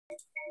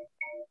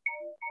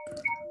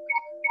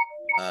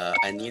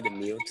I need to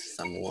mute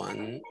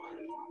someone.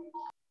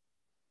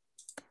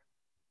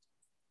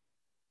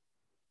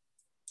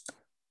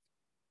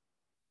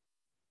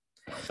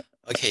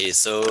 Okay,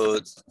 so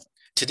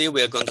today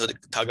we are going to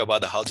talk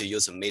about how to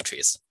use a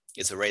matrix.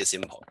 It's very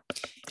simple.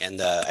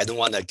 And I don't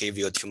want to give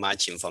you too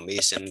much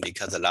information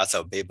because lots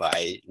of people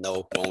I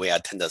know when we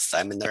attend a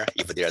seminar,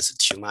 if there's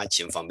too much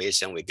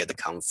information, we get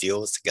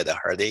confused, get a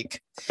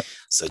headache.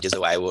 So just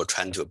why I will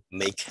try to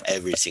make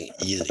everything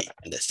easy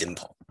and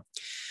simple.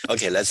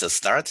 Okay, let's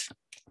start.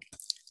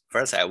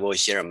 First, I will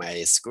share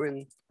my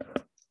screen.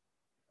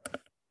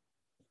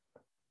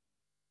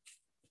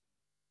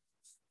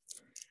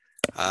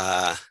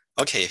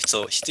 Okay,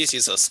 so this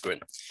is a screen.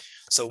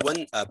 So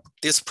when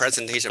this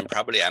presentation,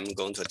 probably I'm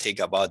going to take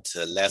about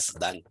less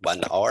than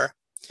 1 hour.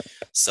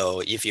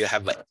 So if you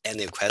have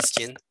any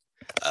question,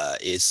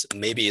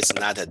 maybe it's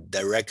not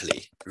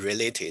directly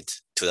related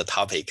to the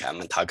topic I'm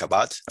going to talk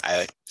about.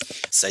 I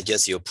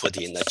suggest you put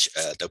in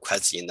the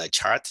question in the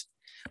chat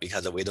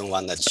because we don't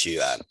want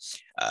to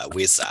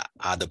waste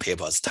other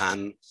people's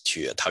time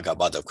to talk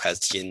about the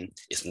question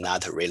is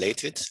not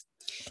related.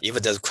 If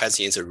the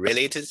question is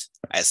related,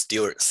 I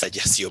still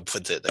suggest you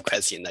put the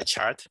question in the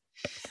chat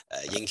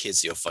in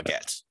case you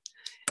forget.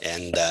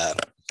 And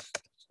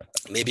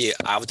maybe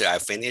after I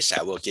finish,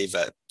 I will give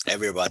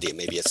everybody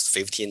maybe it's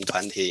 15,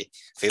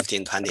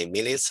 20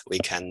 minutes. We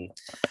can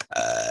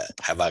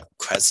have a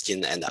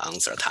question and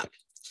answer time.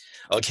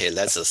 Okay,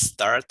 let's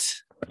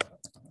start.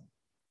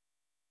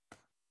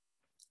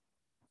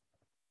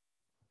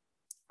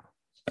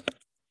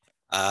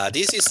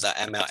 This is the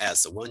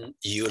MLS. When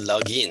you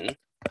log in,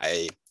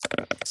 I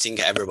think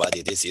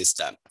everybody, this is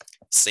the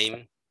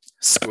same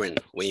screen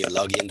when you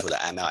log into the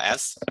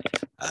MLS.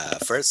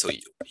 First, so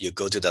you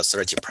go to the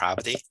search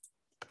property.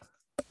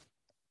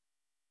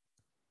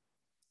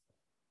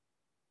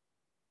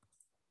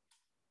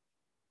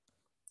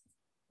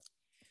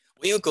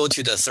 When you go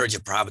to the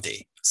search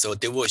property, so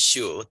they will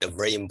show the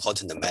very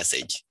important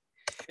message.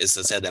 It's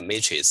said the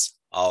matrix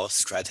or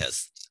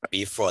stratus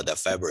before the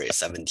February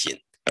 17.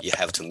 You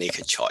have to make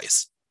a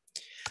choice.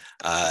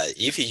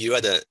 If you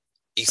are the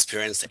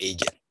experienced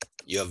agent,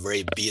 you are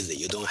very busy,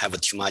 you don't have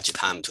too much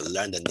time to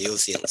learn the new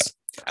things,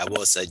 I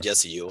will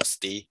suggest you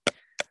stay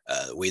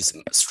with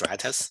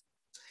stratus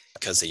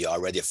because you're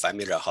already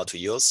familiar how to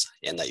use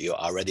and you're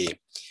already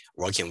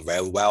working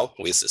very well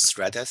with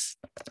stratus.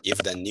 If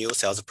the new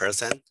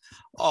salesperson,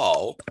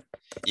 or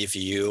if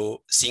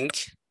you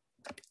think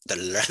the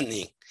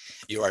learning,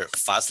 you are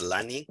fast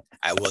learning,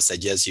 I will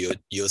suggest you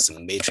use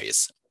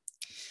matrix.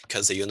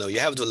 Because you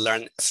have to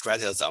learn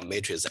strategies or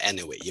matrix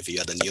anyway. If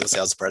you're the new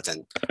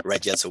salesperson, right,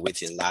 just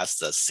within last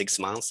 6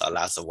 months or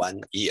last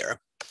 1 year,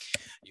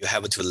 you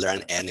have to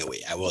learn anyway.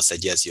 I will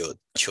suggest you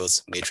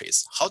choose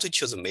matrix. How to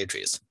choose a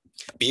matrix?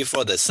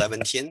 Before the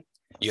 17,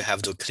 you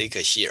have to click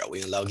here.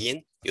 When you log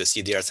in, you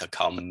see there's a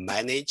called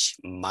manage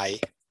my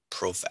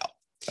profile.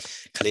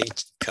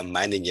 Click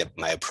manage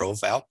my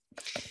profile.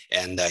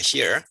 And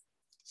here,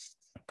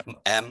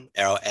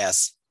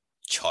 MLS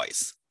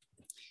choice.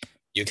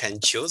 You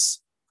can choose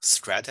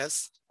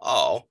stratus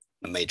or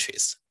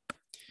matrix.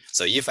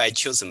 So if I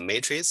choose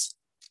matrix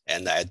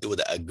and I do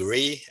the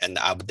agree and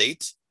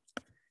update,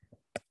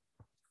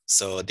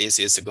 so this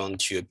is going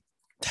to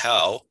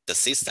tell the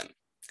system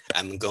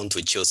I'm going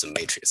to choose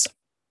matrix.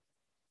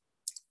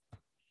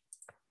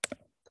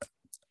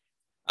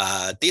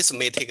 This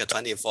may take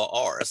 24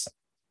 hours.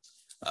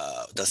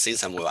 The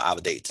system will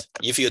update.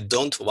 If you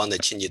don't want to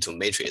change it to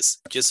matrix,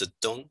 just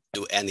don't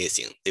do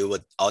anything. They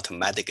will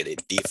automatically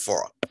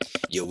default.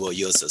 You will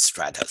use a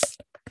stratus.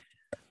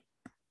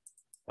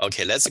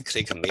 Okay, let's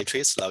click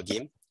matrix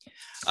login.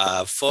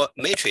 For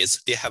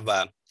matrix, they have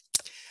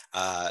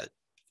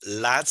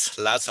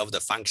lots of the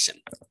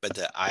function, but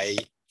I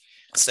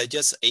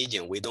suggest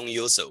agent, we don't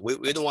use,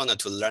 we don't want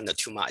to learn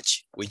too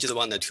much. We just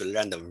want to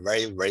learn the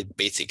very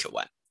basic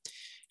one.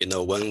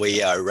 When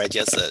we are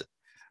registered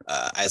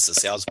as a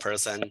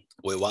salesperson,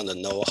 we want to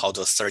know how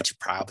to search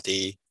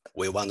property.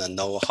 We want to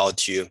know how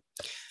to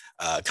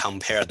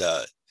compare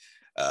the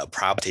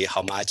property,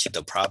 how much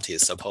the property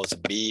is supposed to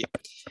be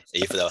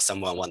if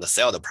someone want to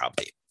sell the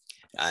property.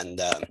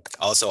 And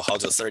also how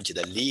to search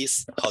the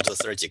lease, how to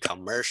search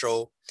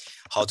commercial,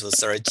 how to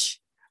search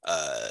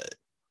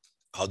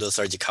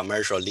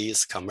commercial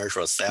lease,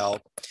 commercial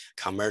sale,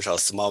 commercial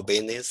small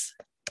business.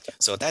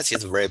 So that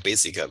is very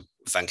basic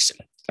function.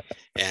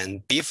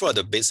 And before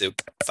the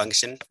basic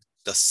function,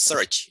 the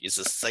search is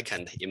the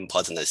second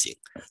important thing.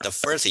 The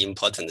first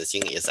important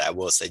thing is I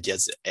will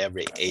suggest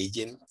every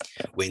agent,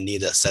 we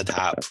need a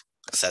setup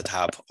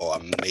or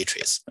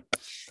matrix.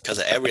 Because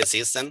every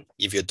system,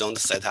 if you don't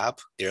set up,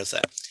 there's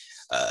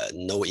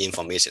no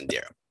information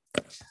there.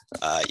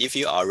 If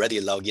you already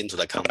log into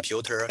the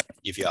computer,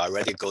 if you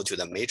already go to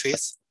the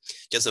matrix,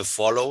 just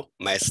follow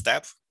my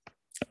step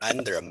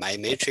under my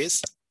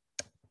matrix.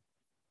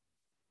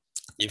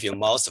 If you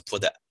mouse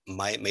put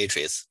my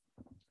matrix,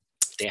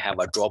 they have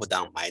a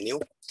drop-down menu.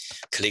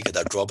 Click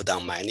the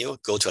drop-down menu,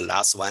 go to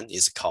last one,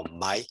 is called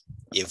my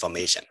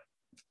information.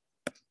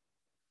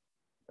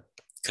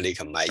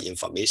 click my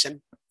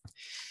information.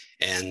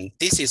 And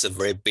this is a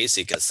very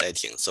basic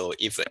setting. So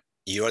if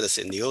you're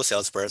the new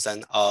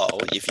salesperson or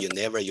if you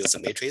never use a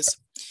matrix,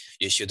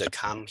 you should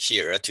come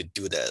here to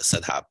do the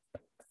setup.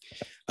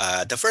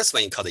 The first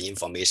one is called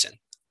information.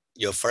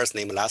 Your first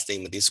name, last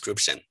name,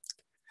 description,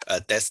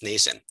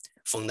 destination,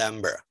 phone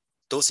number.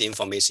 Those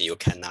information you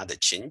cannot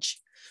change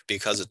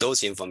because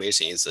those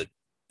information is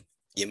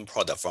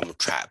import from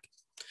Trap.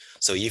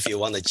 So if you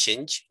want to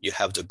change, you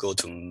have to go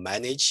to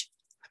manage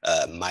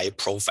my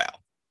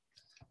profile.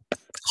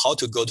 How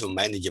to go to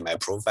manage my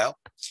profile?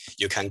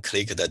 You can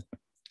click the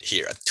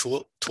here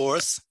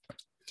tools.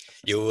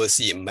 You will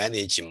see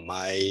manage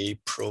my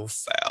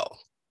profile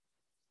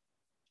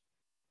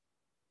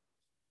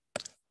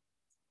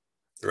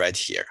right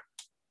here.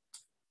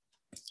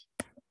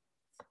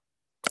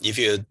 If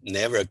you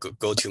never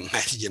go to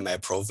manage my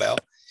profile,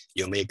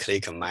 you may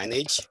click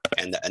manage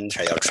and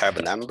enter your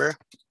Trap number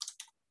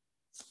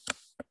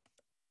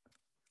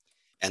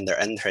and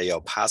enter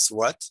your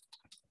password.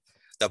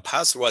 The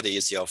password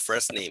is your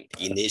first name,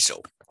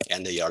 initial,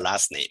 and your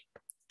last name.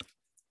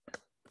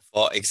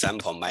 For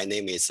example, my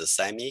name is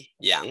Sammy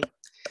Yang.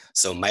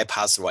 So my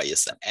password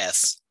is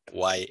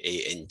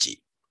SYANG.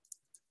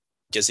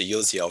 Just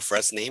use your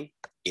first name,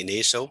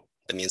 initial,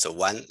 that means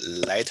one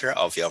letter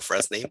of your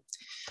first name,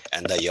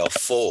 and your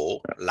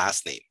full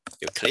last name.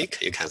 You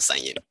click, you can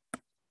sign in.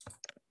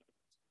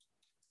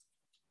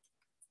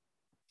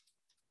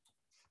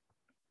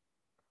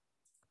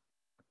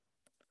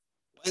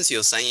 Once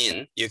you sign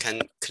in, you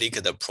can click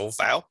the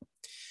profile.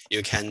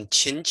 You can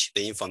change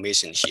the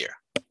information here.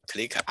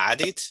 Click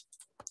edit.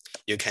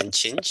 You can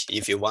change.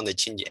 If you want to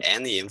change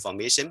any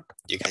information,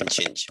 you can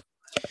change.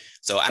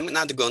 So I'm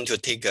not going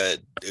to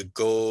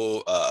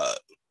go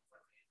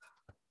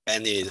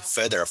any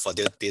further for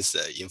this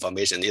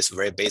information. It's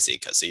very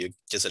basic. So you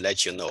just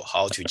let you know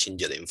how to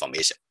change the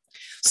information.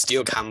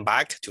 Still come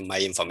back to my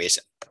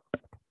information.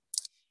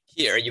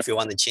 Here, if you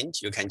want to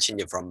change, you can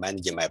change it from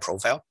managing my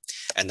profile.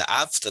 And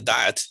after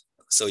that,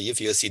 so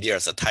if you see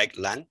there's a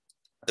tagline,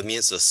 that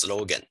means a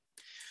slogan.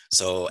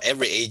 So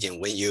every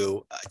agent, when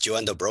you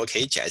join the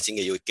brokerage, I think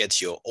you get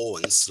your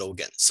own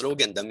slogan.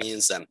 Slogan, that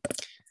means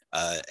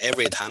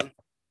every time,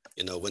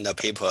 when the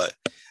people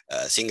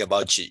think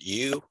about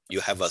you, you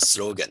have a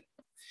slogan.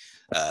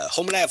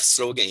 Home Life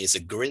slogan is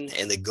green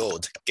and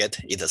gold, get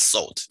it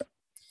sold.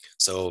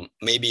 So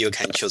maybe you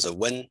can choose a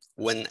win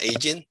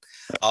agent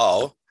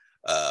or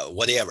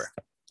whatever.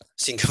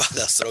 Think about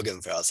the slogan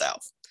for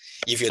yourself.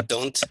 If you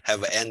don't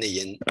have any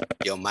in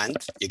your mind,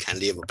 you can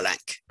leave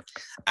blank.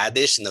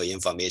 Additional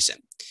information.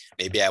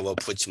 Maybe I will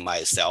put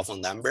my cell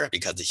phone number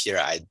because here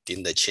I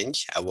didn't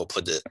change. I will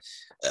put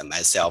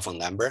my cell phone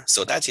number.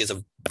 So that is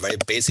a very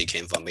basic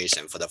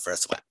information for the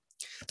first one.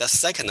 The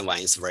second one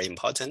is very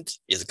important.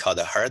 It's called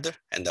the header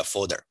and the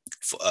footer.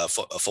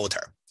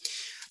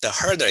 The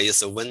header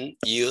is when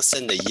you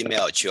send the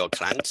email to your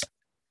client,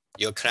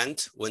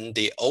 when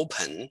they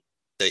open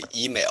the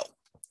email,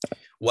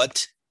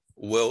 what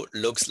will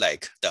looks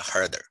like the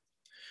header.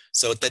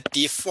 So the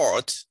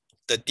default,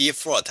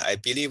 I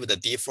believe the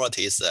default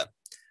is the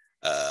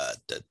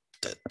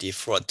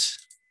default.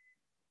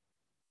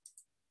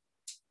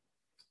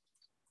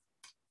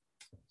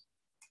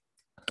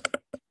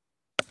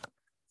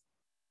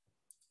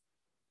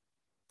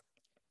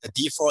 The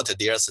default,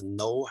 there's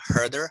no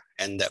header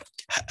and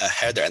a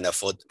header and a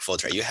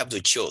footer. You have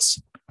to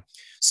choose.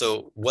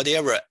 So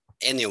whatever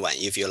anyone,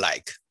 if you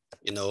like,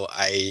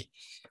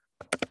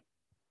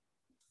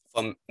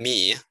 for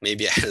me,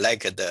 maybe I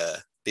like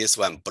this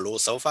one, blue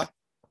sofa.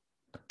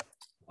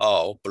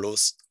 Oh, blue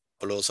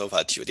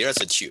sofa too. There's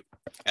a two.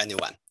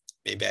 Anyone.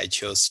 Maybe I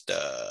choose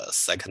the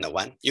second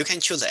one. You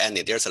can choose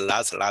any. There's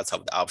lots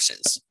of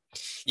options.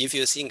 If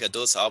you think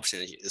those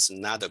options is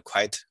not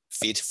quite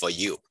fit for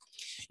you,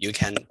 you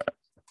can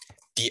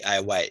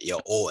DIY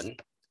your own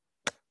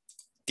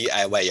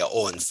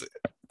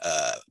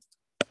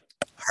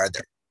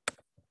header.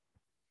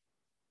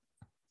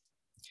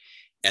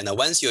 And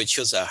once you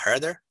choose a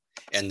header,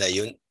 and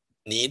you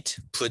need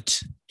to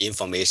put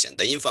information.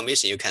 The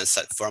information you can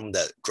set from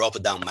the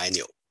drop-down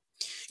menu.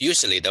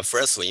 Usually the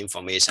first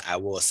information I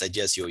will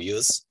suggest you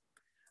use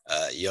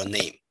your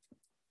name.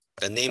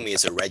 The name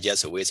is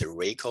registered with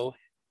RICO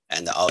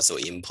and also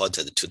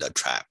imported to the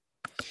Trap.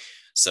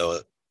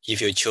 So if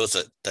you choose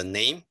the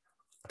name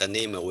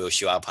will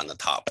show up on the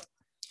top.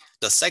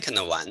 The second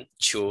one,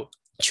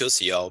 choose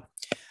your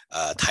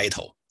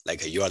title.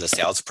 Like you are the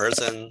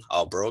salesperson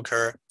or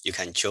broker, you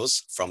can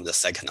choose from the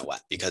second one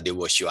because they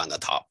will show on the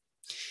top.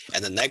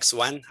 And the next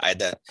one,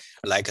 I'd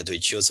like to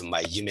choose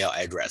my email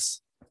address.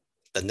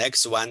 The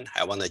next one,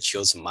 I want to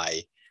choose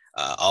my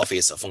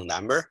office phone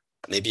number.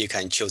 Maybe you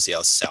can choose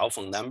your cell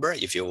phone number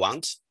if you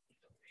want.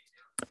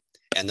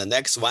 And the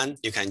next one,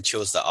 you can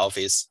choose the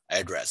office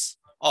address,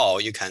 or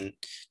you can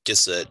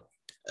just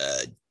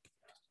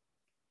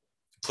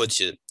put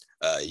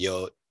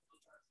your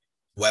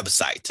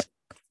website.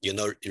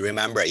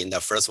 Remember in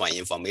the first one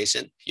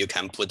information, you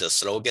can put the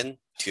slogan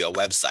to your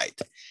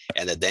website,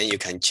 and then you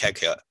can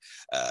check your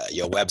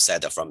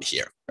website from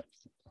here.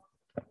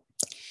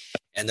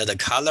 And the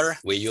color,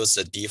 we use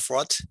the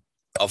default.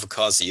 Of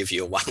course, if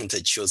you want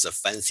to choose a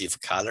fancy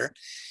color,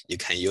 you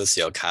can use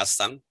your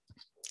custom.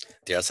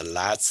 There's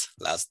lots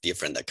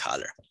different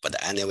color. But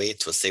anyway,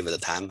 to save the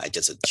time, I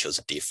just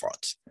choose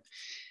default.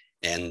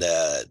 And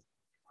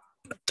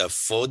the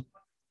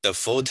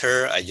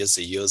folder, I just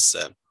use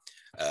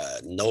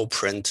no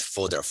print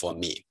folder for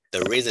me.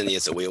 The reason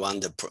is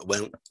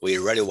when we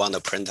really want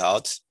to print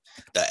out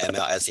the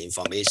MLS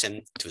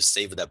information to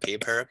save the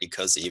paper,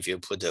 because if you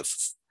put a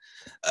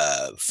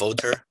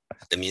folder,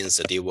 that means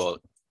that it will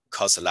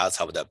cost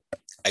lots of the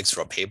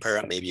extra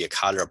paper, maybe a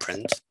color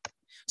print.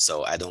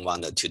 So I don't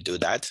want to do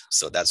that.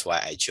 So that's why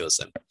I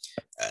chose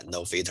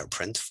no filter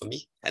print for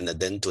me, and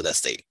then do the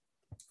save.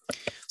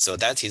 So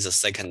that is the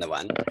second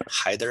one,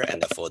 header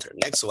and the footer.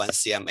 Next one,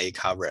 CMA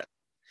cover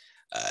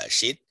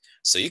sheet.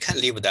 So you can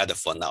leave that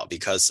for now,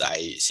 because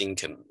I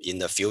think in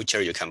the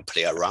future you can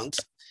play around.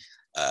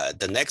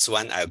 The next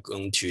one, I'm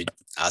going to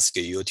ask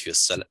you to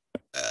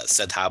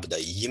set up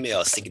the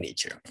email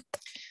signature.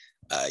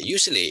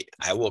 Usually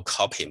I will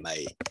copy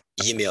my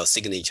email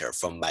signature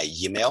from my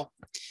email,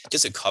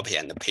 just copy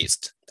and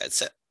paste.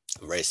 That's it,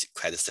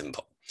 quite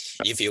simple.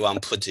 If you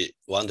want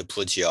to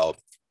put your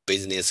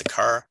business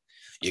card,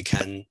 you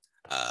can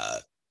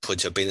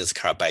put your business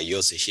card by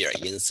using here,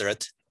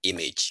 insert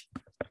image.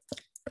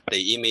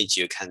 The image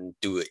you can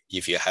do,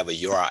 if you have a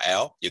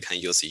URL, you can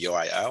use a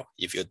URL.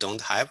 If you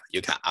don't have,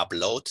 you can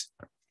upload.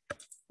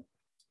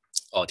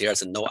 Oh,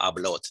 there's no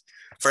upload.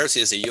 First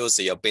is use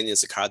your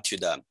business card to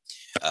the,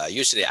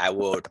 usually I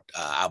will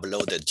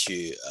upload it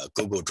to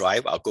Google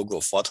Drive or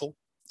Google Photo,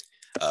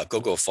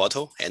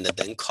 and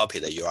then copy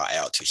the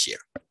URL to here.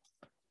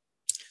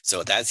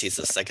 So that is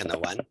the second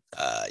one,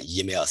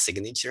 email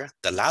signature.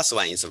 The last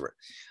one is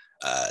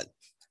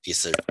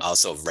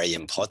also very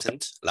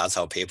important. Lots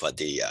of people,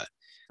 they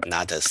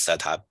not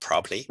set up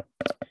properly.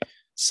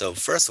 So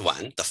first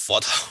one, the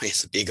photo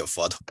is a bigger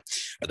photo.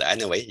 But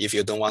anyway, if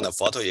you don't want a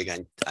photo, you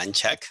can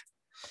uncheck.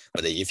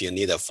 But if you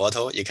need a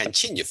photo, you can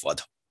change the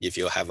photo. If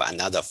you have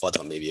another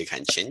photo, maybe you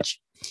can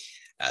change.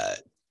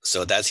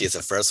 So that is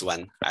the first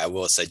one. I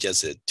will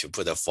suggest to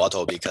put a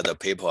photo, because the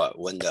people,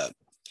 when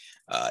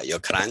your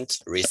client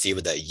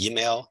receive the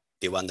email,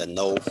 they want to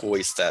know who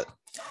is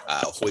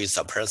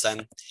the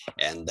person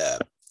and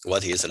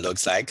what it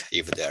looks like.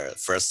 If they're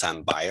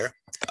first-time buyer,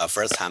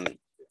 first time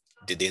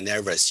they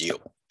never see you.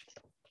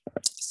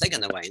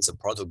 Second one is a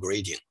proto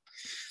greeting.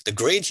 The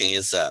greeting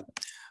is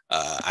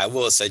I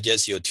will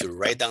suggest you to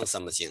write down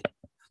something.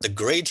 The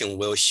greeting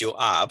will show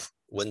up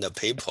when the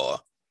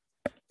people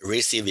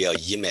receive your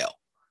email.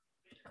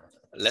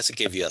 Let's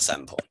give you a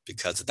sample,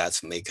 because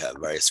that's make it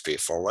very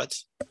straightforward.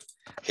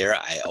 Here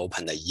I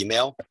open the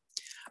email.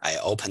 I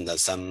open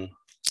some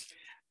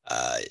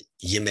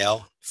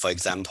email, for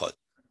example.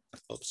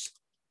 Oops.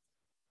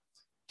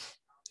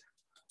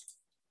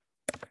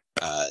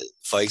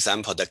 For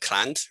example, the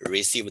client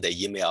received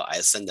the email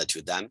I sent it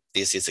to them.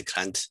 This is a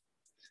client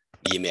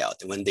email.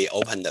 When they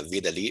open the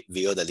view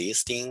the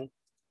listing,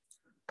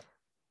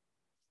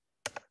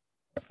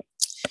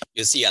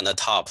 you see on the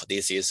top,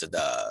 this is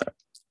the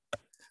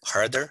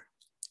header.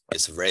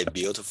 It's very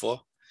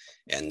beautiful,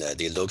 and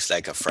it looks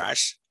like a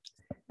fresh.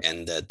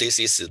 And this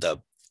is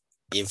the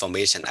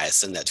information I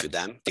send it to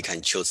them. They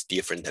can choose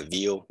different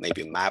view,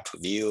 maybe map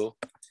view,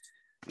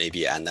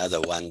 maybe another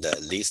one, the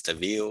list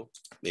view.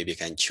 Maybe you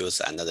can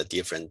choose another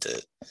different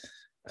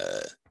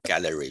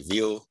gallery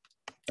view,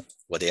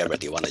 whatever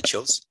they want to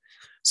choose.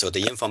 So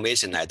the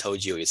information I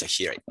told you is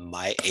here,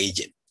 my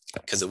agent.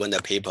 Because when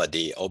the people,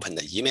 they open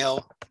the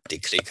email, they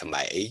click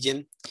my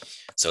agent.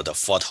 So the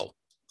photo,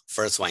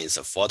 first one is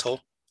a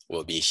photo,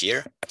 will be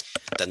here.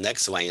 The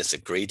next one is a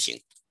greeting.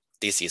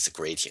 This is a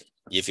greeting.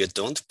 If you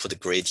don't put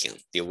greeting,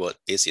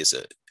 this is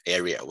a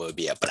area will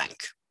be a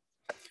blank.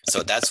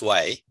 So that's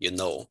why you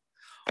know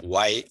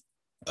why,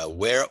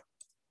 where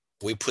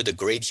we put the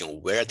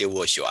greeting, where they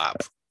will show up.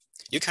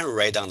 You can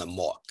write down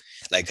more,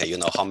 like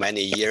how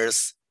many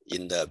years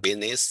in the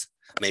business,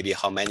 maybe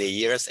how many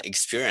years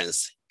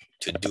experience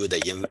to do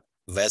the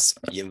invest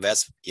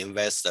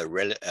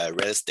real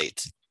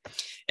estate,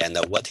 and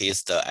what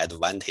is the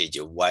advantage,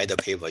 why the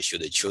people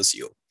should choose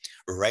you.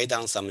 Write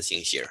down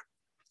something here,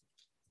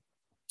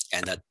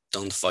 and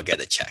don't forget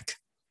to check.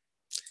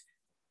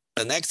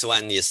 The next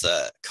one is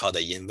called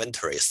the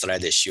inventory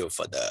slideshow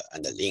for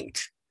the link.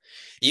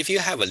 If you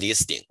have a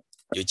listing,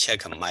 you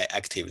check my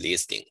active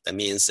listing. That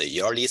means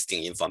your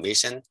listing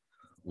information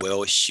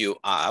will show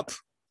up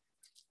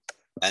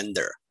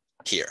under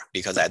here,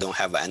 because I don't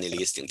have any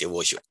listing, they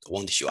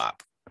won't show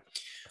up.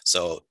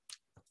 So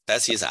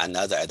that is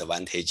another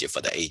advantage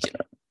for the agent.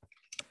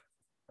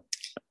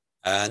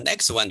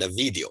 Next one, the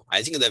video.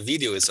 I think the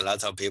video is a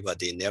lot of people,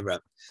 they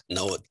never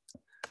know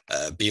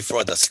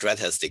before the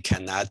Stratus, they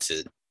cannot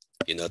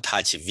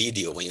touch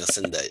video when you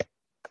send the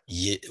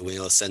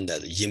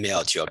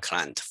email to your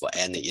client for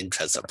any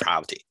interest of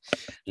property.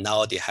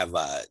 Now they have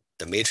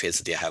the Matrix,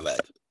 they have a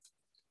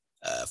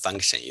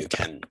function. You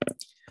can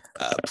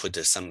put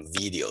some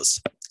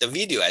videos. The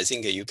video, I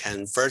think you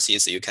can first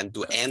is you can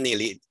do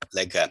any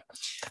like a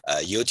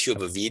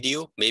YouTube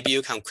video. Maybe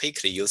you can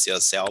quickly use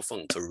your cell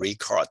phone to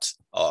record.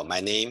 Oh,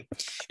 my name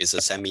is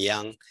Sammy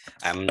Yang.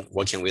 I'm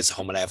working with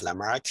Home Life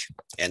Landmark,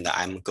 and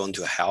I'm going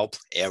to help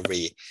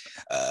every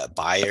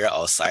buyer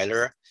or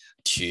seller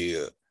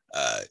to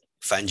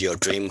find your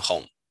dream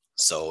home.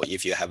 So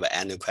if you have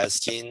any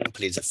question,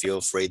 please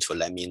feel free to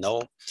let me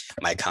know.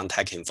 My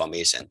contact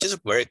information, just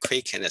a very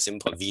quick and a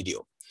simple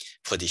video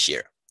put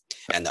here.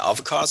 And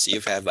of course,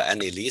 if you have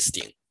any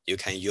listing, you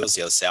can use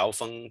your cell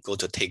phone, go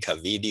to take a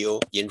video,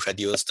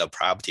 introduce the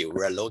property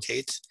where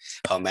located,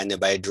 how many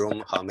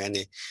bedroom, how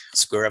many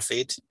square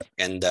feet,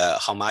 and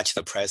how much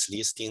the price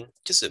listing.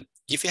 Just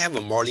if you have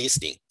a more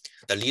listing,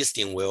 the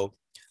listing will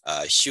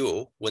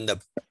show when the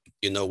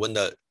when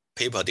the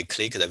people they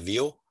click the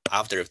view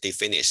after they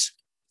finish.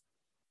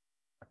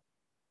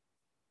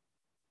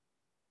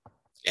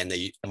 And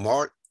the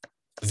more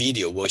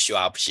video will show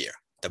up here.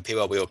 The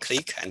people will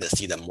click and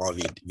see the more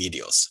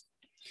videos.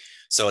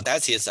 So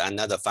that is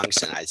another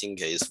function I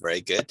think is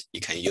very good.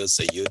 You can use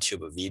the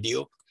YouTube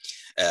video.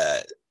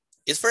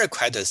 It's very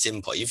quite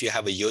simple. If you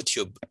have a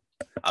YouTube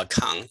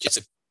account,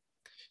 just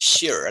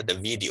share the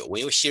video.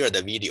 When you share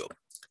the video,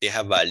 they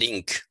have a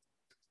link,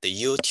 the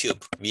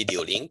YouTube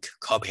video link,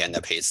 copy and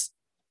paste.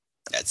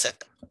 That's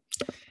it.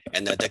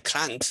 And the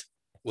client,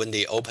 when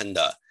they open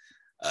the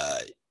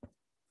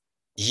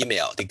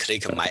email, they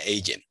click My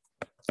Agent.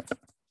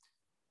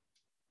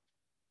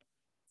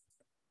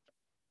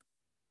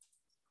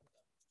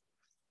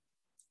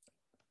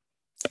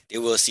 They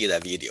will see the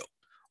video.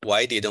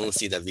 Why they don't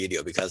see the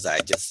video? Because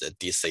I just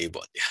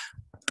disabled.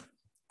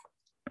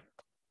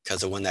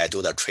 Because when I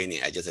do the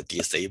training, I just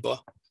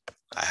disable.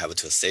 I have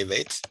to save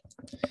it.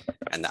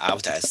 And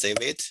after I save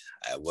it,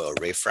 I will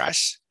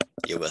refresh.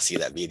 You will see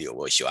that video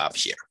will show up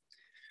here.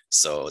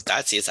 So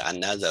that is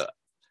another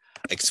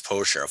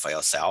exposure for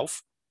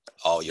yourself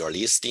or your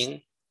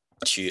listing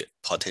to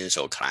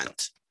potential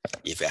client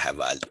if you have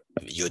a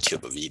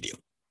YouTube video.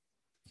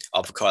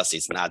 Of course,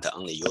 it's not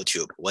only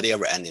YouTube,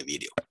 whatever any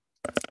video.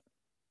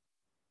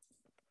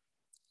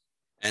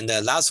 And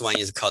the last one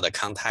is called the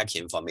contact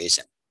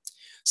information.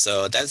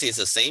 So that is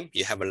the same.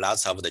 You have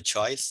lots of the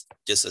choice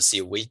just to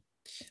see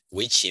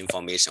which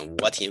information,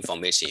 what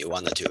information you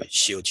want to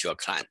show to your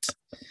client.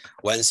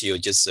 Once you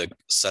just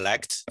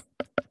select,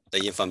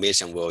 the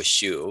information will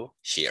show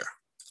here.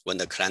 When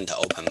the client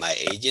open My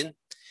Agent,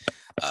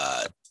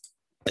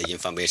 the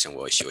information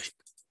will show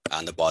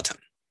on the bottom.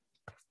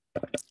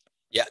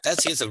 Yeah,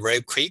 that is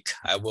very quick.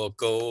 I will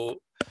go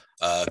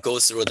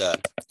through the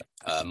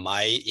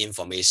my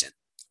information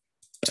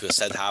to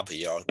set up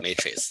your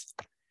matrix.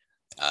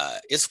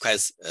 It's quite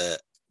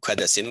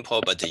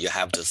simple, but you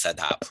have to set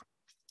up.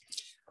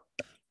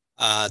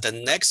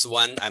 The next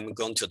one, I'm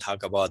going to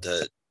talk about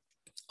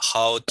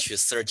how to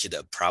search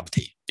the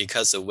property,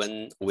 because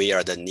when we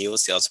are the new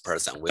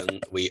salesperson,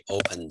 when we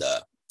open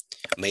the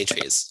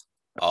matrix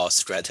or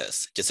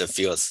Stratus, just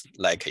feels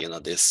like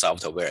this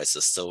software is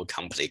so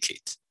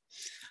complicated.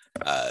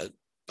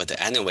 But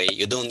anyway,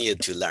 you don't need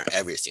to learn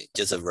everything.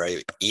 Just a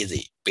very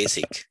easy,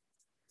 basic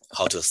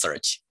how to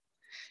search.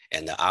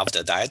 And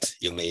after that,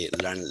 you may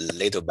learn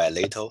little by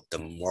little, the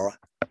more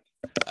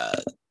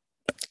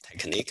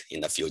technique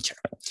in the future.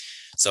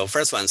 So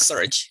first one,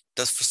 search.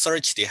 The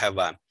search, they have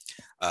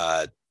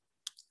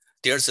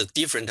there's a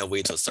different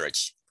way to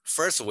search.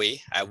 First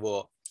way, I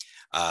will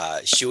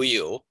show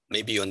you.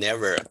 Maybe you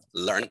never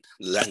learned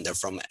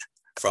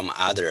from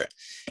other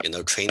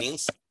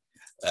trainings.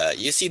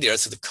 You see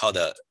there's called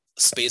a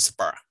space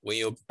bar. When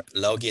you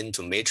log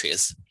into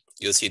Matrix,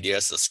 you see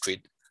there's a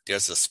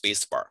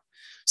space bar.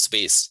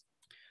 Space.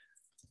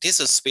 This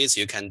is space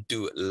you can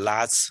do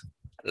lots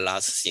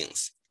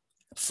things.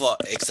 For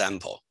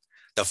example,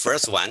 the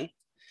first one,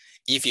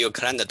 if your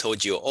client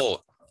told you,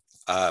 oh,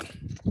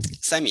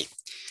 Sammy,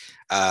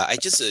 I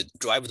just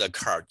drive the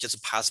car,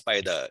 just pass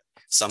by the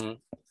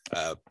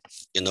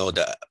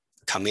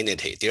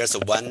community. There's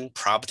one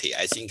property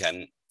I think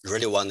I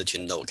really wanted to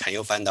know. Can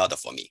you find out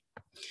for me?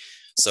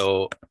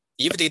 So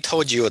if they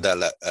told you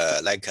the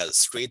like a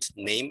street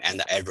name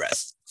and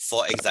address,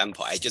 for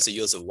example, I just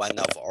use one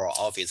of our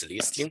office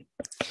listing.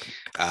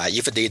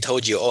 If they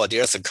told you, oh,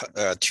 there's a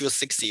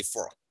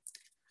 264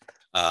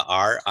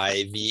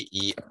 RIVER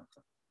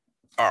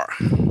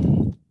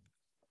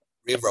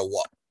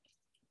Riverwalk.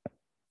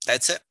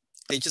 That's it.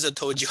 They just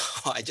told you,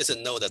 I just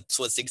know the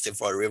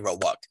 264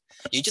 Riverwalk.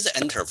 You just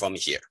enter from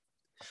here.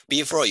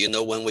 Before,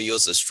 when we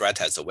use the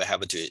Stratus, we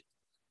have to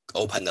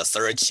open the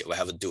search, we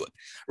have to do it.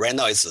 Right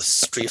now it's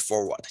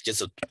straightforward.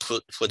 Just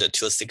put the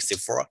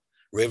 264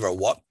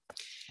 Riverwalk,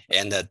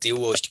 and they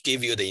will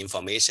give you the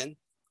information.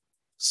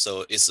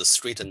 So it's a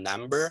street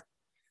number.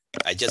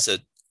 I just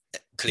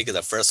click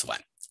the first one.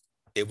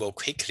 It will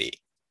quickly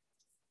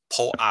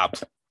pull up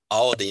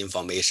all the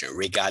information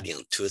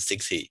regarding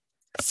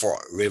 264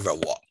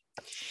 Riverwalk.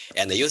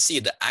 And you see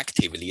the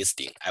active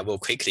listing. I will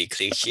quickly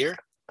click here.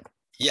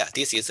 Yeah,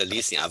 this is a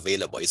listing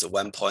available. It's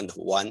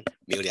 $1.1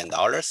 million.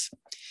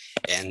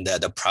 And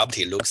the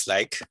property looks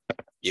like,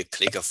 you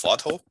click a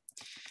photo.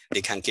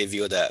 they can give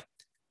you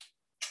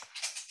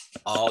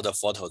all the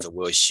photos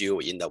will show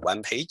in the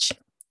one page,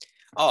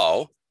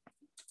 or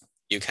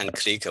you can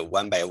click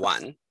one by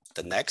one,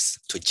 the next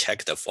to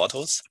check the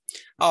photos,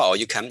 or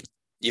you can,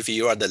 if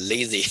you are the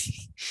lazy,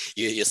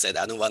 you said,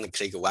 I don't want to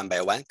click one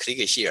by one, click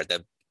here.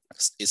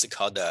 It's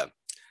called the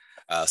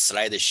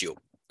slideshow.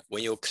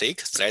 When you click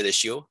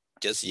slideshow,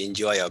 just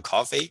enjoy your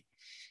coffee.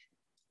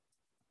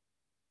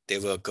 They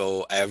will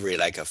go every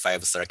like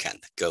 5 seconds,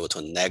 go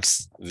to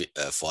next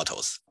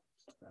photos.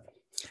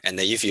 And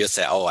then if you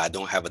say, oh, I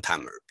don't have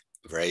time,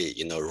 very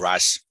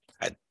rush,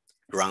 I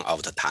run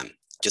out of time,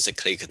 just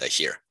click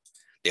here.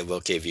 They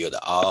will give you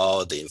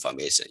all the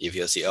information. If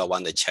you see, oh,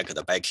 want to check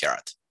the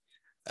backyard,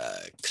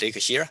 click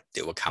here,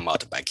 they will come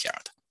out the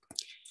backyard.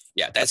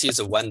 Yeah, that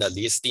is one the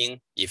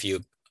listing. If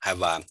you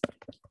have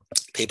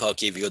people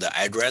give you the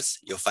address,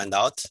 you find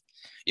out,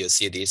 you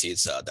see this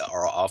is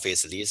our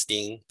office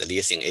listing. The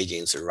listing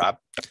agent is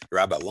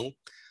Robert Wong.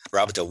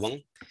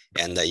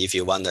 And if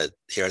you want to,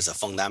 here's a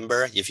phone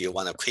number. If you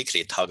want to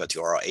quickly talk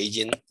to our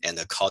agent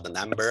and call the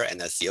number and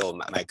see, oh,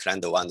 my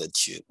client wanted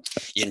to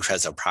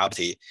interest a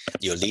property,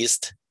 you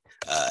list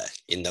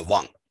in the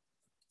Wong.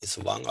 It's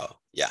Wong, or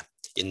yeah,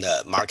 in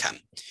the Markham.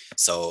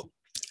 So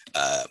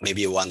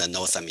maybe you want to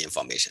know some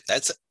information.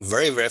 That's a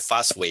very, very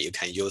fast way you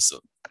can use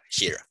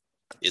here.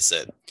 It's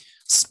a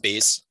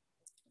space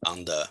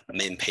on the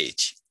main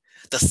page.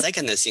 The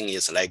second thing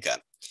is like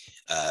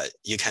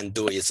you can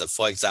do is,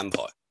 for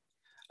example,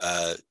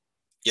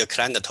 your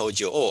client told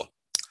you, oh,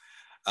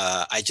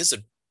 I just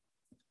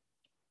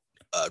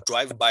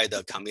drive by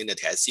the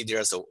community. I see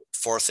there's a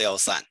for sale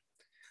sign.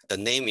 The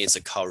name is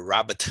called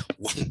Robert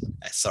Wong.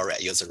 Sorry, I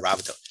use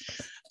Robert.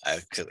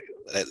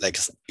 Like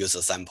use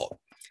a sample.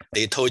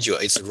 They told you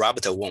it's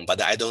Robert Wong,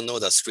 but I don't know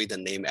the street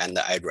name and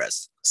the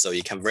address. So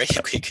you can very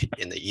quick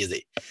and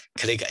easy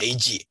click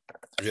AG.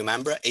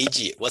 Remember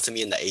AG, what's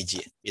mean the AG?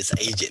 It's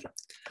agent,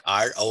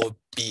 ROBERT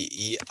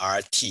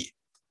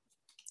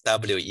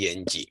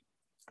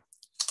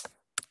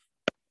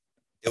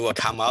It will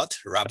come out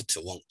Robert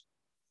Wong.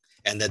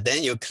 And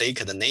then you click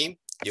the name,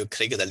 you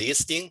click the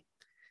listing.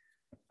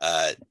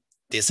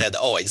 They said,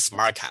 oh, it's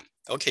Markham.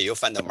 Okay, you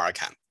find the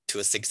Markham,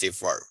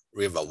 264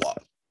 Riverwalk.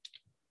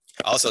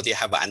 Also, they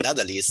have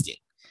another listing.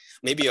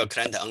 Maybe your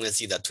client only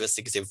see the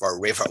 264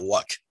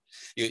 Riverwalk.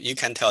 You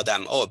can tell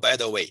them, oh, by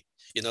the way,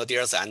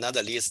 there's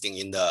another listing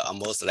in the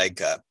almost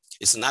like,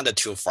 it's not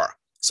too far.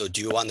 So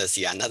do you want to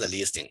see another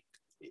listing?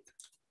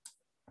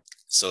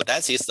 So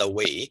that is the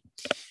way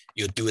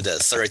you do the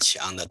search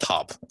on the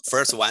top.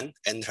 First one,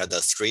 enter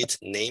the street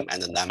name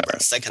and the number.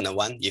 Second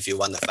one, if you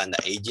want to find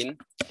the agent,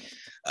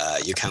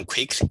 you can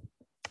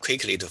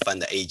quickly to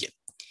find the agent.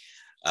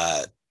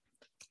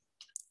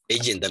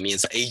 Agent, that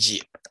means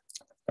AG.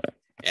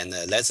 And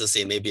let's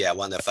say maybe I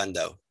want to find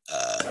the,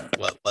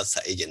 what's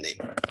the agent name?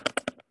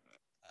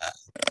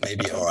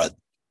 Maybe our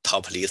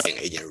top listing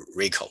agent,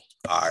 Rico,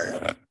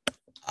 R-I-C-K-L-E,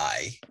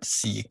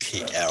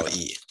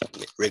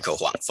 Rico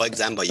Huang. For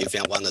example, if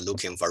you want to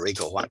looking for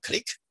Rico Huang,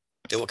 click,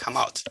 they will come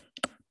out.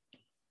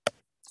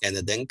 And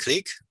then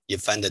click, you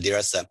find that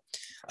there's a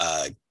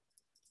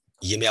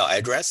email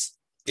address.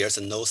 There's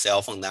no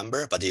cell phone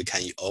number, but you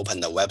can open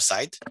the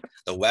website.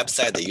 The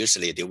website,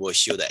 usually they will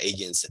show the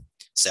agent's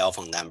cell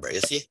phone number. You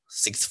see,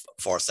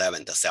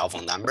 647, the cell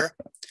phone number.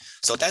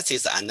 So that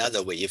is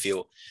another way if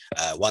you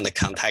want to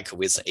contact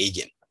with the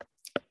agent.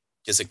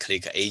 Just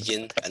click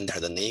agent, enter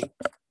the name.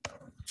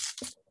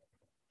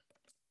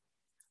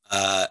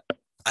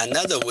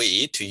 Another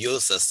way to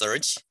use the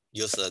search,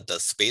 use the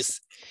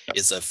space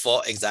is,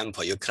 for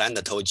example, your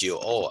client told you,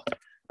 oh,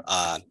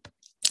 I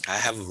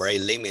have a very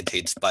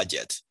limited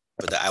budget,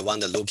 but I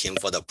want to looking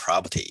for the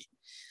property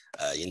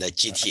in the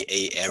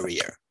GTA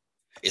area.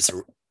 It's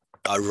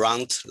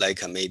around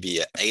like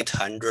maybe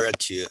 800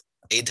 to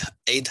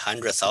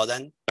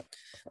 800,000,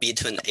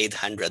 between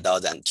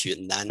 800,000 to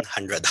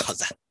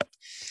 900,000.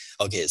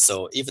 Okay,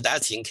 so if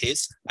that's in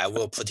case, I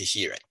will put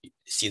here,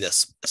 see the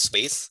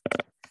space,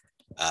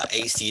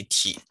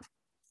 ACT.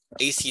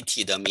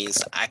 ACT, that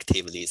means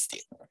active listing.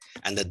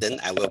 And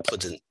then I will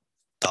put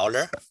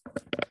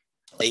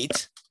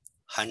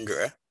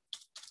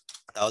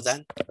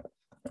 $800,000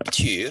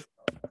 to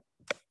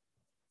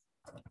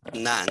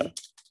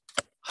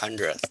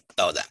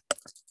 900,000.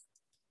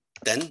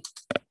 Then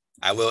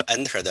I will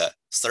enter the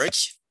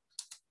search.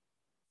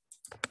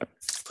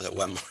 Put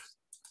one more.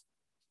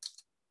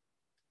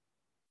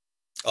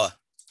 Oh,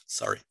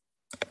 sorry,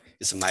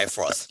 it's my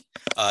fault.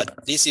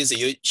 This is,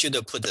 you should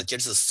put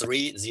just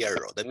 30.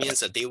 That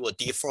means that they will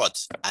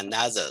default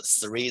another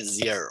 30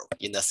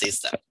 in the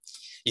system.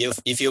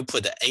 If you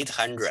put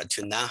 800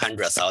 to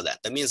 900,000,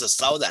 that means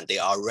 1,000, they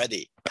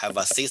already have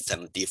a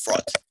system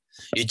default.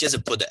 You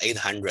just put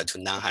 800 to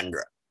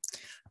 900.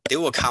 They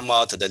will come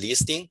out the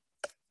listing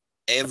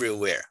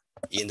everywhere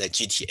in the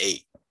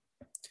GTA.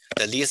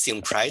 The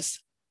listing price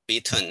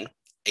between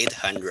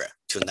 800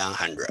 to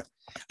 900.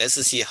 Let's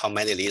see how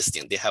many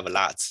listings. They have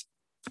lots.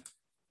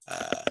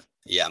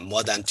 Yeah,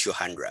 more than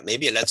 200.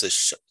 Maybe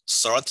let's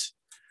sort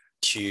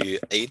to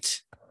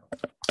 8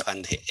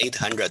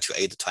 800 to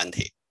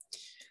 820.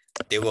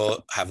 They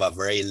will have a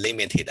very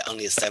limited,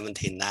 only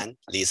 79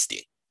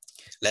 listing.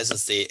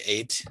 Let's say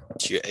 8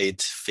 to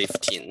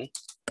 815,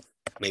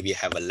 maybe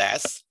have a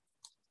less.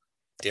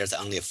 There's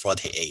only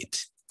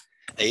 48.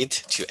 8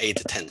 to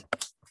 810,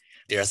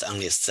 there's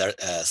only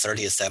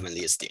 37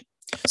 listing.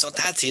 So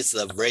that is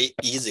a very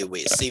easy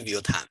way, save you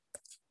time.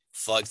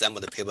 For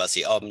example, the people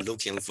say, oh, I'm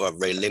looking for a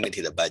very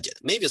limited budget.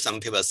 Maybe some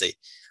people say,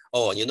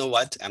 oh, you know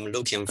what? I'm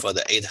looking for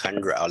the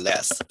 800 or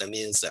less. That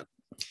means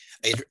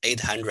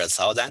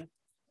 800,000,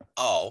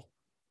 or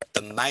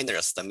the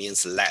minus, that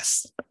means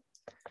less.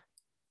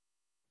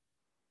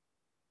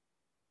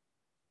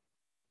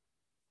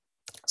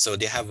 So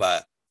they have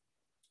a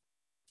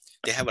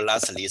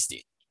last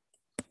listing.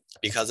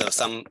 Because of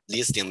some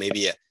listing,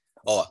 maybe,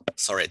 oh,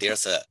 sorry,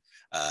 there's a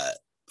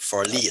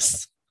for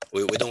lease.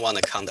 We don't want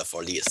to count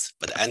for lease,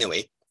 but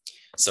anyway,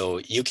 so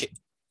you can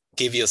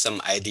give you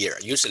some idea.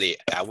 Usually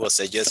I will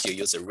suggest you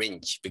use a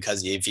range,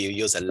 because if you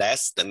use a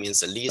less, that means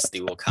the lease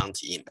they will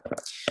count in.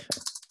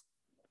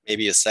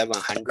 Maybe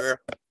 700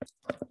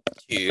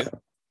 to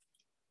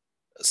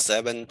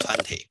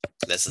 720.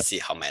 Let's see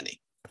how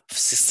many.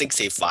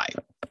 65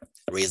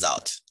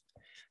 result.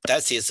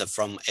 That is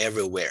from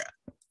everywhere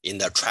in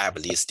the tribe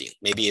listing.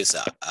 Maybe it's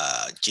a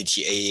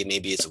GTA,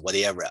 maybe it's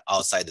whatever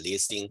outside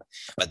listing,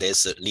 but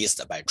it's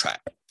listed by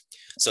tribe.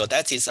 So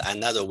that is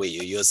another way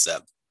you use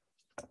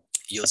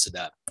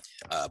the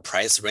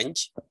price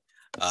range.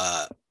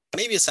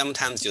 Maybe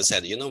sometimes you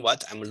said, you know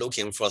what, I'm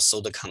looking for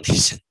sold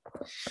condition.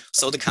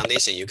 Sold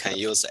condition, you can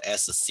use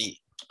SC.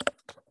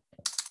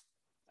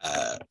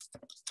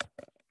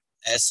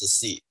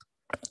 SC.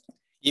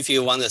 If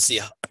you want to see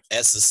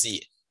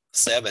SC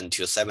 7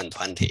 to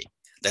 720,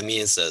 that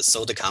means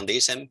sold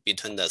condition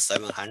between the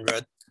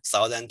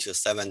 700,000 to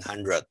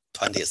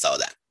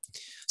 720,000.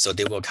 So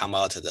they will come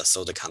out the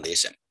sold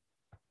condition.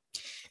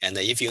 And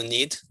if you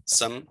need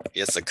some,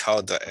 it's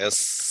called the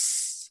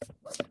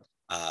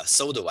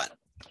sold one,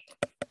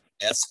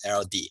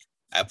 SLD.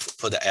 I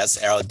put the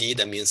SLD,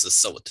 that means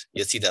sold.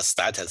 You see the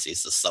status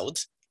is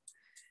sold.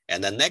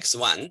 And the next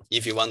one,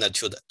 if you want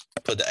to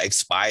put the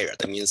expired,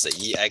 that means the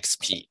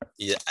EXP,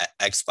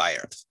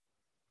 expired.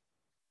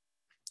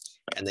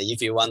 And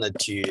if you wanted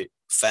to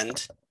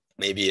find,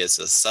 maybe it's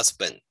a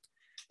suspend,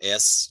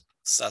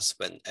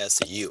 suspend,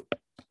 SU,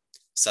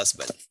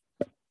 suspend.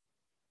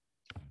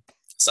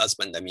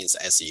 Suspend, that means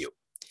SU.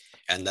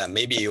 And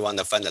maybe you want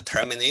to find the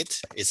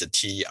terminate, it's a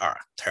TER,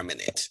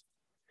 terminate.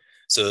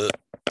 So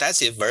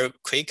that's a very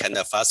quick and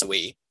fast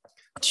way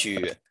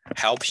to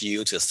help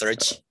you to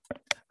search,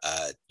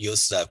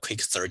 use the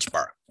quick search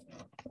bar.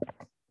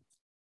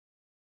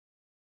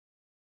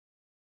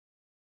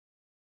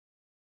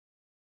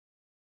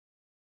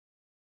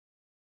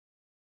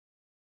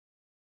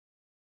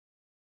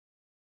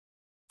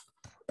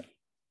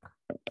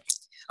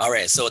 All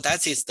right, so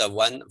that is the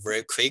one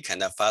very quick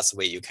and fast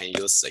way you can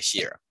use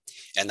here.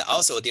 And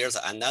also there's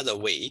another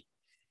way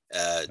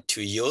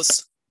to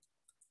use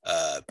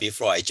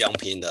before I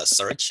jump in the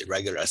search,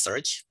 regular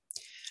search.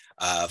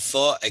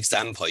 For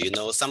example, you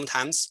know,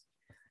 sometimes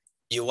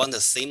you want to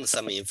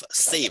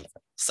save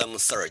some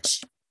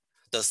search.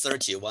 The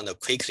search you want to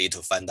quickly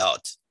to find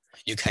out,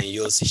 you can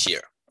use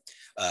here.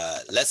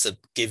 Let's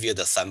give you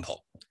the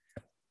sample.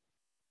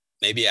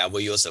 Maybe I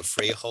will use a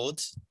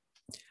freehold.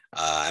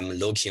 I'm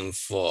looking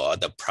for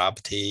the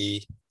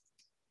property.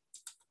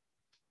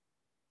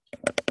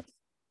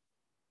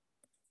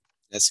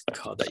 Let's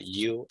call the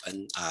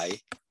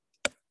UNIONVILLE,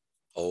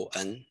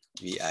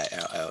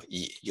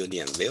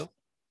 Unionville.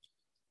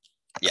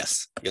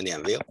 Yes,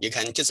 Unionville. You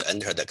can just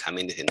enter the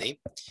community name.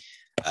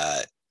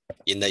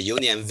 In the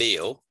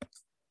Unionville,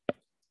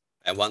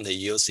 I want to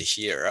use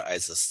here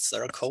as a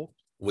circle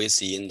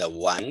within the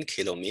 1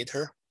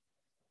 kilometer.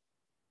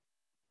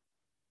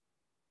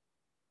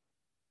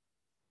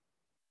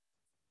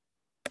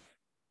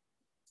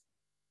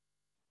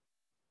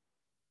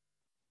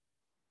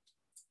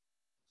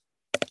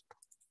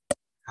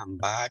 Come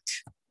back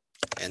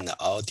and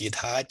all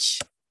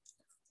detached,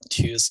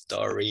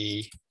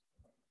 2-story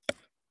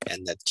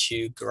and the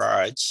 2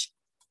 garage.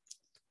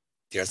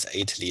 There's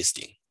 8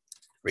 listing.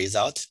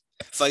 Result.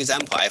 For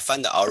example, I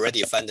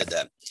already found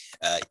the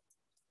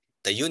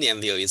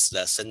Unionville is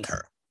the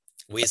center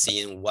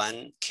within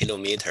 1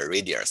 kilometer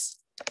radius.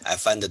 I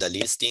found the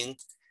listing,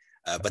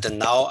 but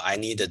now I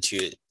need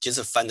to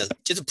just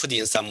put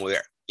in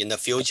somewhere. In the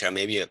future,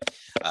 maybe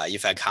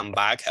if I come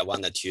back, I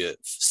wanted to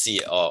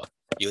see, oh,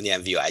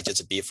 Unionville, I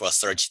just before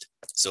searched.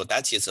 So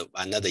that is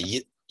another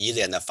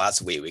easy and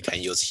fast way we can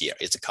use here.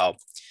 It's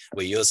called,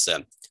 we use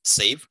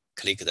save,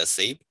 click the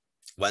save.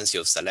 Once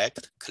you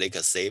select, click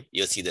save,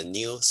 you see the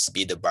new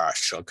speed bar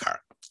shortcut.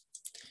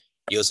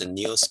 Use a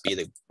new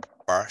speed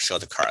bar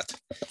shortcut,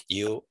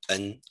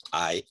 UNIONVILLE.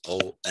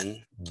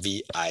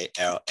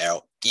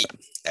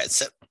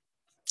 That's it,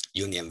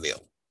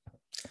 Unionville.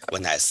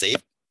 When I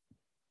save,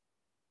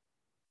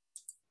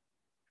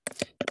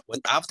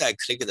 after I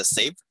click the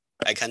save,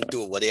 I can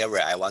do whatever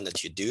I wanted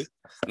to do.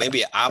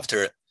 Maybe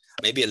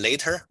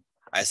later,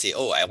 I say,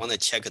 oh, I want to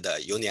check the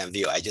union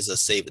view. I just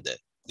saved the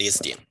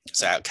listing.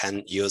 So I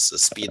can use the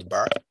speed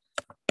bar.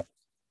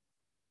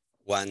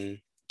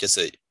 Just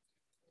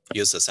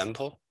use a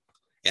sample,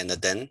 and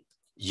then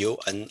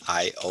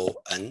UNIONVILLE.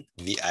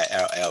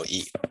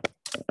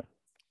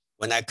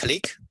 When I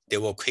click, they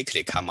will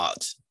quickly come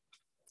out.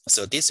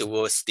 So this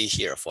will stay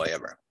here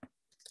forever.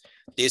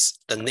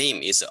 The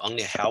name is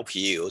only help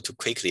you to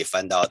quickly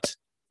find out.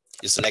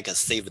 It's like a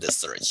saved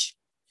search,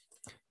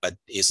 but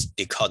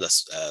they call the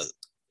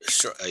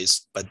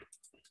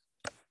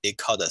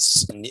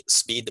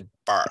speed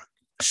bar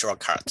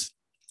shortcut.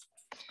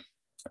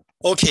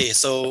 Okay,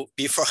 so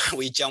before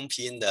we jump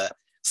in the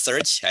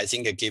search, I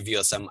think I give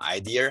you some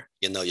idea.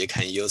 You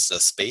can use the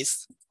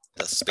space.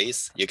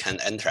 You can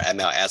enter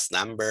MLS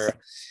number.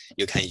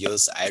 You can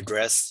use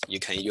address. You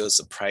can use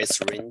the price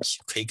range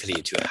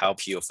quickly to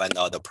help you find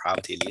out the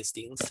property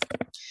listings.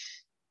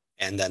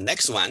 And the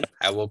next one,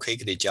 I will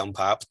quickly jump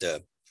up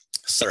the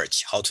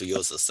search, how to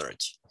use the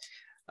search.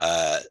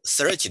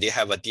 Search, they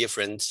have a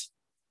different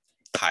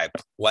type.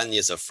 One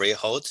is a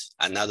freehold,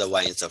 another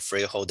one is a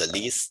freehold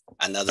lease,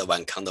 another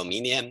one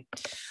condominium,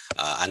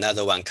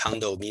 another one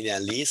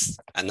condominium lease,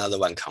 another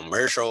one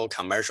commercial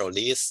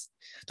lease.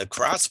 The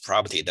cross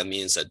property, that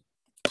means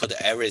put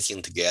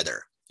everything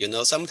together.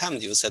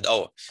 Sometimes you said,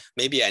 oh,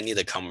 maybe I need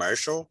a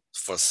commercial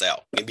for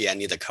sale. Maybe I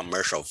need a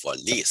commercial for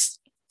lease.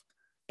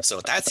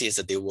 So that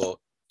is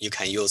you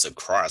can use a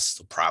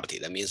cross property.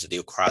 That means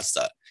you cross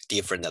the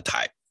different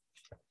type.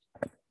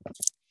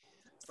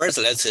 First,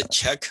 let's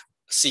check,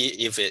 see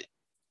if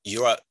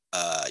you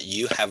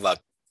have a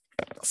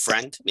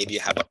friend, maybe you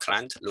have a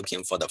client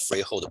looking for the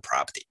freehold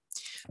property.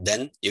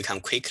 Then you can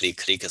quickly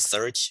click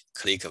search,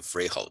 click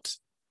freehold.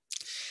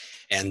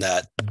 And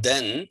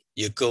then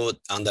you go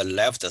on the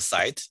left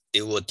side,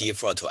 it will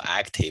default to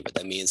active.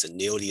 That means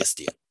new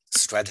listing.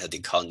 Strata they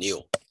call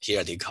new.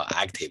 Here they call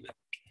active.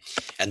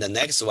 And the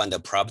next one, the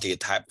property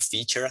type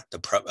feature, the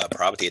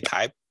property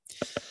type.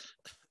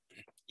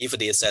 If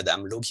they said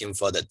I'm looking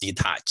for the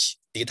detached,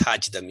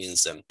 that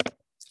means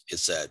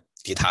it's a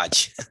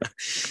detached.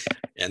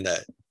 And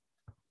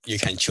you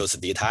can choose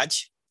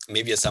detached.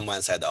 Maybe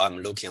someone said, oh, I'm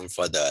looking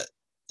for the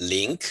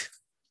link.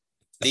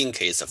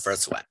 Link is the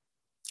first one.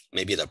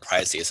 Maybe the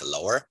price is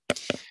lower.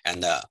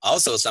 And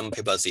also some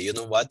people say, you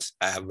know what?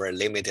 I have a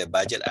limited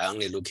budget. I'm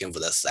only looking for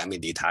the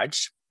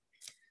semi-detached.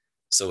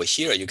 So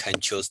here you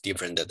can choose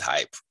different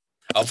type.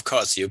 Of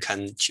course, you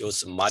can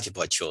choose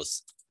multiple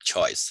choice.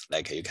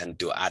 Like you can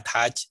do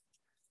attached,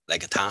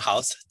 like a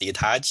townhouse,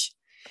 detached,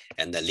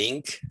 and the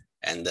link,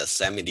 and the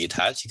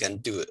semi-detached. You can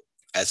do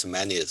as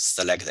many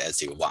select as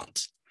you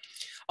want.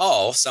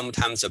 Or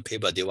sometimes the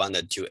people, they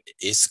want to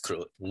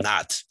exclude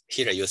not.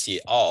 Here you see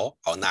all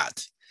or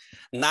not.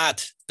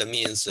 Not, that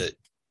means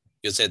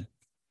you said,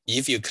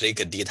 if you click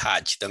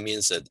detach, that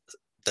means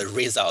the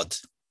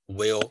result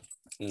will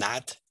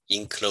not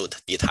include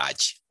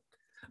detach.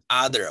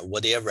 Other,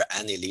 whatever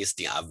any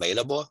listing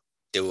available,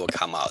 they will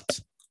come out.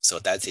 So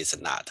that is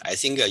not. I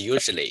think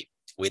usually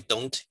we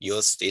don't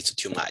use this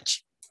too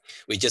much.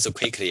 We just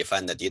quickly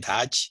find the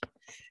detach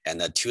and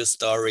the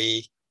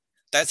 2-story.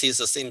 That is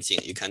the same thing.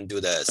 You can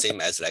do the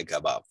same as like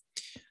about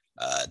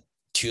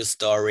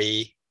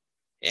 2-story.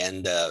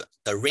 And the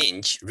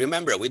range,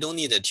 remember, we don't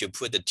need to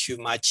put too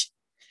much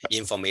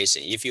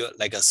information. If you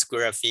like a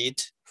square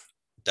feet,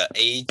 the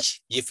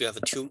age, if you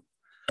have too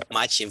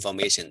much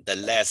information, the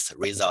less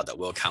result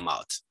will come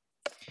out.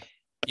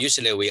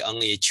 Usually we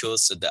only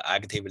choose the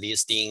active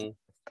listing,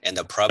 and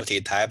the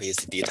property type is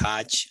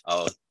detached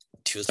or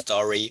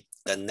 2-story.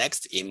 The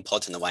next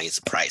important one is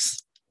price.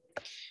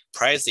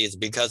 Price is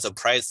because the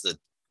price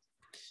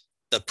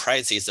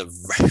is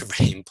very,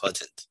 very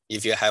important.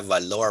 If you have a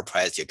lower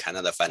price, you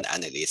cannot find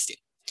any listing.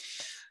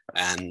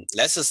 And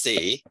let's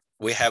say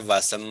we have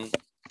some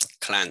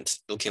client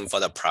looking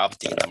for the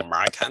property in the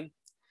Markham.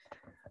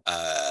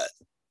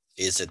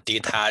 It's a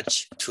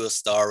detached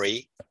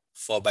 2-story,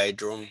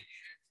 4-bedroom,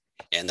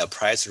 and the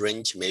price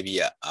range maybe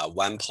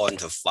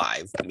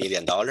 $1.5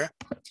 million.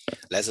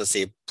 Let's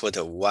say put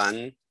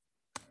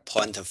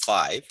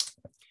 1.5.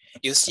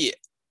 You see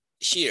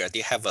here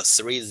they have a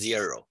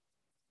 30.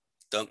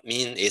 The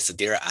mean is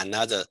there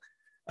another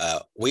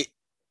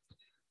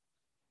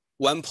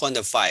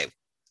 1.5.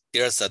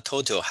 There's a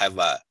total have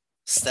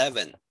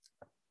 7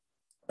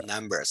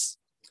 numbers.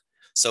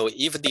 So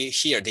if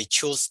here they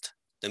choose,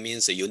 that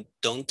means you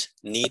don't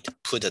need to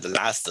put the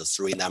last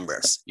 3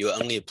 numbers. You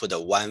only put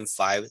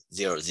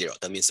 1500.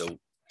 That means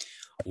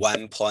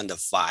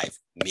 $1.5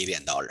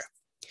 million.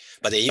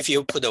 But if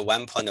you put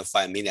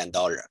 $1.5 million,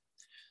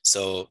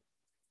 so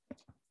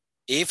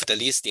if the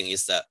listing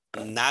is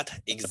not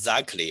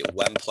exactly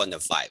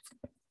 1.5,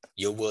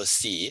 you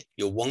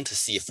won't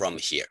see from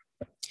here.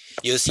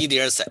 You see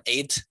there's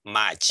 8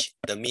 match.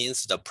 That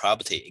means the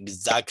property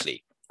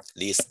exactly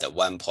list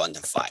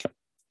 1.5.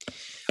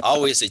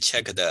 Always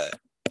check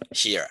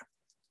here,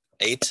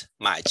 8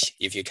 match.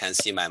 If you can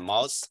see my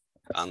mouse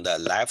on the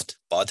left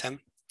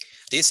bottom,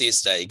 this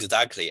is the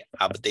exactly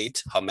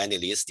update how many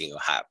listings you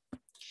have.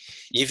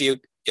 If your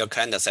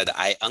client said,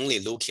 I only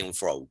looking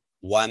for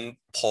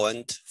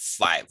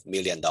 $1.5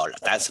 million.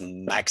 That's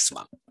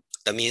maximum.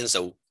 That means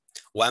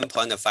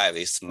 1.5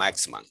 is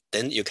maximum.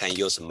 Then you can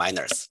use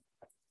minus.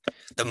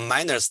 The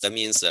minus, that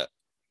means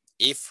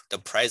if the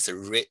price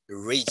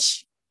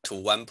reach to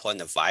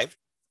 1.5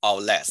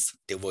 or less,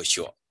 they will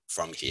show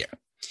from here.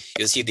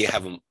 You see they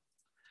have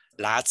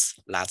lots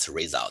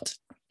result.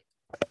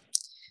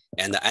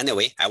 And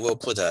anyway, I will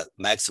put a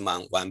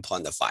maximum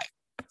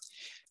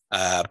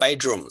 1.5.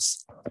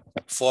 Bedrooms,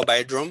 4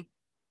 bedroom,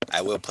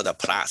 I will put a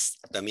plus.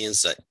 That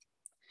means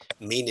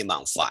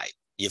minimum 5.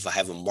 If I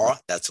have more,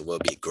 that will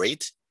be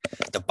great.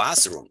 The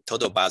bathroom,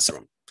 total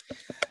bathroom.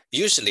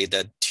 Usually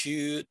the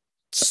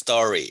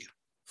 2-story,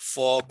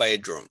 4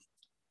 bedroom,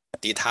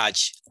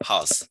 detached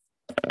house.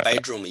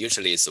 Bedroom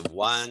usually is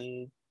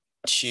 1,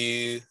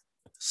 2,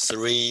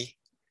 3,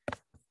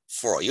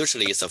 4.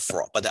 Usually it's a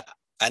 4, but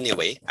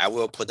anyway, I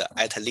will put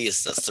at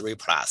least 3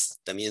 plus.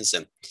 That means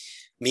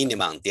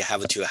minimum they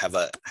have to have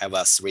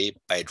a 3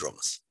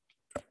 bedrooms.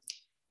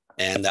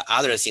 And the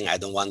other thing I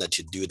don't want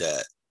to do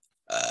the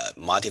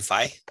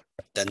modify.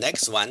 The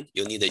next one,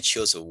 you need to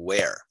choose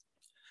where.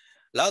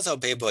 Lots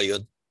of people you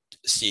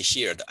see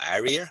here the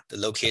area, the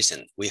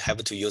location. We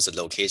have to use the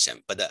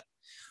location, but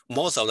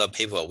most of the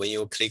people when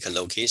you click a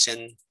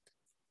location,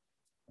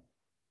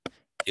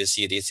 you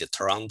see this is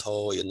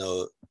Toronto. You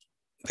know,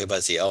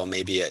 people say, oh,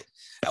 maybe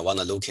I want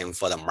to looking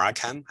for the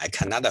Markham. I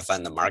cannot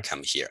find the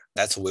Markham here.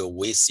 That will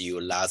waste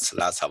you lots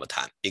of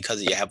time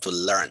because you have to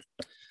learn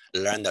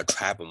the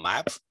trap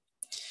map.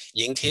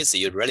 In case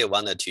you really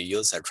wanted to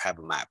use a trap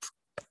map,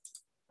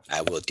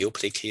 I will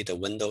duplicate the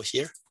window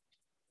here.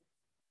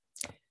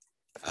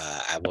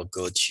 I will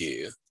go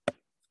to,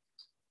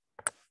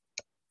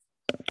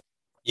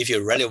 if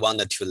you really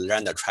wanted to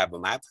learn the trap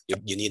map,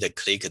 you need to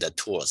click the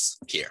tools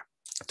here,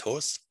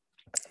 tools.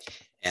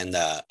 And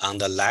on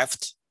the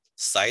left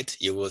side,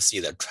 you will see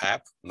the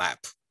trap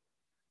map.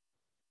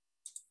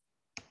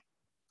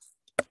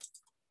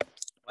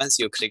 Once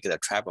you click the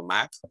trap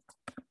map,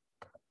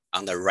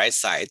 on the right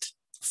side,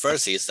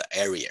 first is the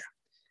area.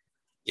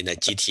 In the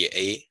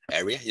GTA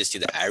area, you see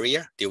the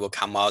area, they will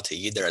come out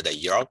either the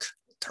York,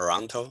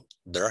 Toronto,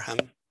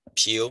 Durham,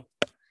 Peel,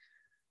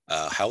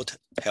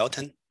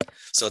 Halton.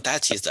 So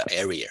that is the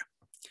area.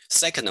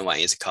 Second one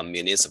is called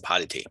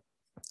municipality.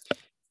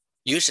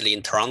 Usually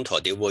in Toronto,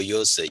 they will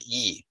use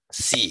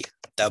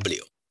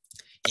ECW.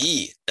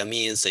 E, that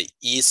means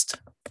east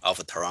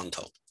of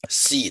Toronto.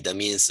 C, that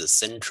means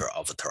center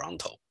of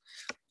Toronto.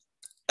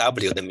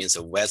 W, that means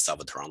west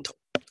of Toronto.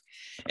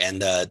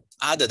 And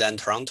other than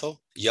Toronto,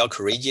 York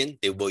region,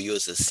 they will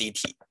use a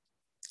city,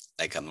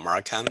 like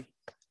Markham,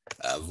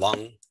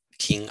 Vaughan,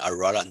 King,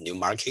 Aurora,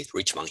 Newmarket,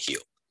 Richmond Hill.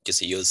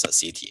 Just use a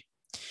city.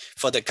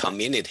 For the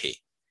community,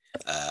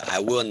 I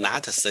will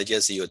not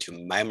suggest you to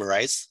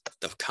memorize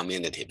the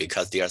community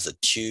because there's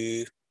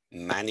too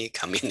many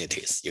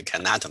communities you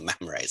cannot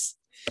memorize.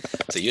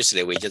 So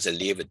usually we just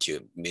leave it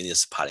to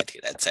municipality,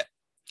 that's it.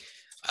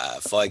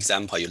 For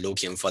example, you're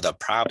looking for the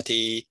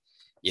property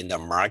in the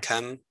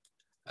Markham,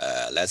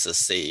 let's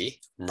say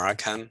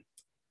Markham,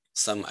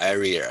 some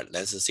area,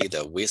 let's say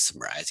the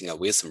Wismer. I think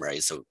Wismer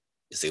is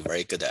a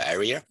very good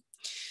area.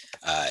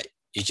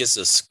 You just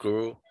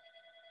zoom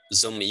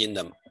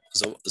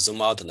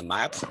out the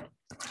map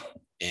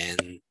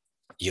and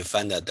you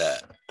find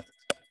the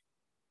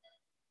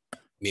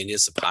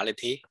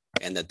municipality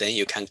and then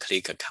you can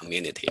click a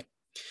community.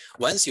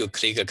 Once you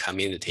click a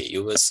community,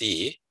 you will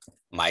see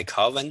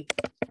McCowan,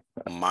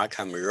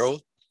 Markham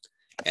Road,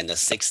 and the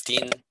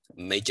 16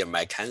 Major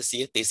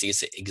Mackenzie. This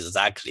is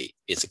exactly,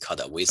 it's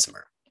called a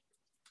Wismer.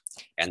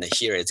 And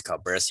here it's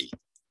called Bercy.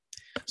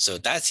 So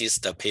that is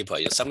the people.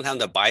 Sometimes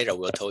the buyer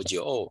will tell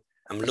you, oh,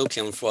 I'm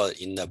looking for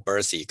in the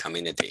Bercy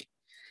community.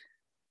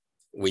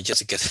 We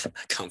just get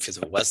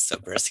confused. What's the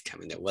Bercy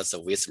community? What's the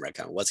Wismer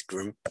community? What's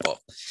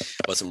Greenville?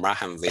 What's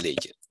Markham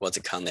Village? What's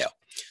Cornell?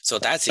 So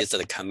that is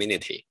the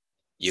community.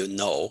 You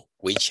know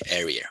which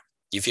area.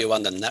 If you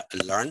want to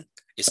learn,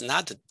 it's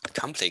not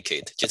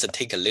complicated. Just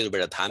take a little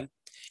bit of time.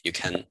 You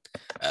can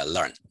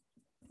learn.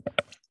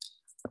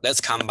 Let's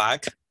come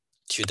back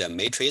to the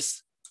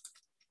matrix.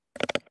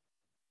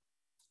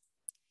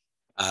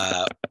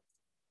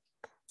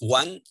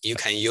 One, you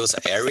can use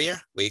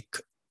area. We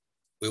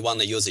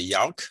want to use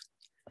York.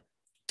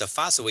 The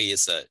fast way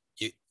is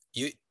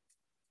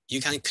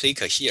you can click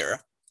here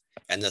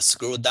and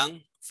scroll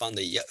down, find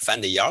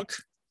the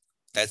York.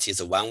 That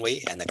is one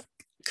way, and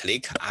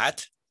click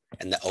add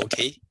and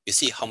OK. You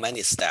see how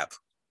many steps?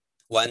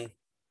 1,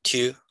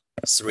 2,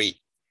 3.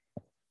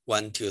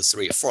 1, 2,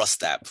 3, 4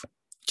 steps.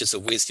 Just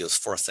waste you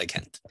 4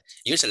 seconds.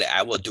 Usually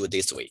I will do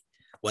this way.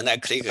 When I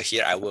click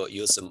here, I will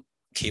use the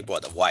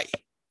keyboard Y.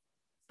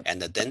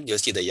 And then you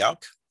see the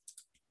York.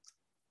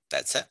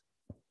 That's it.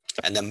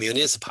 And the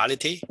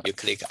municipality, you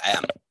click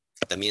M.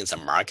 That means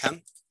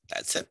Markham.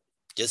 That's it.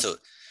 Just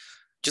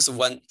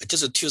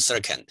 2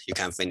 seconds, you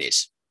can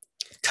finish.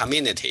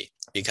 Community,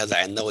 because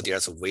I know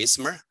there's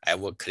Wismer, I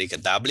will click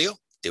W.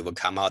 They will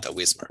come out of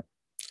Wismer.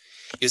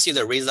 You see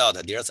the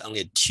result, there's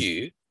only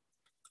 2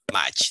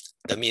 matched.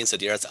 That means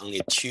there's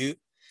only 2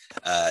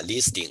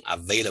 listing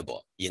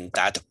available in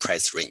that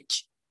price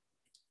range.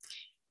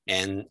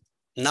 And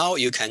now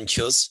you can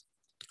choose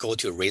go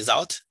to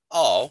result,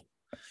 or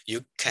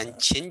you can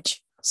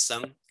change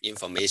some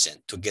information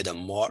to get a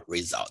more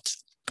result.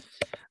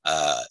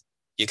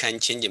 You can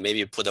change it,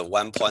 maybe put a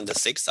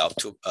 1.6 up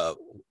to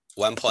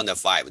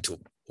 1.5 to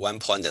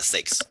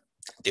 1.6.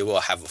 They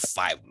will have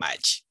 5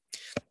 match.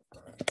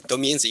 That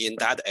means in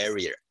that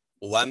area,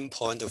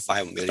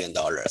 $1.5 million,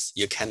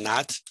 you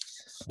cannot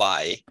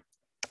buy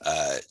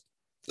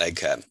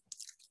like a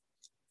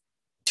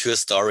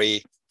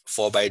 2-story,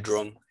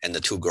 4-bedroom, and a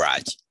 2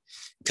 garage,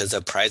 because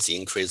the price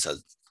increase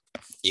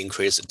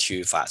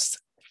too fast.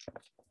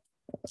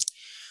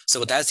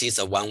 So that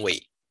is one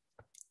way.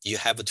 You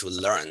have to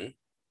learn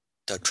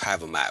the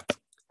travel map.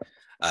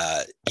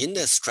 In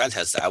the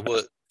Stratus, I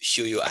will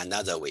show you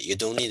another way. You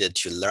don't need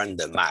to learn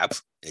the map.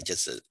 You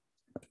just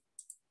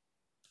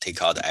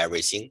take out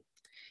everything.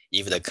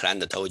 If the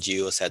client told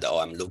you, said, oh,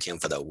 I'm looking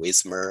for the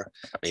Wismar,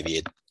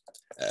 maybe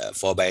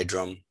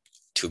 4-bedroom,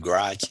 2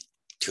 garage,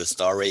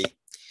 2-story,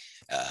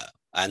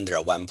 under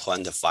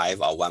 1.5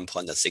 or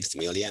 1.6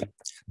 million,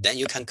 then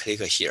you can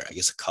click here.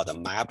 It's called a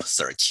map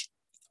search.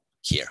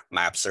 Here,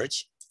 map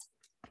search.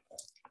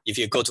 If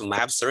you go to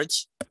map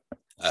search,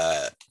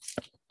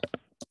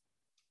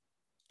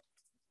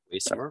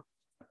 Wismar,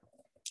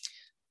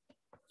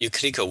 you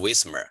click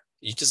Wismar.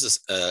 You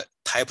just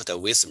type the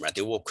Wismar.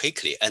 They will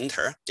quickly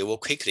enter. They will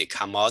quickly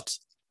come out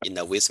in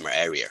the Wismar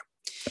area.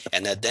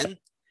 And then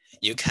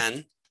you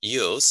can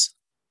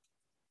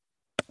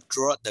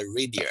draw the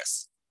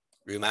radius.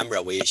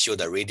 Remember, we showed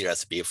the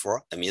radius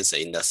before. That means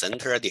in the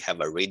center, they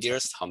have a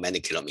radius, how many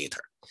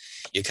kilometers.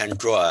 You can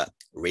draw a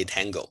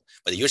rectangle,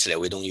 but usually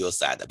we don't use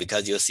that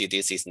because you see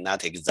this is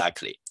not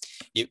exactly.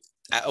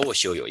 I will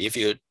show you. If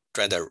you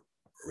draw the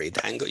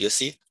rectangle, you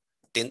see,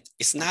 then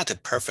it's not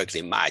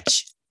perfectly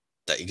match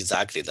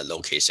exactly the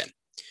location.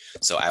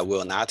 So I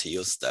will not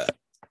use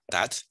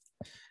that.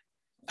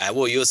 I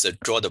will use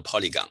draw the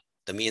polygon.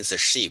 That means the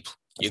shape.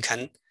 You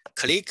can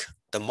click,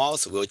 the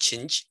mouse will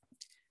change.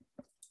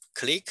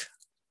 Click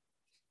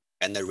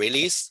and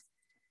release.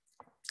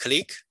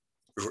 Click,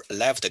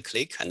 left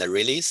click and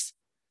release.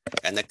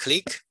 And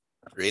click,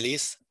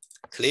 release,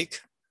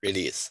 click,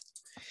 release.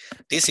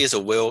 This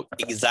will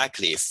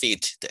exactly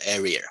fit the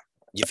area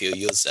if you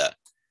use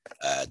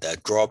the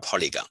draw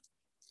polygon.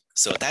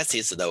 So that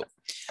is the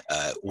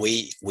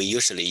we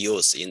usually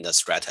use in the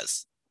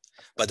Stratus.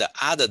 But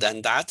other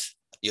than that,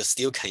 you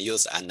still can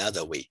use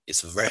another way.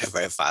 It's very,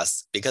 very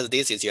fast because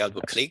this is you have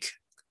to click,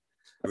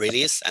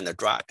 release, and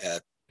drag,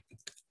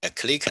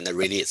 click and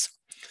release.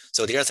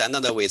 So there's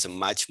another way, it's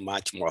much,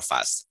 much more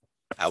fast.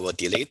 I will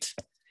delete.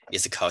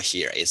 It's called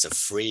here. It's a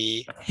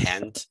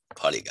freehand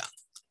polygon.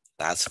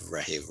 That's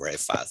very, very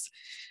fast.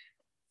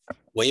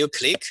 When you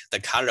click,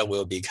 the color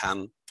will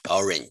become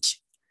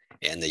orange.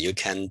 And you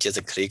can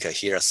just click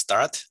here,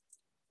 start.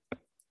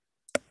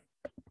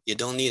 You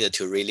don't need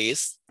to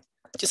release.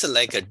 Just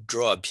like a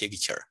draw a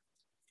picture.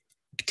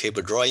 Keep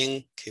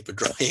drawing, keep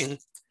drawing.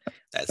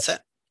 That's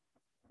it.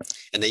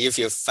 And if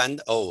you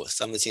find, oh,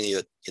 something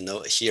you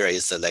know here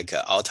is like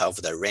out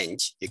of the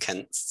range, you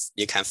can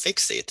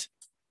fix it.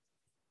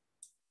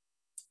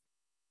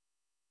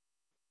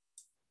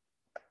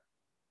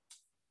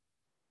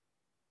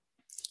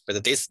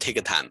 But this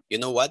take time. You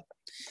know what?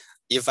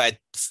 If I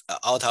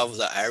out of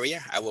the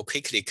area, I will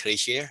quickly click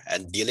here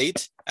and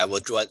delete. I will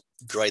draw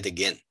it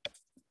again.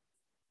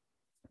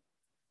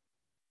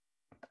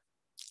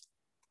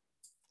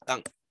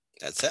 Done.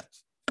 That's it.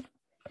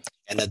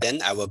 And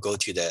then I will go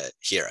to the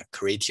here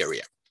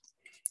criteria.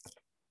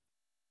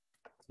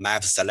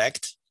 Map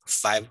select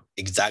 5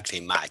 exactly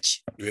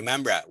match.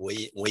 Remember,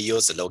 we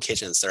use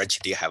location search.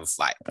 They have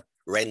 5.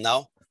 Right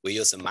now we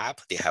use a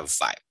map. They have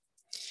 5.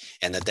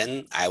 And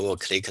then I will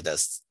click the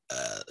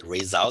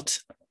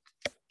result.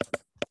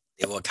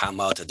 It will come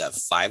out the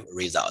 5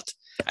 result.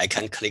 I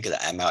can click the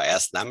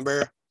MLS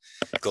number,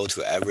 go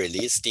to every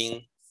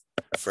listing.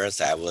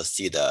 First, I will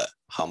see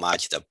how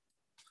much the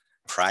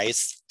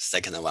price.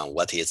 Second one,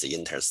 what is the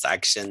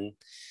intersection?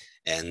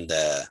 And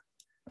the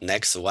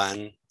next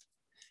one,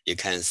 you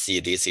can see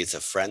this is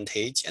the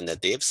frontage and the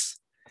dips.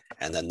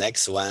 And the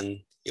next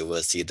one, you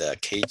will see the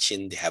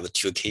kitchen. They have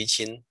 2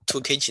 kitchen.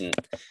 2 kitchen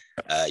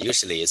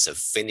usually is a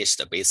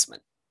finished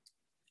basement.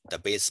 The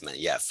basement,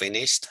 yeah,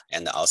 finished.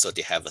 And also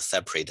they have a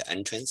separate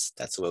entrance.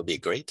 That will be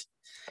great.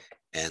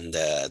 And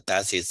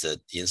that is the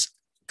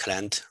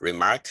client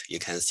remark. You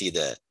can see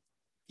the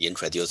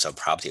introduce a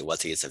property,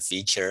 what is a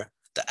feature,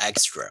 the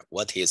extra,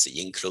 what is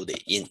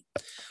included in.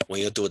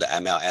 When you do the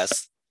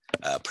MLS,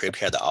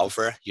 prepare the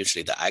offer,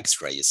 usually the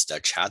extra is the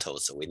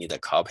chattels. We need a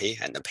copy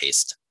and a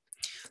paste.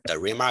 The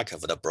remark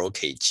of the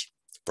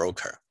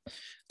broker.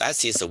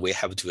 That is we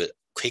have to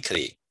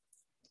quickly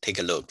take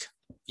a look.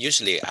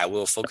 Usually I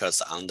will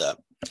focus on the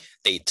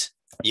date.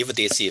 If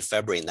they see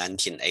February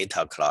 19, 8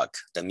 o'clock,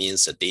 that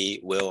means they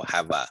will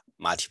have a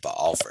multiple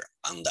offer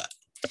on the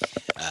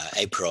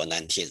April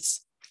 19th.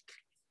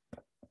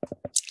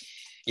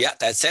 Yeah,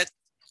 that's it.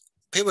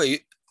 People, you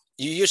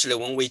usually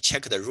when we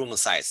check the room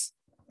size,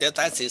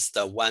 that is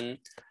the one,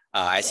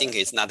 I think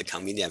it's not a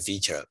convenient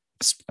feature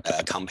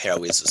compared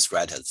with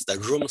Stratus. The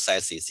room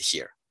size is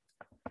here.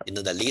 You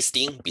know, the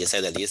listing,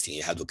 beside the listing,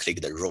 you have to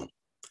click the room.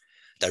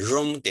 The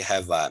room, they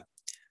have a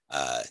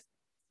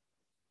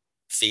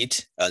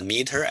feet, a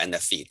meter and a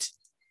feet,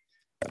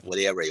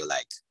 whatever you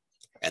like.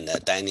 And the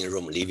dining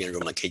room, living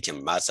room,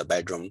 kitchen, master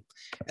bedroom,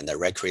 and the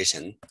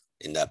recreation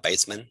in the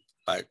basement.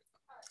 But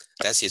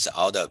that is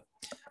all the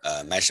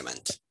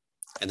measurement.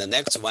 And the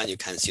next one, you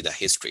can see the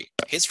history.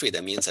 History,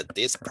 that means that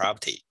this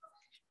property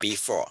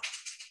before,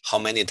 how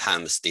many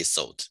times they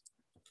sold.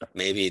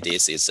 Maybe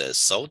this is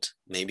sold,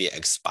 maybe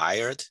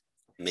expired,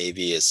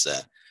 maybe it's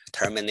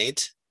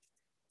terminate.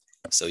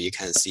 So you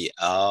can see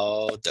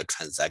all the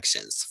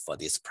transactions for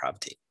this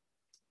property.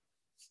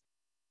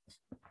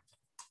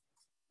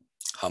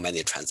 How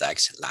many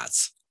transactions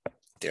lasts?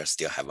 There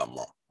still have a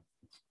more.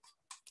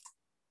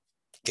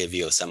 Give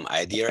you some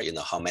idea, you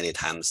know, how many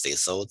times they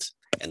sold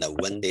and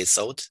when they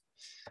sold.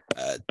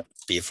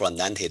 Before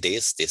 90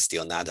 days, they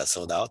still not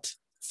sold out.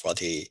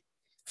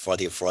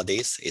 44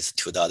 days is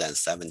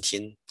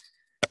 2017.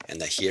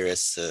 And here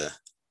is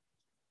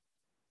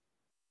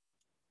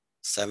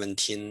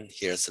 17,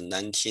 here's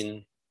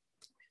 19,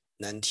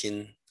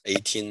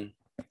 18.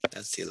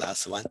 That's the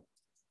last one.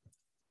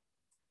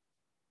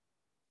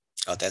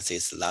 Oh, that's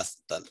his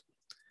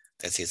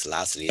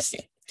last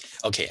listing.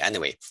 Okay,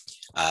 anyway,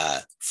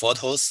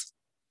 photos.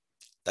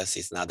 That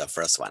is not the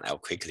first one. I'll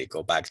quickly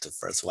go back to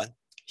first one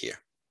here.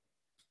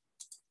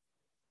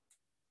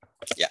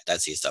 Yeah,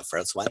 that is the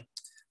first one.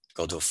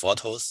 Go to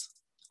photos.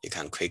 You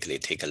can quickly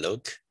take a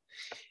look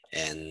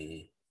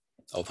and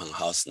open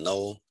house.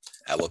 No,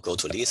 I will go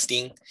to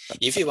listing.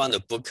 If you want to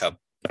book an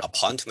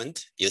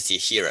appointment, you see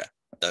here,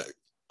 the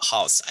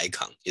house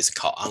icon is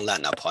called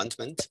online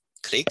appointment.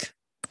 Click.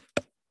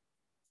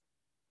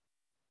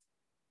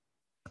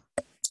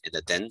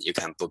 And then you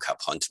can book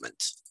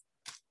appointment.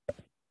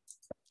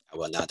 I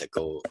will not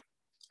go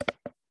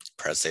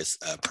process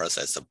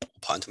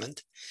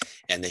appointment.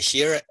 And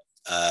here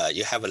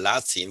you have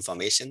lots of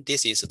information.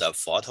 This is the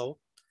photo.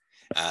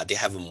 They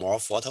have more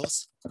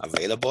photos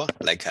available,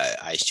 like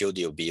I showed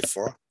you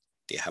before.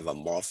 They have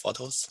more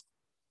photos,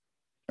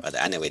 but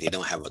anyway, they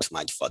don't have too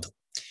much photo.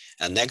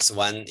 And next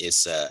one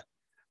is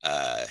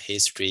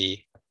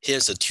history.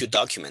 Here's a two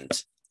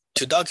document.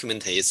 Two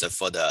document is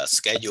for the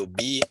Schedule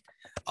B,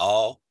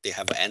 or they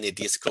have any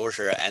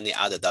disclosure, any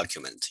other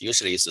document.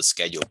 Usually it's a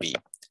Schedule B.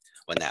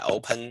 When I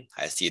open,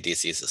 I see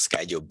this is a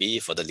Schedule B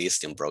for the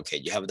listing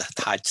brokerage. You have to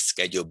touch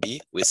Schedule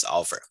B with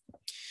offer.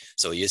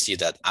 So you see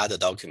that other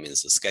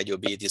documents, Schedule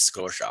B,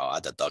 disclosure, or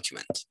other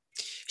document.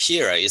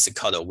 Here is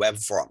called a web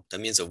form. That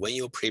means when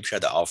you prepare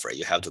the offer,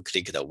 you have to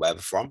click the web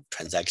form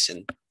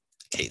transaction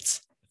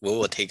case. We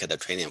will take the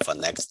training for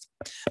next,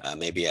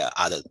 maybe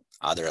other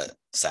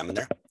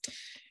seminar.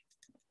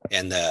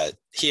 And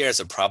here's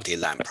a property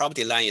line.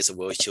 Property line is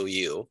will show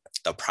you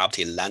the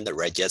property land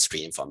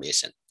registry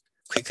information.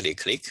 Quickly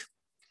click.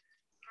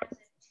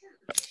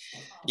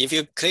 If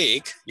you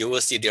click, you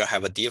will see there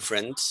have a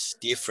different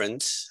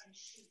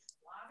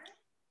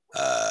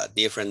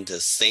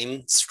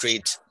same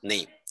street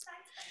name,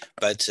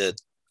 but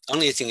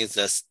only thing is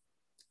this.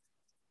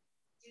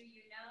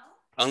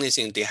 Only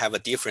thing they have a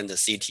different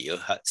city. You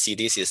see,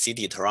 this is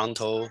city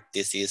Toronto.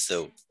 This is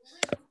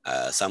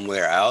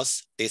somewhere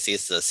else. This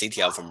is the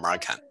city of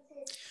Markham.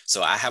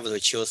 So I have to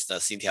choose the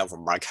city of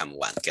Markham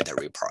one. Get a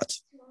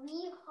report.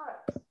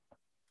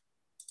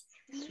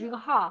 10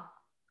号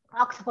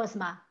Octopus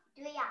吗？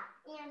对呀。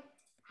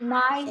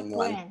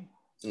Someone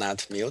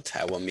not mute.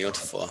 I will mute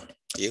for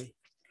you.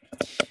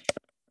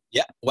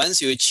 Yeah.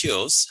 Once you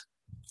choose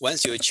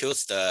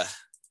the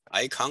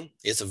icon,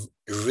 it's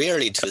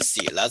rarely to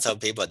see. Lots of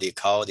people they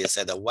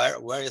said,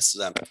 where is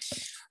the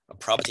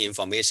property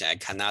information? I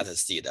cannot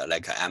see the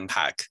like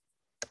unpack.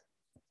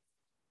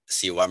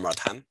 See one more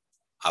time.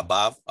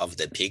 Above of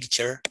the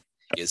picture,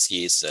 you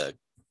see it's a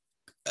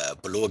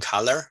blue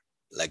color,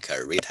 like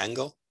a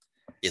rectangle.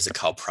 It's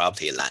called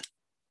property line.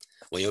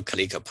 When you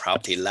click a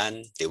property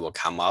line, they will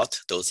come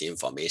out those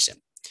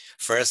information.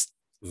 First,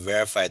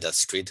 verify the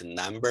street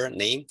number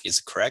name is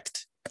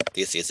correct.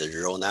 This is a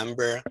row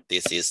number.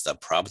 This is the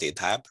property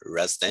type,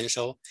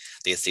 residential.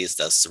 This is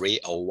the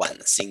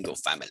 301 single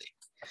family.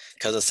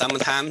 Because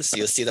sometimes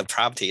you see the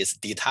property is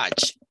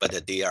detached,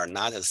 but they are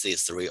not see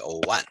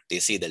 301. They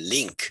see the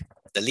link.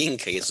 The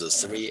link is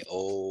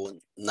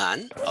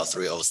 309 or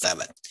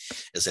 307.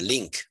 It's a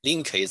link.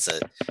 Link is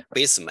a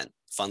basement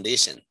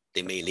foundation.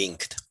 They may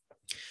linked.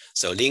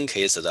 So link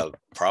is the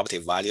property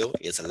value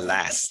is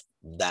less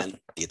than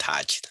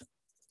detached.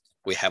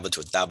 We have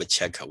to double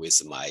check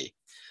with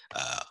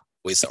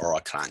with our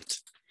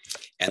client.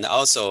 And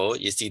also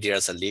you see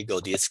there's a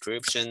legal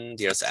description,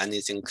 there's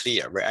anything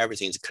clear, where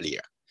everything is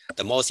clear.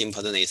 The most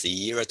important is the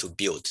year to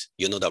build.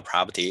 You know the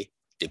property,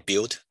 they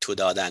built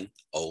 2009.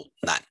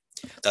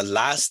 The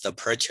last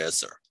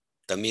purchaser,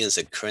 that means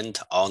the current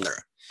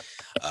owner,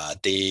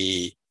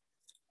 they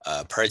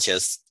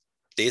purchased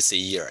this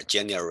year,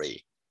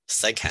 January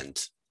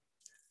 2nd.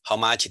 How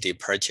much they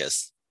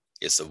purchased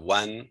is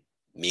 $1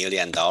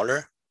 million,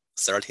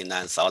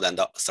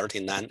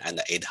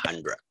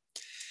 39,800.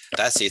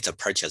 That is the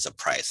purchase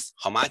price.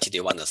 How much do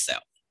you want to sell?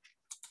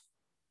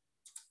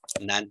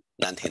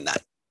 999.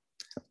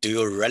 Do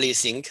you really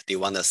think they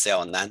want to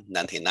sell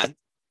 999?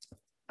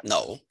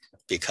 No,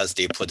 because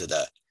they put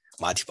the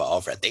multiple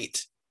offer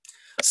date.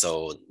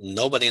 So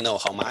nobody know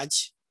how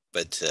much,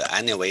 but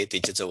anyway, they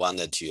just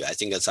wanted to, I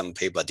think some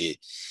people they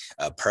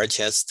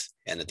purchased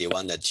and they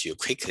wanted to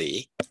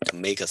quickly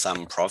make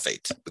some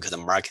profit because the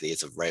market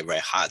is very, very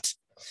hot.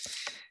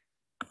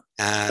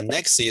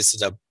 Next is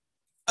the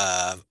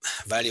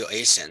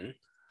valuation.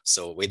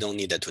 So we don't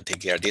need to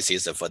take care. This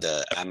is for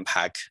the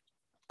unpack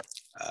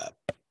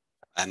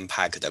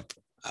the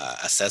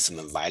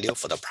assessment value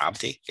for the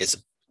property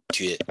is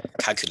to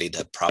calculate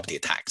the property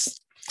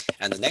tax.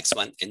 And the next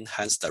one,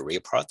 enhance the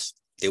report.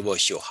 They will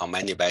show how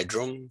many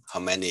bedroom, how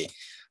many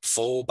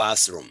full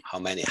bathroom, how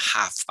many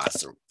half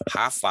bathroom.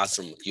 Half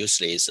bathroom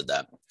usually is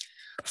the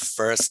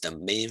first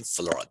main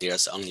floor.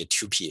 There's only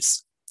two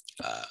pieces.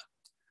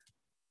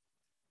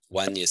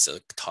 One is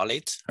a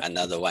toilet,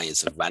 another one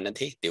is a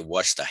vanity. They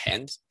wash the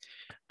hand.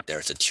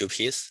 There's a two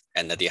piece,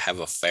 and they have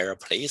a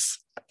fireplace.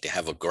 They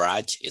have a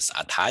garage, it's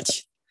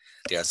attached.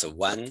 There's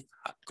one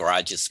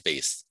garage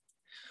space.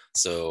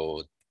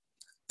 So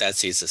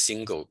that is a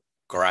single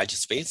garage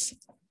space.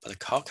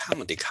 But how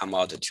come they come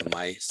out to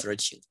my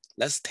searching?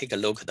 Let's take a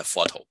look at the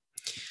photo.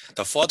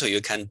 The photo,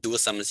 you can do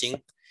something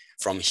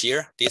from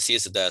here. This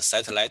is the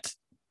satellite.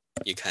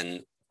 You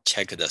can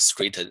check the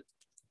street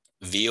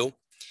view.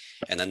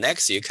 And the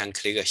next, you can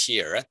click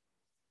here.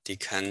 They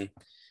can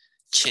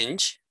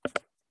change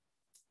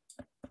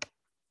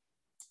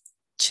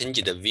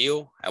the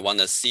view. I want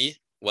to see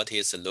what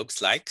it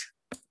looks like.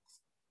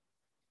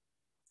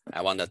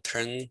 I want to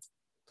turn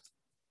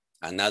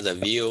another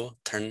view,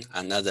 turn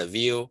another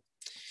view.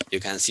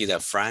 You can see the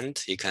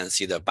front, you can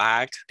see the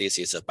back. This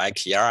is a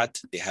backyard.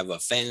 They have a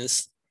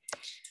fence.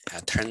 I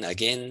turn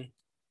again.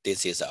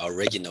 This is the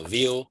original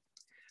view.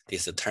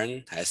 This is a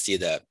turn. I see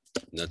the,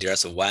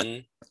 there's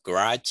one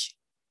garage.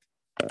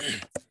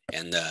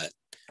 And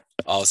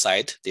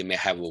outside, they may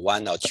have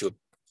one or two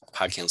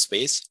parking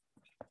space.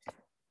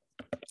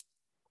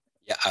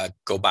 Yeah,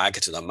 go back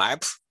to the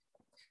map.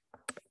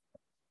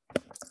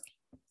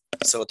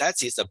 So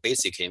that is the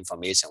basic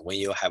information. When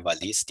you have a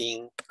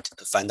listing,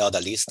 to find out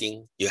the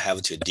listing, you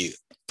have to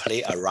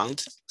play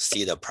around,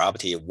 see the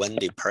property when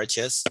they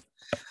purchase,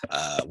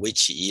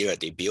 which year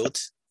they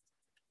built,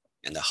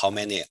 and how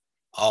many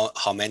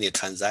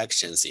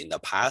transactions in the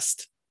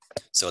past.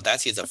 So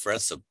that is the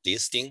first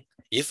listing.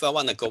 If I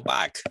want to go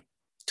back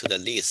to the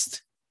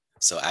list,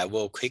 so I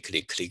will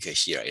quickly click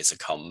here. It's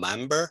called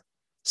member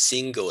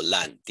single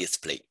line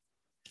display.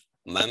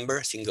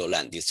 Member single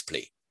line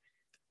display.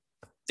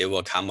 They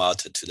will come out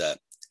to the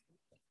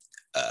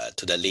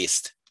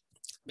list.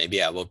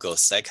 Maybe I will go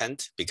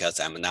second because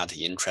I'm not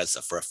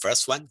interested for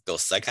first one. Go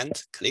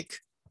second,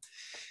 click.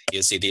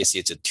 You see this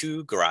is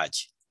 2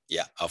 garage.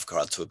 Yeah, of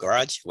course, 2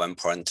 garage,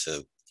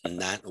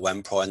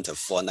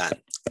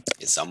 1.49.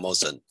 It's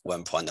almost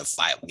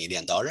 $1.5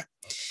 million.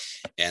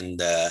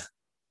 And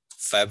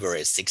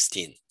February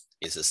 16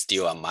 is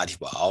still a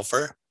multiple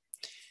offer.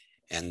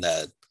 And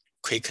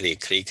quickly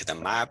click the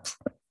map.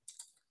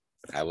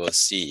 I will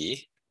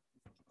see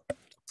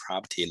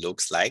property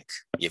looks like.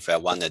 If I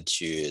wanted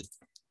to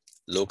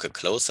look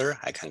closer,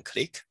 I can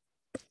click.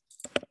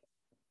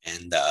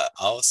 And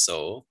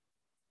also,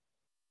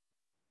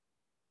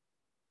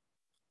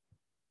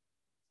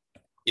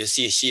 you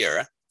see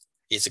here,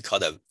 it's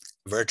called a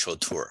virtual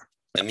tour.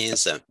 That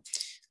means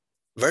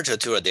virtual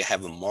tour, they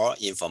have more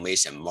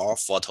information, more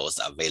photos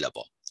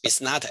available.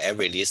 It's not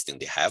every listing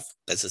they have.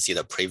 Let's see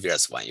the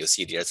previous one. You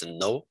see there's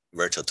no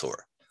virtual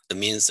tour. That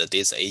means that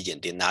this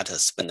agent did not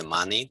spend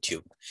money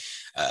to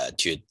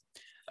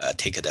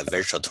take the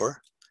virtual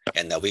tour.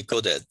 And we go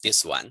to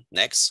this one.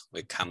 Next,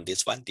 we come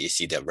this one. Do you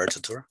see the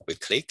virtual tour? We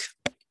click,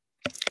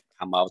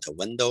 come out a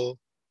window,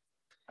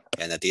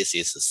 and this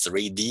is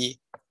 3D.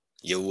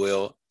 You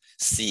will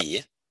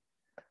see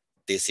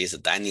this is a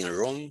dining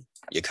room.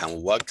 You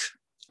can walk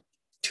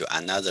to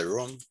another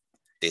room.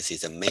 This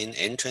is the main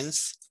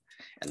entrance.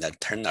 And then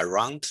turn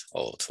around,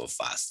 oh, too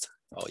fast.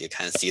 Oh, you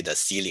can see the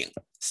ceiling.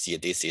 See,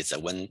 this is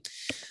when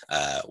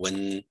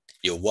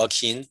you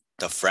walk in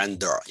the front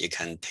door, you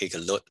can take a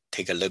look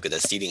at the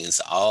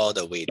ceilings all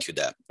the way to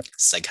the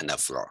second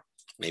floor.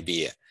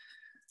 Maybe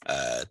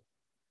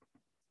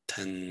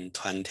 10,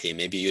 20,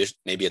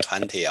 maybe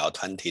 20 or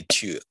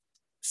 22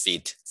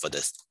 feet for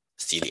the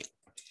ceiling.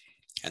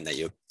 And then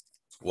you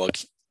walk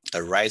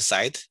the right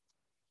side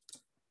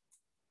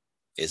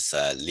is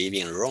a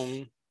living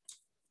room.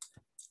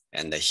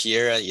 And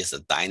here is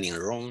a dining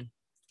room.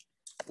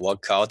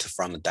 Walk out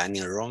from the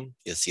dining room,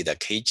 you see the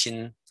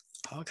kitchen.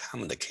 How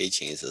come the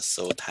kitchen is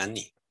so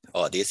tiny?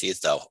 Oh, this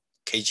is the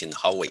kitchen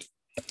hallway.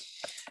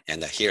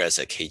 And here is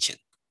a kitchen.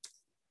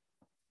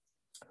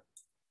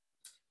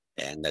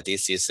 And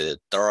this is a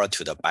door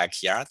to the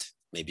backyard.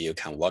 Maybe you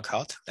can walk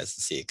out. Let's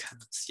see, can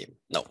see.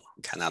 No,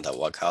 cannot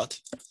walk out.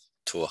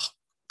 Too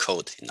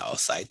cold in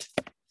outside.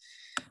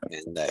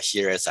 And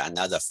here is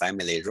another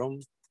family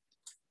room.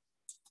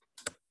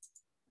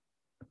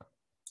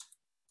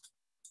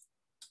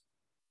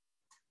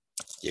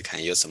 You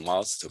can use the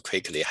mouse to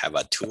quickly have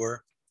a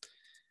tour.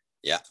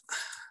 Yeah.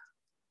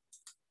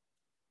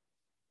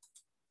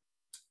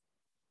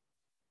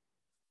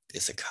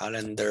 This is a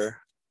calendar.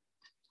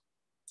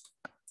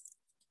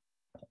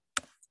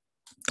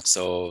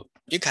 So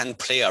you can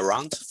play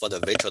around for the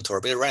virtual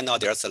tour, but right now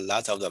there's a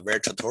lot of the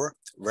virtual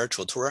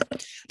tour.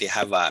 They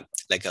have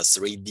like a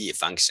 3D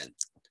function.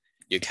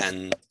 You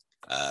can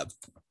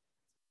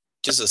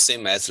just the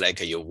same as like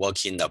you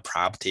walk in the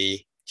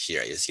property.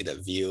 Here you see the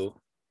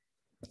view,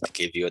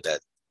 give you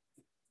the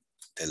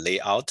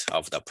layout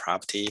of the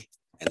property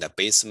and the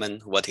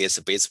basement, what is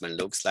the basement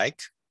looks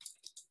like.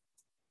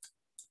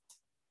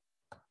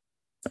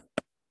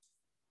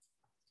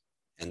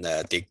 And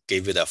they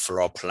give you the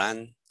floor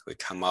plan. We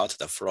come out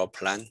the floor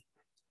plan.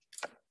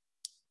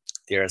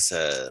 There's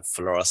a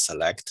floor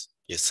select.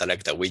 You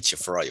select which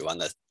floor you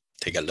want to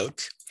take a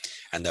look,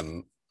 and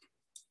the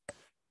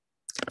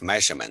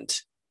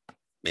measurement.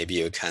 Maybe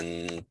you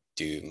can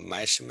do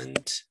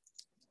measurement.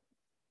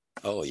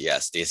 Oh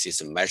yes, this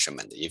is a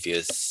measurement. If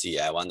you see,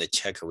 I want to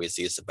check with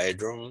this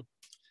bedroom.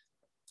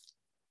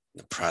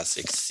 Press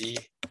C.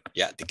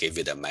 Yeah, they give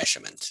you the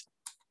measurement.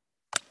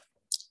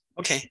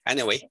 Okay,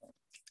 anyway,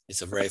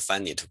 it's very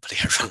funny to play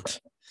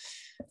around.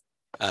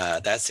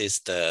 That is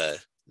the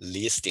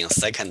listing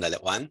second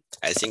one.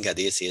 I think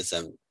this is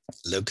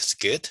looks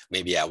good.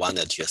 Maybe I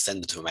wanted to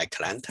send it to my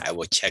client. I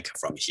will check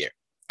from here.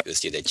 You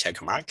see the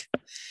check mark,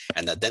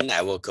 and then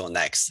I will go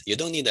next. You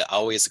don't need to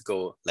always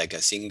go like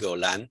a single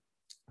line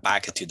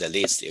back to the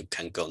list. You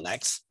can go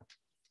next.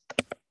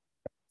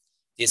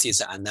 This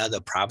is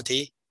another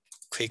property.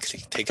 Quickly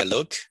take a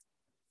look.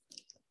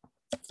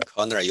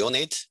 Corner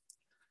unit,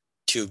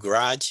 2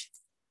 garage.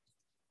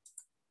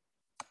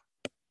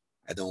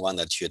 I don't want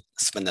to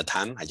spend the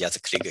time. I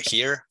just click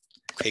here.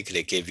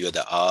 Quickly give you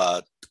the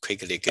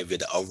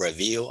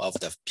overview of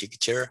the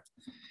picture,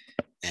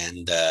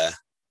 and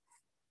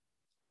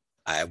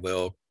I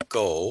will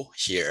go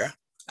here,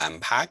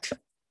 unpack,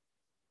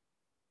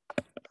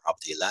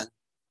 property line.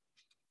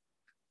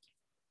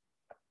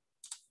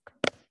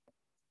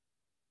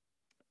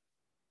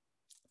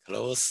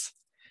 Close.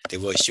 They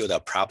will show the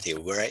property,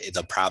 where is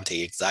the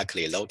property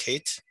exactly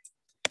located.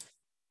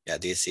 Yeah,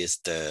 this is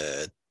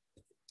the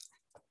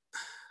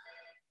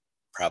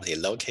property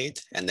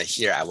located. And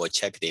here I will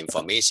check the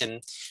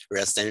information,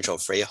 residential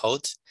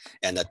freehold,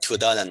 and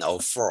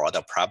 2004,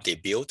 the property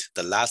built,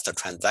 the last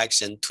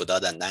transaction,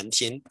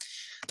 2019,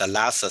 the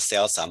last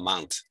sales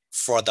amount,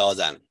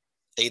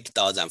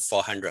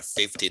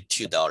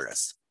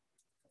 $8,452.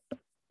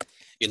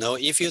 You know,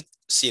 if you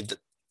see the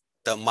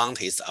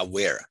amount is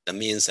aware, that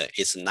means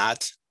it's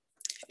not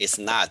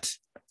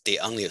they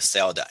only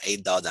sell the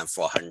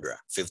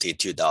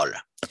 $8,452.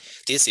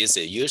 This is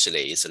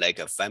usually it's like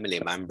a family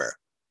member,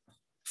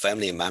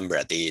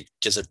 they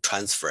just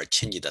transfer,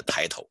 change the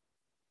title.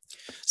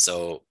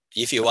 So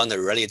if you want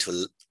really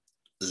to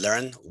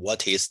learn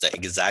what is the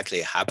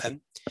exactly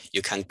happen,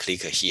 you can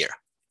click here.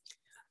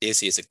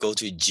 This is go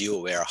to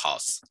Geo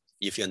Warehouse.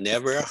 If you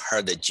never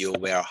heard the Geo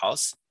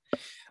Warehouse,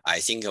 I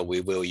think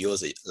we will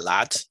use a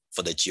lot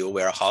for the Geo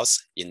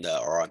Warehouse in the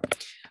or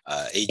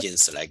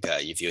agents, like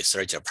if you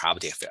search a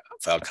property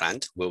for a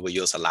client, we will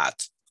use a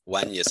lot.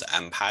 One is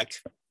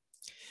Unpack,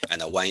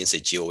 and one is a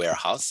Geo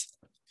Warehouse.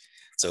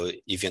 So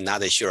if you're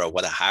not sure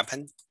what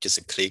happened,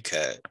 just click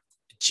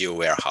Geo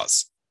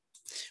Warehouse.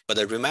 But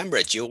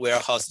remember, Geo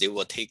Warehouse, they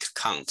will take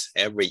count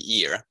every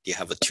year. They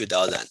have a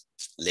 2,000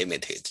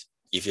 limited.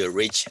 If you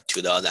reach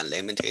 2,000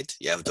 limited,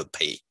 you have to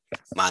pay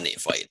money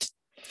for it.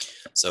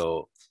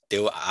 So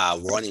they are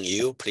warning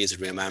you, please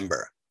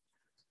remember,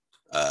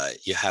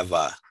 you have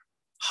a,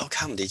 how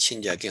come they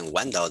change again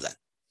 1,000?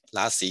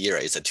 Last year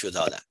is a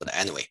 2,000, but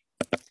anyway.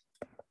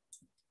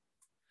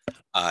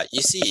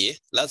 You see,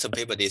 lots of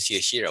people, they see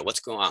here, what's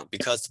going on?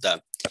 Because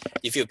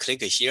if you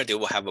click here, they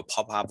will have a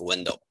pop-up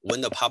window.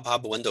 When the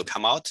pop-up window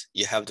come out,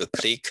 you have to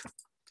click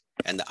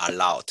and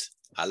allow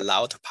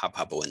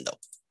pop-up window.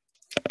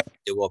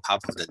 It will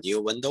pop up the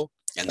new window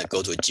and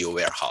go to Geo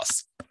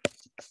Warehouse.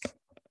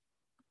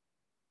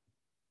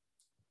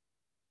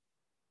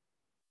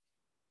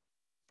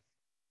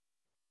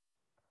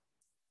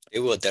 It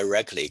will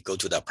directly go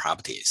to the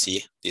property.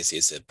 See, this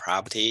is a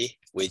property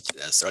with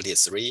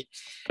 33,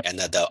 and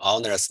the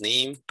owner's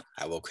name,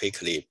 I will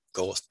quickly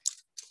go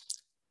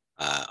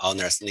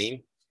owner's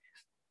name.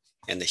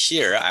 And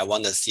here I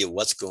want to see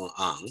what's going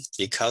on,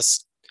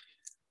 because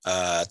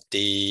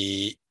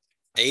the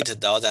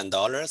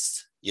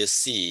 $8,000, you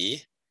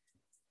see,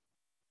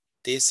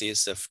 this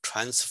is a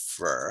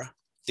transfer.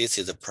 This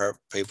is a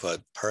paper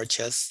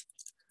purchase,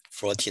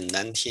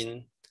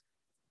 1419,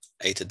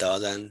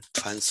 8,000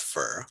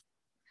 transfer.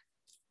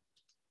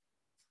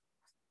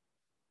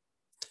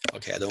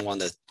 Okay, I don't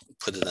want to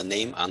put the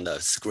name on the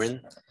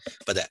screen,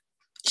 but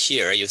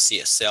here you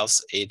see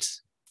sales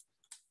 8.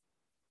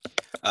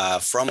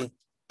 From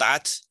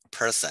that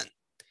person,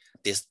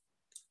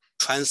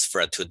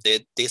 transfer to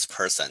this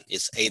person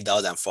is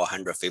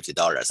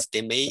 $8,450.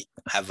 They may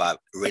have a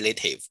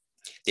relative.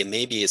 They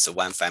maybe it's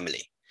one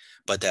family,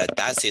 but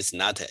that is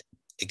not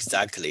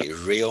exactly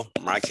real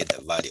market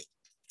value.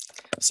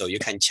 So you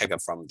can check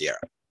it from there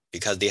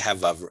because they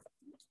have a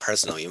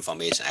personal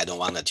information. I don't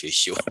want to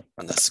show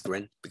on the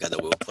screen because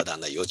we'll put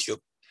on the YouTube.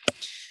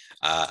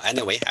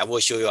 Anyway, I will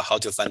show you how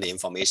to find the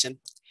information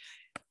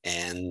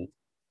and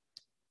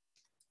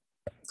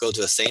go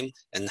to the same,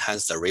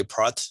 enhance the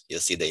report. You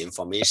see the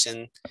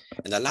information.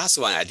 And the last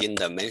one I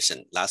didn't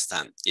mention last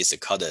time is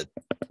called the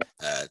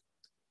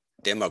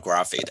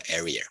demographic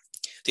area.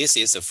 This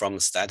is from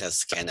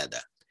Status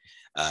Canada.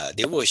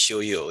 They will show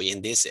you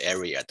in this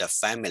area, the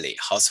family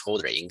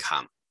household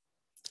income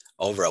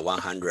over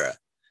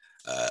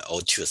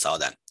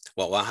 102,000,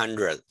 well,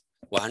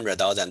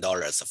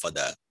 $100,000 for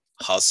the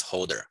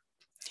householder.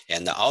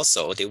 And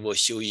also they will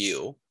show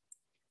you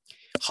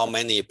how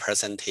many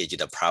percentage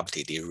the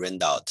property they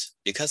rent out.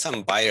 Because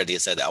some buyer, they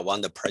said, I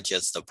want to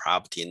purchase the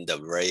property in the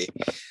very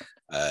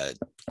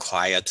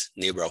quiet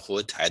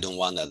neighborhood. I don't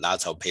want a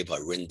lot of people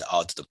rent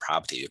out the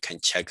property. You can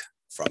check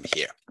from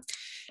here.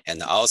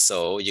 And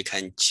also you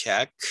can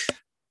check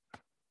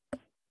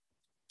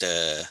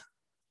the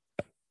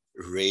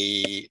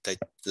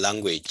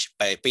language,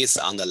 based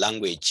on the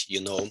language,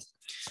 you know,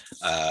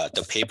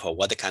 the people,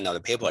 what kind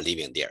of people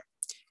living there.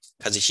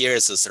 Because here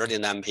is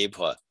 39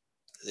 people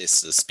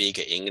speak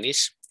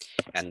English,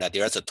 and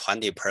there's a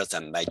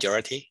 20%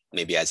 majority.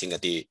 Maybe I think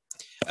the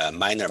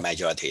minor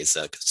majority is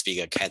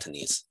speak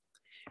Cantonese.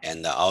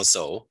 And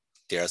also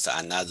there's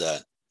another,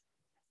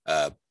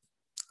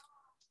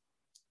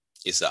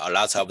 it's a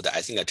lot of the,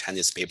 I think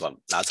Chinese people,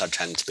 lots of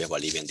Chinese people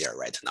living there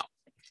right now.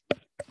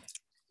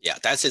 Yeah,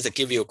 that is to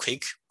give you a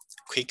quick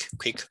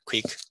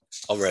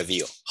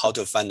overview, how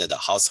to find the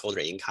household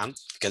income,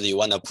 because you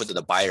want to put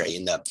the buyer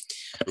in the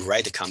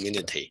right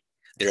community,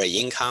 their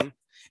income,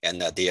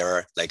 and they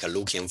are like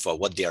looking for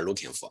what they are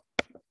looking for.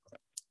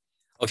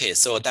 Okay,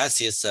 so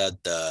that is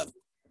the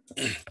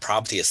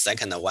property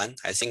second one.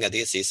 I think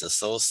this is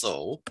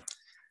so.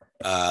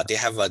 They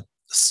have a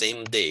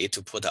same day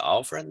to put the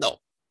offer. No,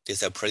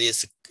 this is a pretty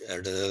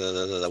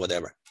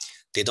whatever.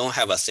 They don't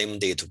have a same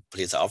day to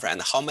put the offer.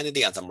 And how many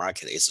days on the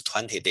market is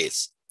 20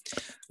 days.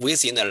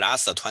 Within the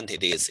last 20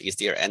 days, is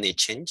there any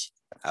change?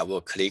 I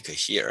will click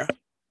here.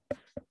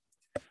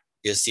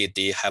 You see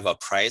they have a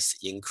price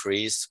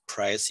increase.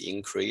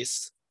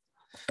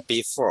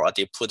 Before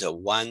they put a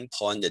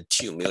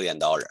 $1.2 million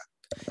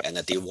and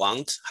they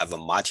want have a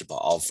multiple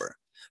offer,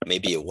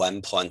 maybe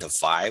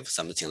 1.5,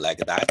 something like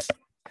that.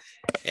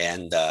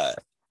 And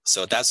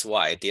so that's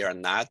why they are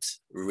not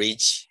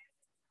reach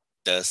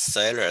the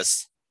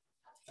seller's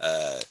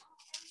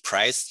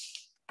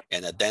price,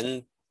 and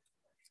then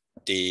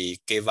they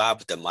give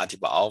up the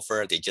multiple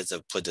offer. They just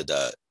put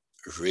the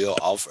real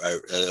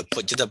offer,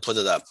 put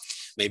the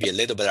maybe a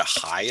little bit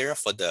higher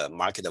for the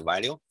market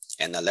value,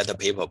 and let the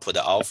people put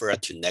the offer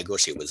to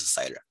negotiate with the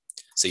seller.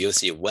 So you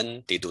see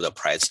when they do the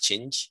price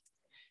change.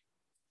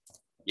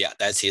 Yeah,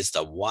 that is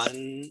the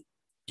one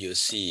you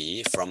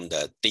see from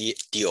the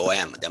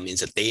DOM. That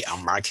means the day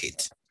on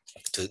market,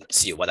 to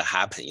see what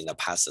happened in the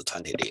past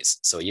 20 days.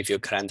 So if your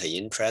client is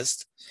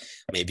interested,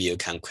 maybe you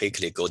can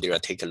quickly go there,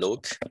 take a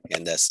look,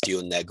 and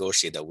still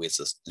negotiate with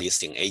the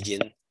listing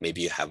agent.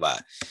 Maybe you have a,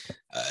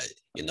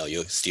 you know,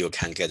 you still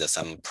can get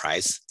some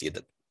price,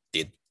 did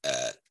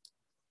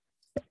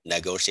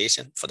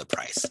negotiation for the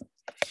price.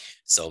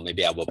 So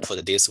maybe I will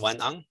put this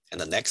one on,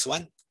 and the next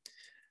one.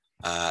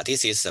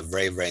 This is a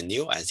very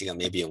new. I think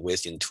maybe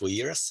within 2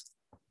 years.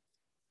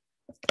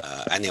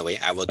 Anyway,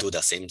 I will do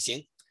the same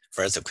thing.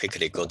 First,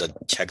 quickly go to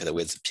check it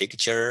with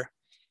picture,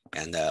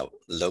 and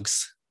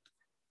looks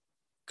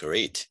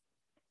great.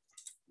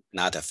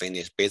 Not a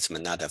finished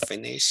basement, not a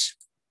finish.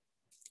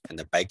 And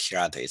the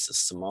backyard is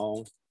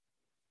small.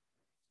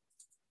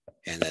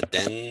 And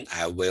then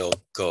I will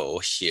go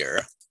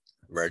here,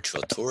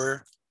 virtual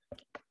tour.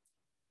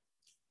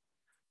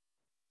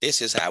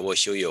 This is, I will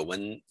show you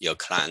when your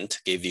client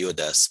give you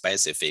the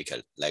specific,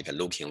 like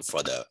looking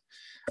for the,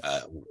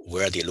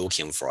 where they're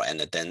looking for, and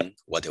then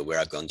what we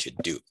are going to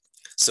do.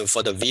 So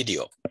for the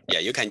video, yeah,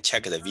 you can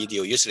check the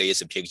video. Usually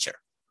it's a picture.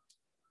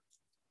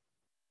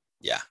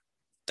 Yeah,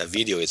 the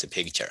video is a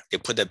picture. They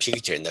put the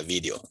picture in the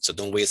video. So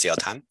don't waste your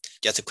time.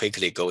 Just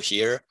quickly go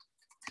here,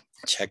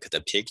 check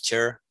the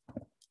picture.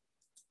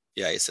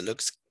 Yeah, it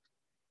looks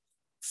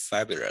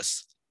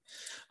fabulous.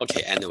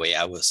 Okay, anyway,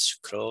 I will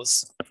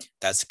close.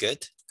 That's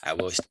good. I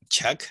will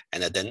check,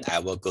 and then I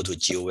will go to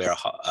GeoWare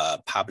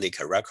public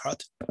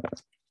record.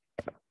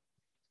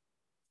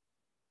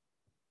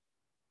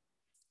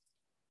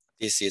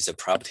 This is a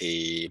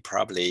property,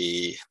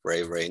 probably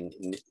very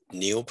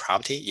new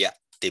property. Yeah,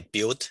 they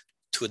built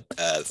to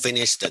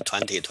finish the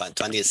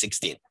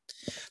 2016.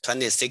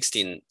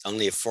 2016,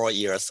 only 4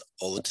 years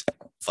old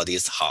for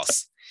this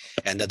house.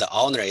 And the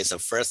owner is the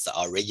first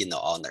original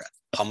owner.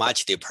 How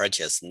much they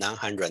purchased?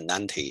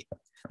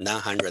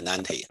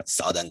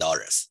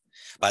 $990,000.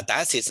 But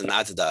that is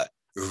not the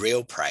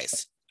real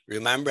price.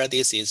 Remember,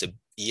 this is a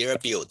year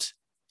built,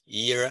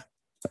 year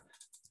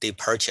they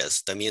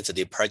purchase, that means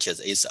the purchase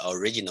is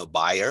original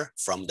buyer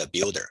from the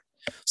builder.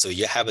 So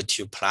you have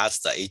to plus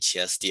the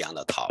HSD on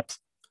the top.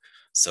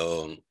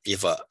 So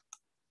if a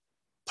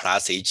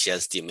plus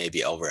HSD may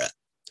be over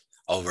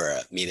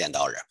 $1 million.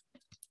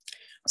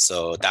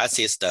 So that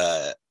is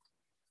the,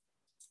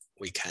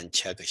 we can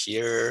check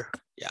here.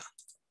 Yeah,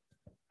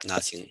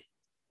 nothing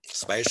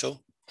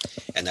special.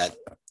 And that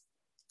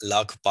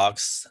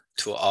lockbox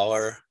 2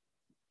 hour.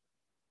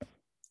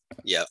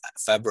 Yeah,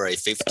 February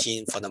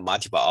 15 for the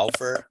multiple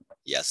offer.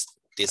 Yes,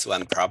 this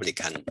one probably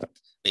can,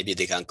 maybe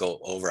they can go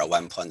over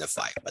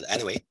 1.5. But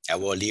anyway, I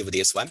will leave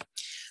this one.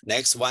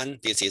 Next one,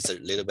 this is a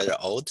little bit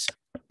old.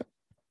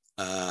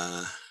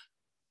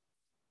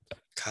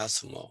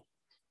 Cosmo,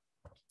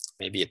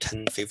 maybe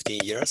 10,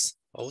 15 years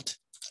old.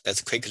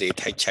 Let's quickly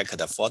check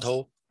the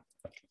photo.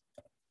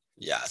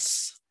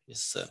 Yes,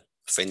 it's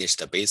finished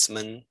the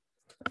basement.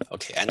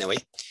 Okay, anyway,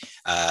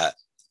 I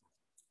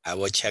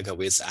will check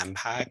with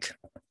Unpack.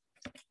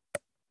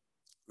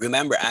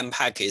 Remember,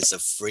 Unpack is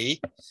free.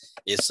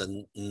 It's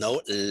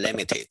no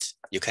limited.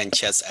 You can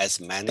choose as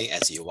many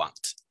as you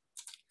want.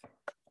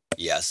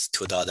 Yes,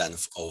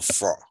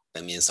 2004.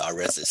 That means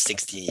already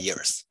 16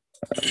 years.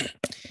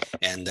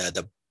 And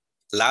the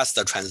last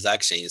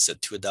transaction is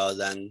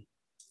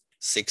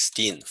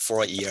 2016,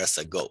 4 years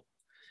ago.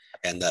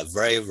 And a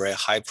very, very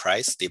high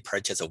price. They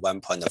purchased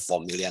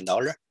 $1.4 million.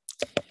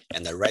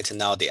 And right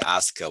now they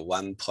ask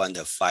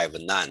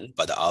 1.59,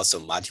 but also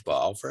multiple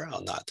offer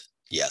or not?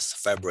 Yes,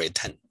 February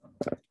 10.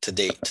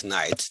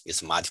 Tonight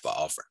is multiple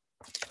offer.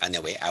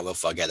 Anyway, I will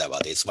forget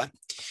about this one.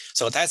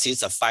 So that is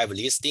the 5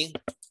 listing.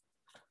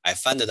 I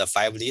found the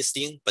 5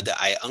 listing, but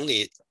I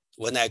only,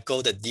 when I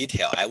go the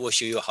detail, I will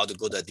show you how to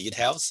go the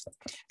details,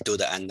 do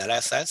the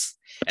analysis,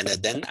 and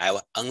then I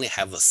will only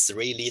have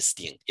 3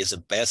 listing. It's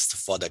best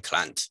for the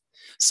client.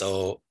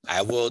 So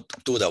I will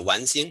do the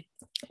one thing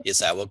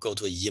is I will go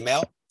to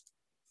email.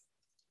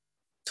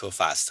 Too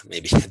fast,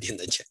 maybe I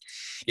didn't check.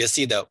 You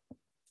see the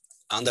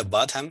on the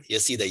bottom, you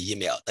see the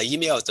email. The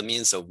email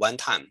means one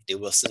time they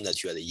will send it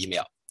to the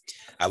email.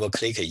 I will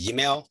click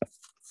email,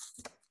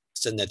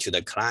 send it to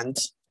the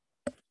client.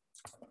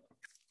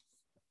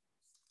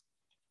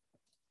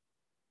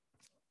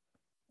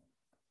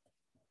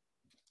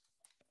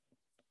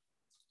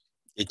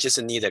 You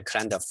just need the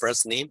client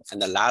first name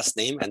and the last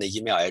name and the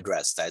email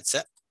address. That's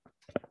it.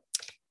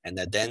 And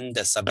then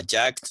the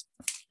subject,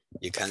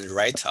 you can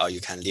write or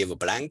you can leave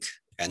blank.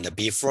 And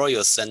before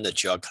you send it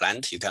to your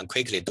client, you can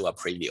quickly do a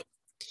preview.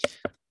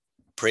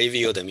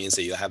 Preview, that means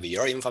you have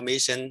your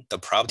information, the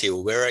property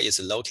where it's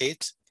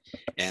located,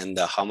 and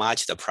how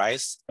much the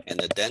price.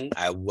 And then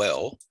I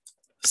will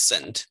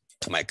send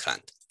to my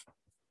client,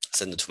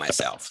 send it to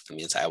myself. That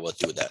means I will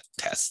do the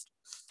test.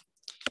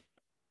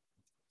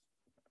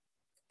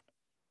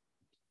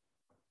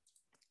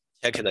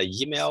 Check the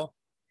email.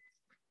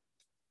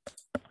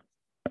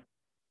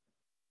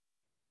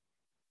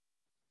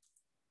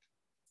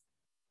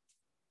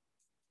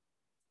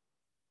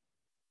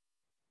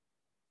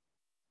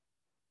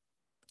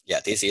 Yeah,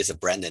 this is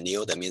brand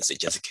new. That means it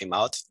just came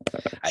out.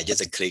 I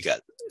just click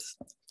it.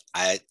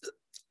 I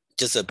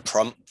just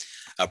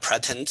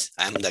pretend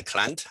I'm the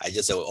client. I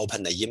just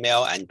open the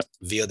email and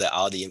view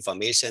all the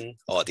information.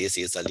 Oh, this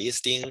is a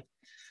listing.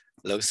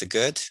 Looks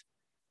good.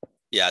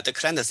 Yeah, the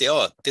client say,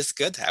 oh, this is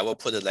good. I will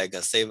put it like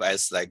a save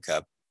as like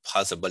a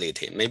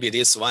possibility. Maybe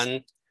this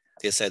one,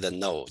 they said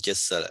no,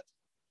 just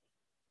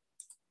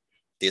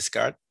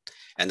discard.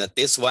 And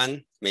this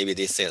one, maybe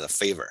they say a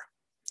favor.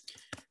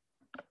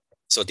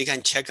 So they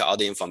can check all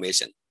the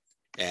information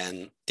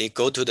and they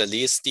go to the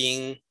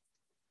listing.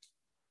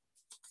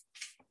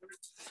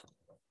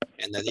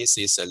 And this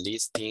is a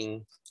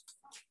listing.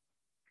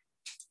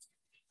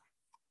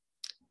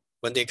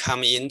 When they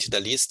come into the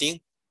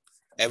listing,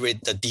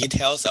 the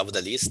details of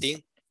the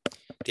listing,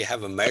 they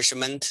have a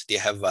measurement, they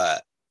have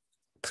a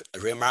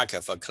remark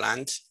of a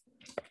client.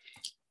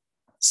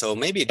 So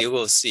maybe they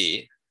will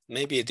see,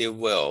 maybe they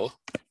will,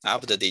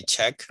 after they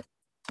check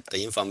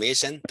the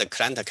information, the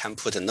client can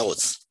put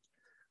notes.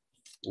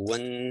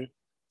 When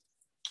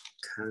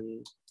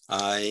can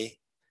I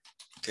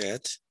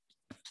get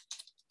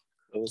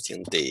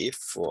closing day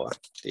for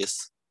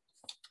this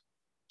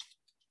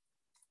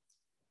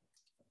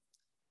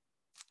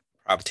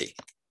property?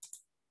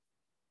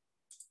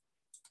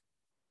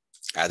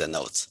 Add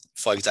notes.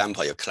 For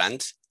example, your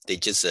client, they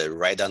just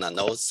write down the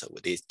notes,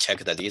 they check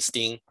the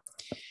listing,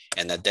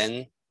 and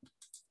then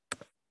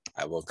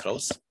I will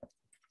close.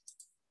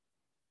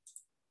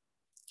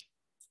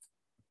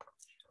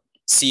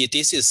 See,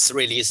 this is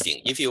 3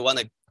 listing. If you want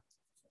to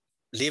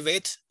leave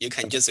it, you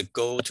can just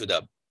go to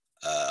the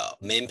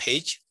main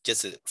page,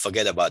 just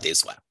forget about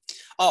this one.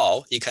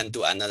 Or you can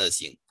do another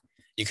thing.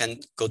 You can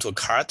go to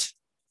cart.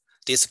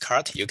 This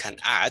cart you can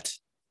add.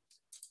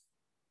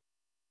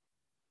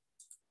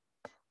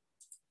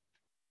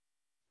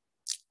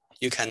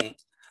 You can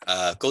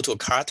go to a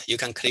cart, you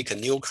can click a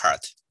new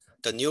cart.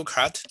 The new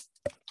cart,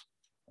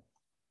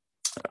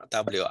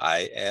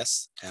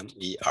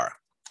 WISMER,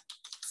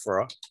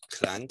 for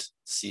client,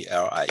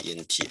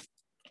 CLINT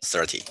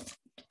 30.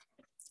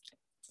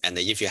 And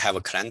if you have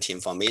a client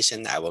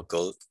information, I will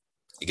go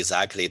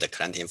exactly the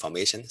client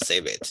information,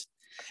 save it.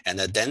 And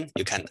then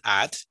you can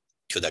add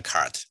to the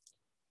cart.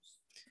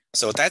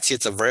 So that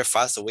is a very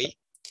fast way.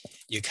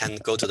 You can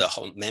go to the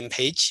home main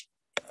page,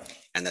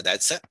 and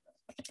that's it.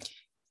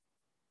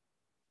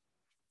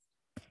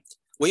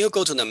 When you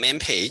go to the main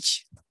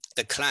page,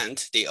 the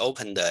client, they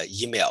open the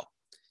email.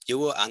 You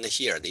will under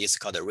here, this is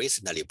called a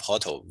recently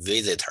portal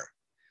visitor.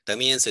 That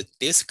means that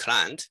this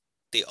client,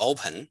 they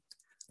open,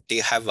 they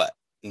have a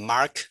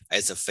mark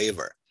as a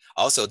favor.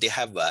 Also, they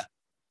have a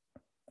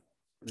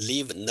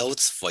leave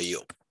notes for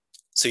you.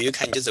 So you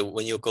can just,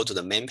 when you go to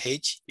the main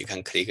page, you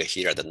can click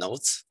here, the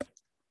notes.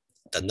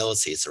 The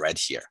notes is right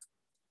here.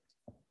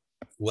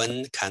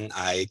 When can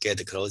I get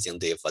the closing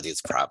date for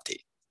this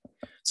property?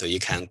 So you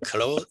can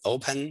close,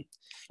 open,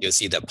 you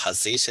see the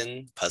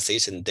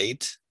position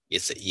date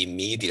is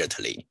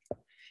immediately.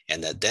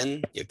 And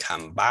then you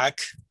come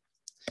back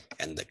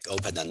and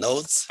open the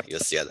notes, you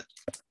see it,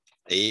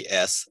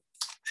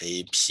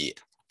 ASAP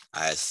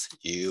as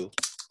you,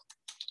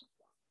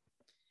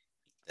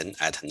 then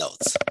add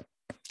notes.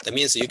 That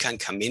means you can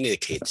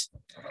communicate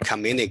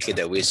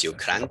with your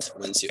client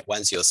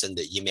once you send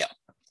the email.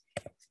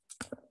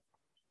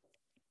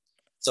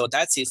 So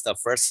that is the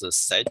first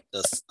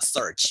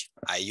search.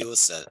 I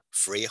use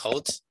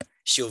Freehold,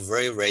 show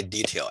very, very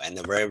detailed and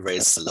very, very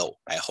slow.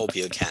 I hope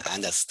you can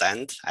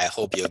understand. I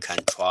hope you can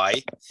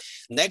try.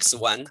 Next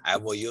one, I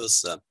will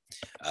use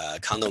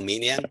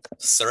condominium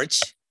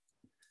search.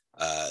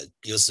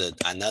 Use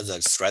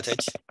another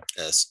strategy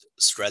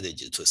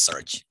to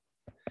search.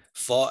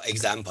 For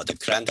example, the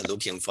client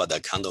looking for the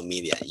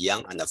condominium,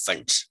 Young and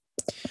Finch.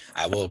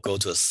 I will go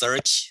to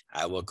search.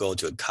 I will go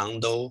to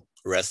condo,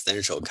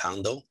 residential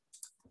condo.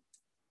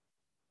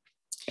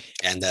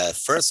 And the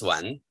first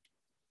one,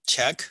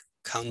 check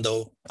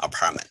condo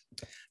apartment.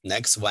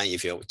 Next one,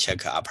 if you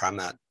check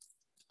apartment,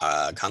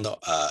 condo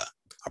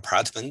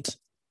apartment,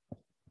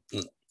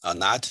 or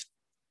not,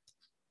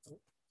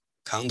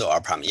 condo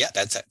apartment. Yeah,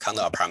 that's a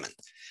condo apartment.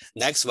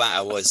 Next one,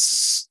 I will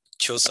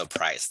choose a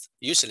price.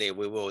 Usually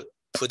we will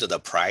put the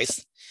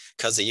price,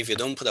 because if you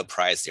don't put a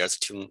price, there's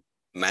too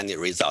many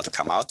results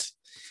come out.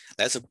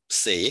 Let's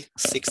say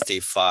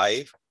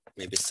 65,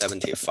 maybe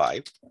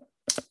 75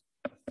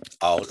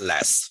 or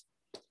less.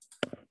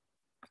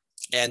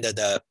 And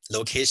the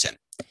location,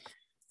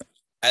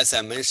 as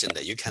I mentioned,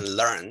 you can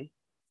learn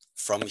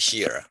from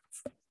here.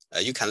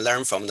 You can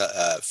learn from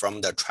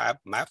the tribe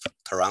map,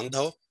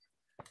 Toronto,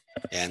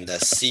 and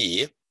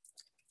C07,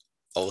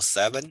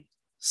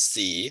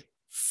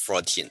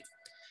 C14.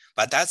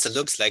 But that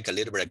looks like a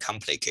little bit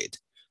complicated.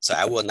 So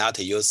I will not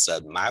use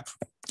a map.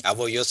 I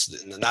will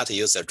not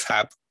use a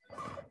tribe.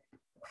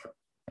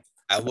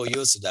 I will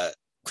use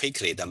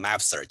quickly the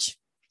map search.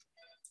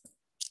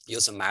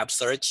 Use a map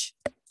search.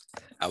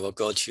 I will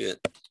go to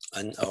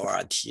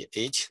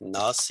NORTH,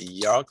 North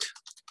York.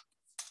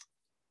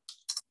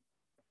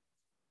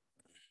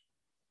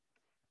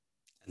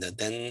 And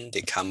then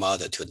they come out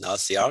to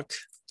North York.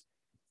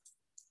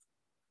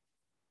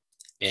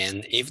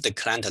 And if the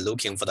client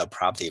looking for the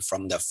property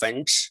from the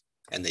Finch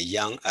and the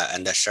Young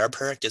and the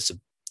Sharper, just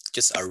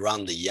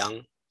around the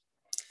Young,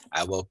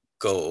 I will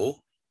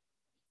go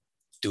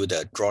do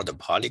the draw the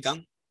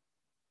polygon.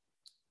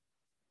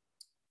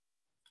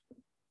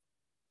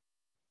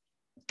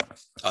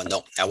 Oh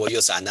no, I will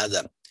use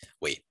another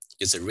way.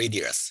 Use a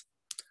radius.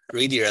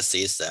 Radius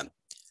is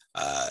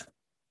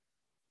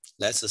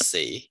let's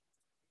say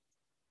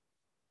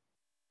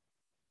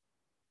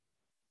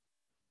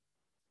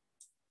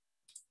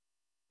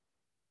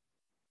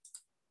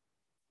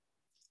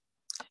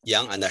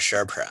Young and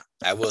Sharper.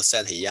 I will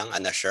set Young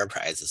and Sharper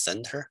as the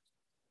center.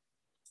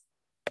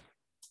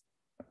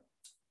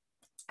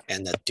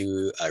 And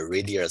do a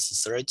radius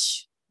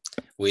search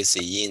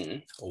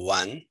within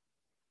 1,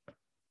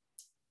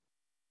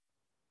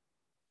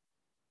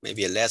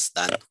 maybe less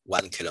than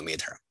 1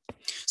 kilometer.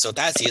 So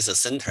that is the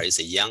center is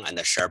Young and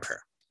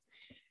Sharper.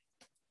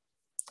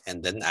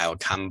 And then I will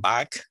come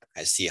back.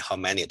 I see how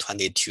many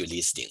 22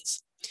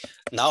 listings.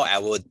 Now I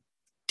will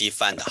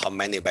define how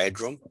many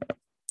bedroom,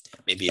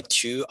 maybe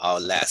 2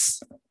 or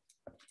less.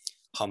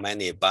 How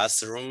many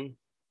bathroom,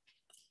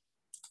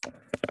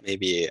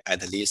 maybe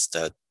at least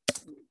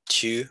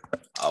 2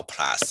 or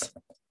plus.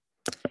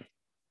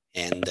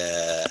 And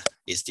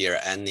is there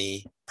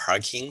any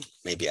parking?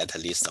 Maybe at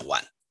least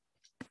 1.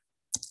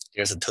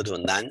 There's a total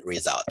none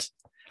result.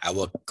 I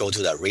will go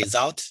to the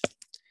result.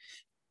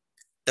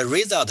 The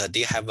result,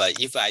 they have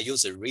if I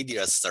use a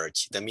radius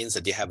search, that means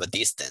that they have a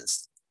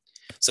distance.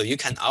 So you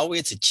can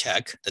always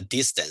check the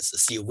distance,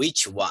 see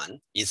which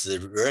one is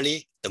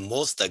really the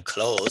most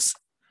close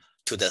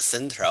to the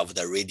center of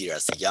the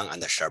radius, Young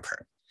and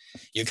Sharper.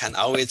 You can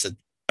always,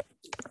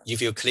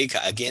 if you click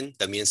again,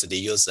 that means they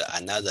use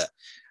another,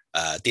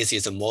 this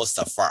is most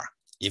far.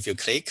 If you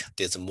click,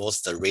 this is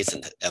most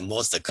recent and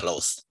most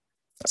close.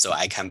 So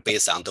I can,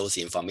 based on those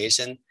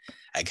information,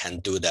 I can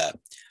do the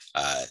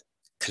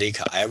click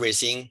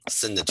everything,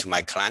 send it to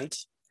my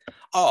client.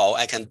 Or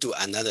I can do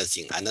another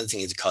thing. Another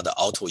thing is called the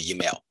auto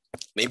email.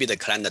 Maybe the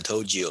client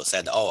told you,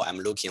 said, oh, I'm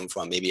looking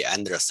for maybe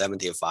under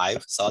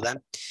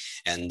 75,000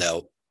 and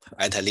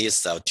at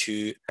least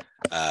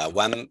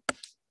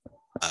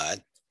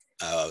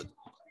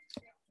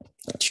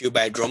two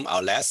bedroom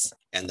or less,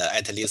 and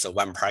at least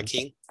one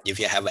parking. If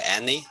you have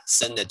any,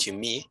 send it to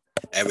me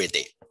every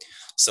day.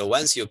 So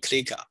once you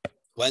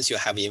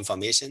have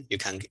information, you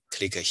can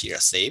click here,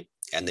 save,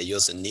 and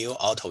use a new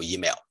auto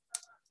email,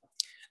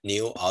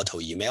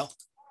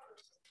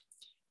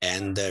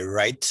 and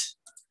write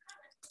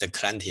the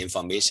client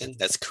information.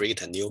 Let's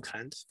create a new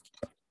client.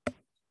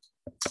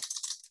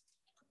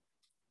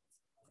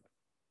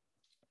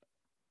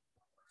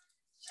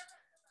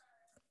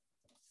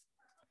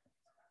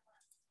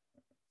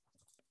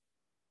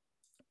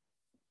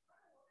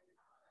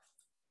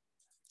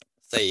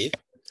 Save.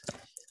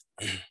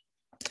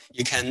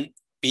 You can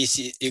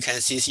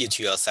CC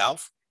to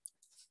yourself.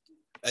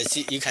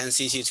 You can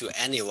CC to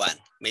anyone,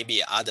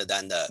 maybe other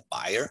than the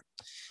buyer.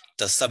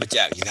 The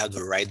subject you have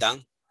to write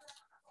down.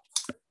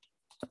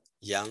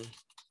 Young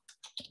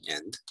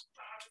and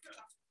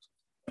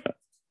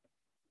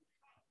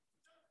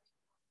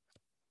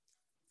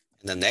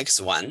the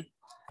next one,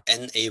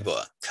 enable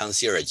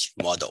concierge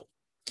model.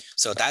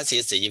 So that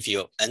is if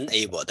you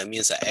enable, that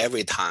means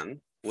every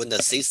time when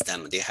the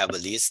system they have a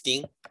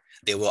listing,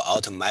 they will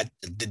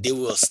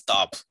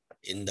stop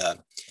in the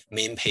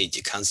main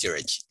page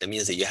concierge. That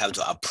means that you have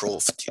to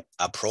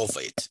approve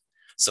it.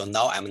 So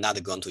now I'm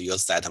not going to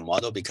use that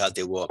model because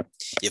they will,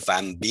 if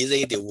I'm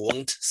busy, they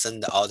won't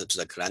send out to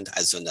the client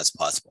as soon as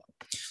possible.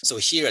 So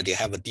here they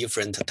have a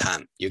different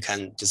time. You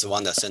can just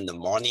want to send the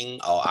morning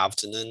or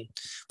afternoon,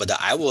 but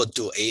I will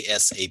do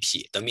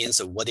ASAP. That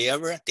means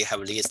whatever they have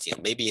listing,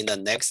 maybe in the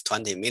next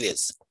 20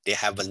 minutes, they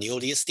have a new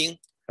listing,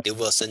 they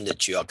will send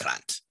it to your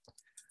client.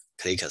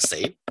 Click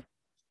save.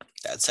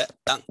 That's it,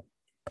 done.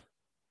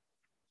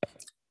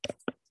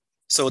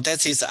 So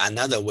that is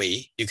another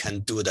way you can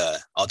do the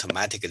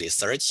automatically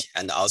search,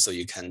 and also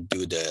you can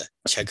do the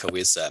check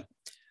with the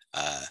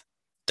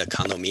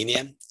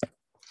condominium.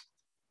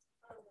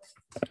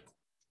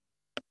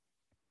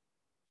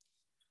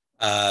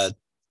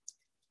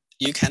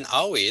 You can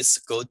always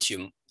go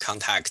to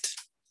contact.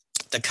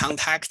 The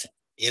contact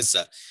is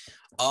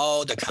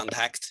all the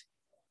contact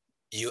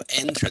you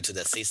enter to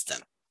the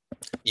system.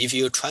 If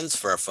you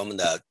transfer from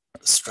the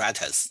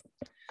Stratus,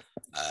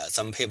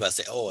 some people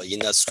say, oh, in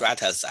the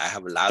Stratus, I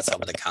have lots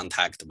of the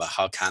contact, but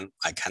how come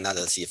I cannot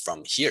see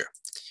from here?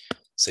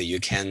 So you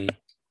can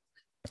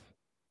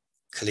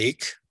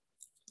click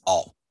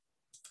all.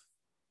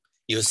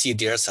 You see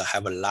there's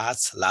have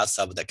lots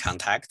of the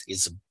contact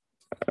is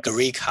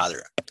gray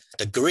color.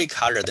 The gray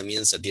color, that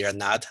means they are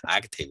not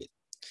active.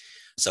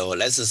 So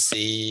let's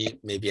see,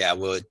 maybe I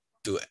will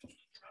do it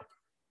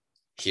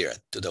here,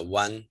 to the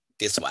one,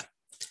 this one.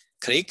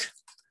 Click,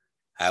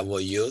 I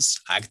will use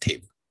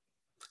active.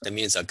 That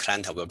means a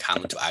client will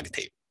come to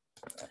active.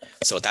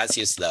 So that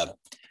is the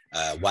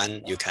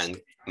one you can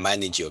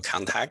manage your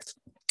contact.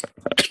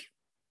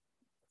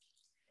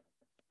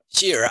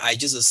 Here, I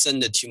just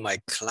send it to my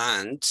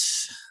client,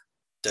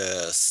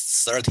 the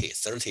 30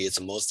 is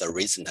the most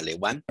recently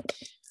one.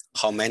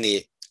 How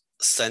many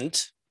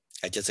sent?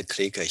 I just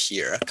click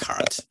here,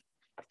 card.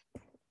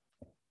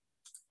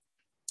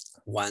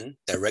 One,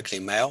 directly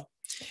mail,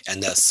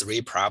 and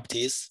 3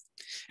 properties.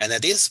 And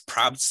these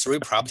 3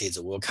 properties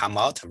will come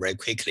out very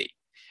quickly.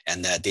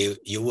 And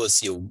you will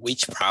see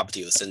which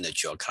property you send to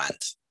your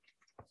client.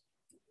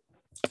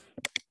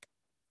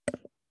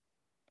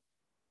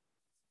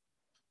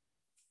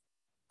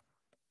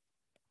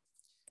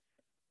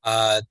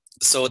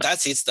 So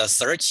that is the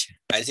search.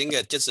 I think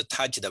I just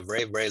touched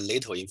very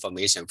little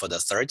information for the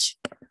search.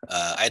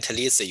 At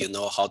least you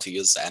know how to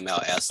use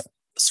MLS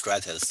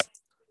Stratus.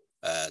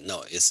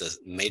 No, it's a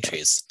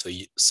matrix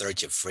to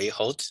search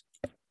freehold,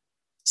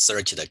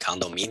 search the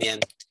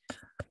condominium.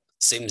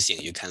 Same thing,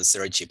 you can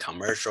search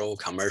commercial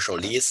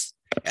lease,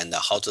 and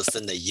how to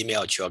send the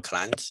email to your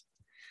client.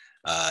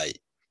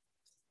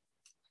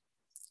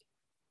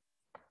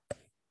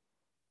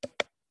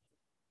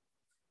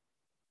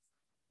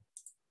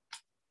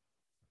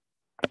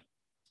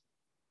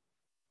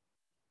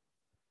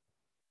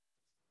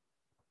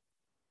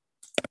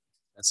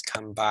 Let's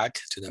come back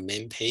to the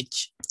main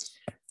page,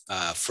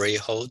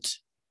 freehold.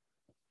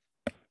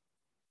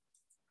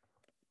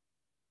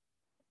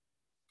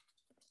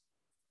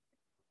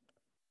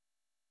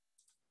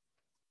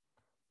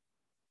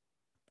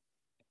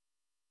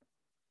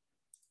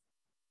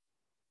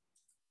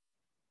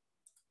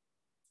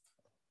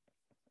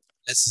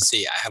 Let's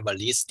see, I have a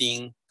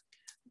listing,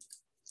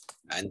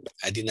 and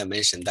I didn't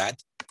mention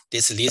that.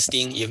 This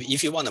listing,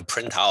 if you want to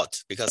print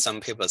out, because some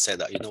people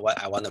said, you know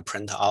what, I want to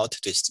print out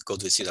to go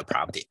to see the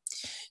property.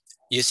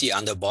 You see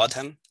on the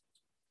bottom,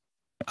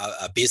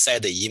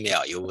 beside the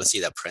email, you will see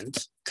the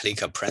print.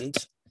 Click a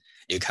print.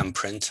 You can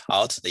print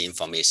out the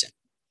information.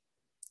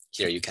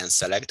 Here you can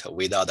select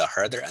without the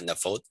header and the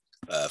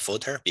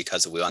footer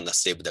because we want to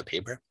save the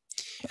paper.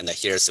 And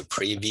here's a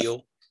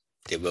preview.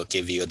 They will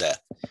give you the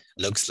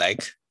looks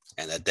like,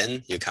 and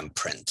then you can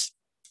print.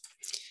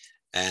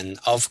 And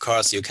of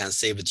course, you can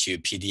save to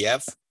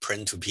PDF,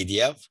 print to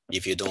PDF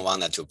if you don't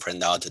want to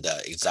print out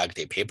the exact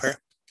paper.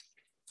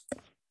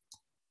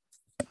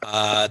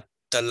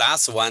 The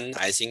last one,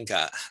 I think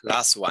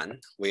last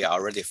one, we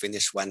already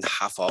finished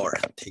 1.5 hour,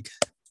 take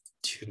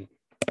too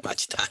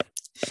much time.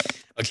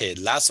 Okay,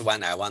 last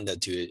one I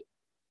wanted to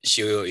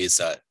show you is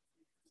a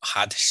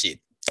hard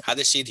sheet.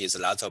 Hard sheet is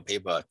lots of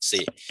people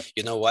say,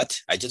 you know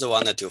what, I just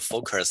wanted to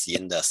focus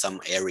in some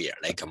area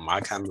like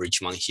Markham,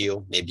 Richmond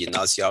Hill, maybe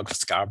North York,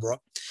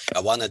 Scarborough. I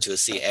wanted to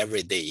see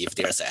every day if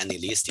there's any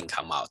listing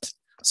come out.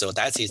 So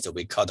that is what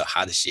we call the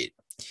hard sheet.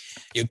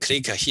 You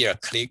click here,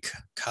 click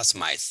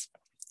customize.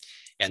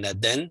 And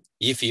then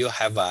if you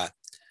have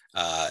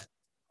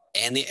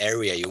any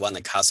area you want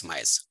to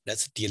customize,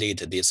 let's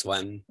delete this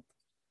one.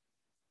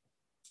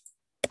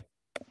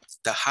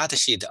 The hard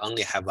sheet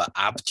only have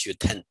up to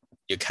 10.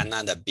 You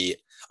cannot be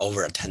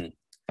over 10.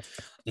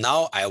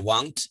 Now I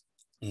want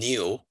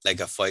new,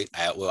 like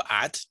I will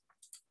add.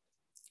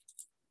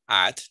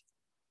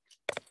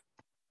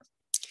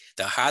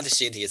 The hard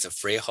sheet is a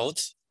freehold.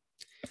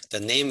 The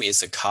name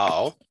is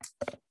called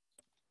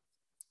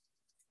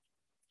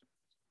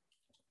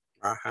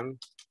Markham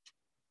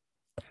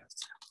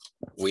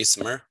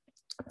Wismer.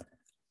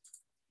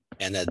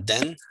 And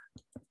then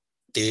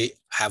they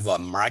have a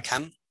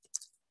Markham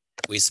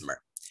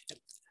Wismer.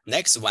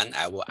 Next one,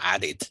 I will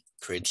add it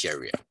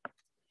criteria.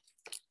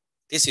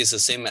 This is the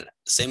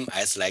same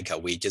as like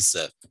we just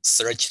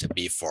searched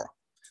before.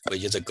 We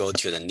just go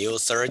to the new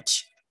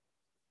search.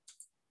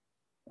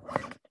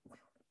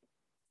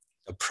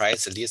 The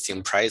price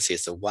listing price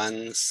is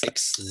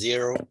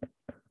 160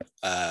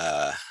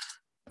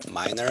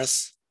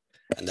 minors,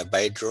 and the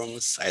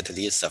bedrooms at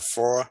least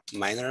 4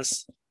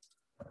 minors.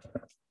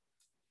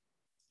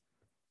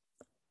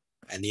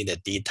 I need a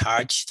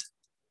detached.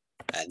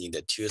 I need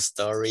a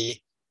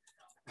 2-story,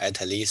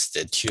 at least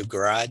 2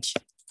 garage.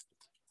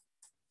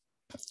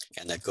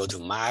 And I go to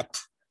map.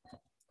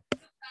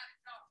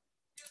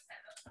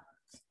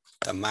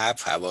 The map,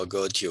 I will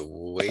go to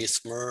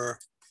Wismer.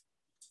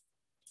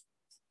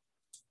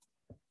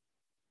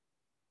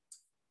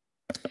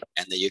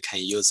 And you can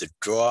use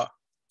draw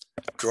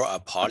a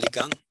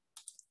polygon.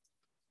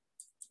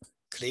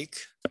 Click,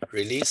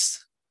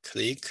 release,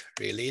 and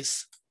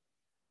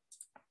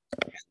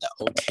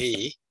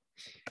OK,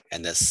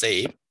 and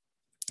save,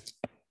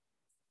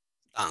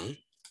 done.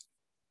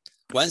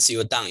 Once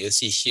you're done, you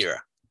see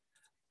here,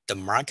 the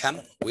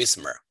Markham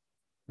Wismer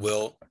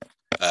will,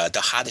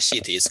 the hard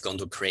sheet is going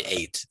to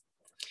create.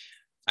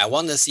 I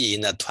want to see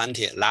in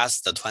the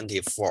last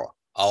 24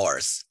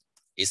 hours,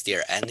 is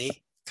there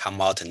any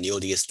come out new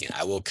listing?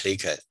 I will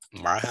click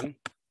Markham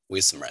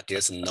Wismer.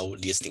 There's no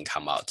listing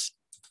come out.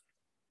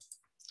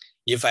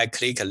 If I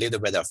click a little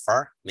bit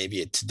far,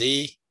 maybe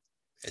today,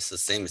 it's the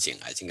same thing.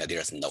 I think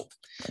there's no.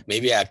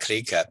 Maybe I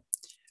click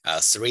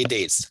 3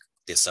 days.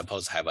 They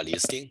supposed to have a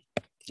listing.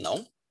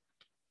 No.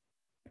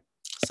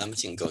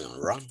 Something going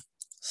wrong.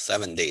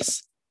 7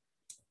 days.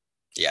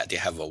 Yeah, they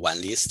have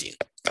 1 listing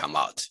come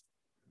out.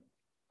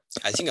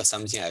 I think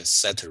something I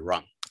set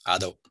wrong.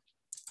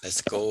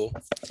 Let's go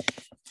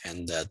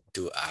and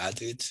do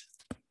edit,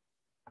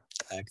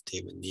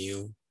 active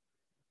new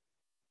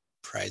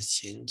price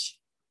change.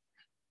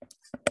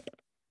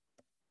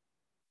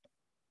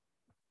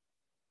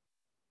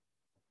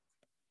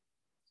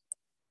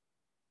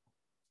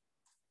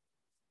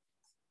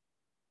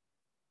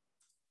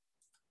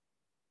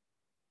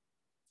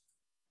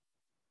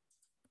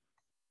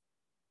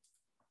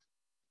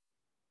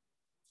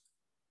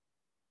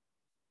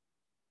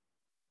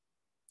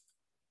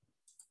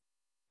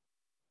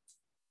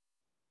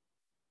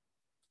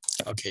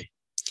 Okay,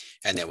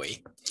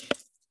 anyway.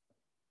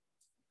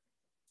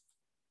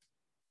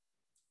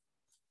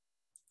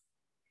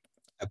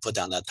 I put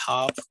on the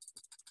top.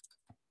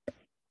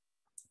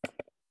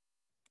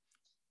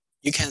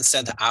 You can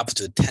set up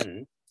to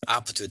 10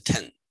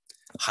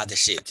 hard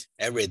sheet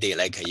every day.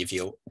 Like if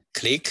you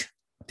click,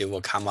 they will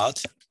come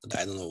out. But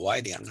I don't know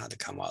why they are not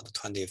come out.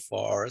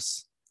 24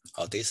 hours.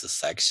 Oh, this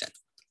section.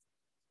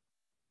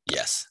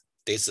 Yes,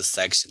 this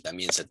section. That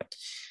means that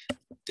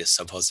they're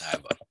supposed to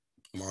have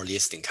more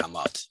listing come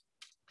out.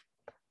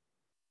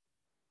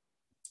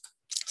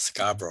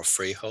 Scarborough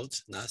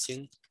freehold,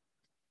 nothing.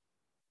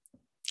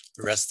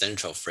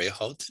 Residential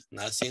freehold,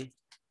 nothing.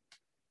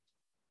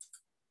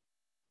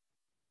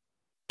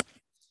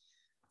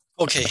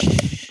 Okay.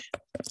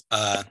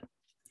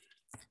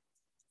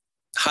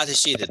 Hard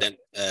sheet, then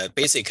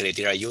basically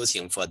they are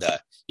using for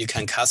you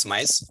can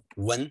customize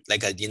when,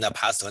 like in the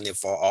past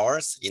 24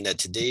 hours, in the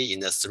today, in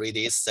the 3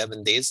 days,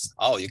 7 days,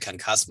 you can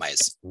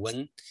customize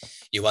when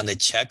you want to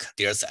check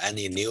there's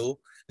any new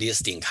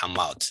listing come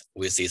out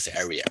with this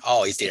area,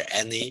 or is there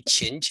any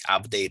change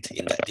update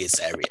in this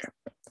area.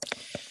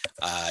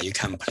 You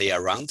can play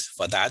around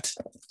for that.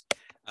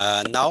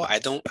 Now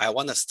I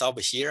want to stop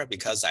here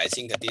because I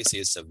think this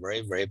is a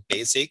very, very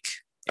basic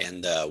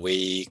and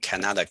we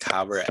cannot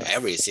cover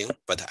everything,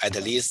 but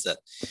at least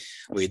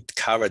we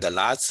covered a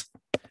lot.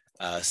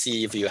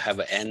 See if you have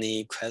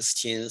any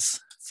questions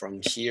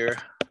from here.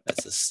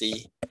 Let's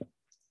see.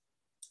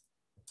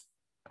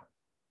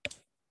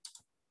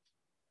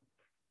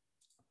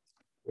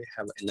 we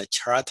have in the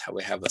chart,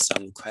 we have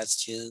some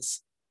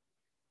questions.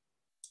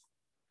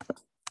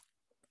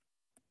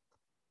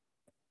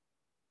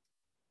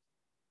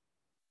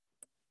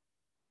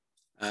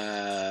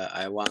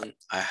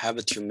 I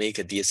have to make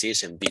a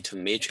decision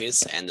between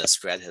matrix and the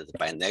stratus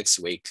by next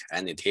week.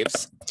 Any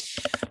tips?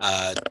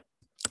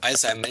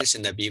 As I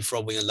mentioned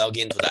before, when you log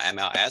into the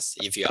MLS,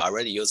 if you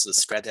already use the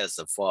stratus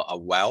for a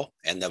while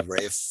and are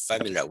very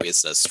familiar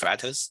with the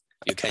stratus,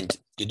 you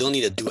don't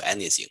need to do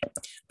anything.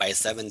 By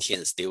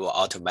 17th, they will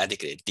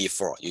automatically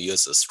default. You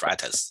use the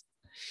stratus.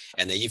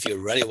 And if you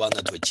really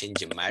wanted to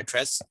change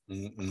matrix,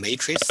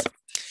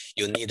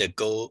 you need to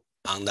go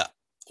on the,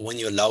 when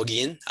you log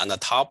in on the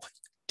top,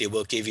 they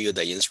will give you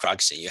the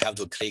instruction. You have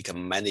to click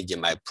manage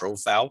my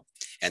profile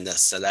and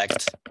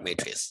select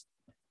matrix.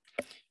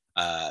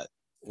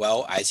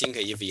 Well, I think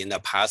if in the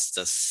past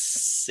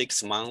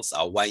 6 months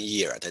or 1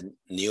 year, the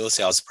new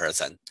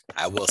salesperson,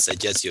 I will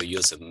suggest you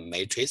use a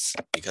matrix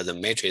because the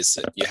matrix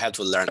you have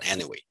to learn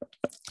anyway.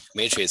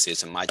 Matrix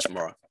is much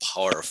more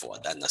powerful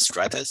than the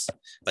stratus,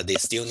 but they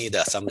still need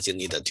something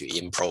needed to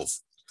improve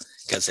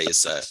because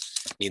it's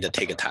need to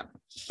take time.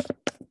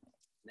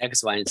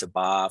 Next one is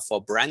about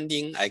for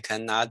branding. I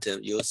cannot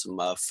use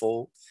my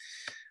full.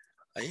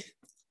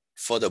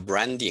 For the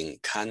branding,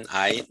 can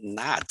I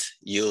not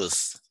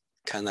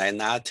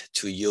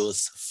to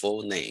use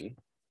full name?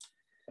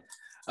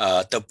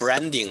 The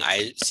branding,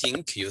 I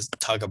think you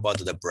talk about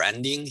the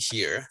branding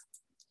here.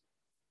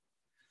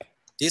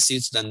 This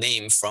is the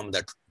name from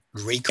the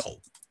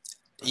RICO.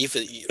 If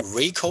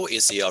RICO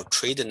is your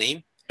trade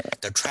name,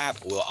 the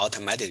trap will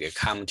automatically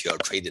come to your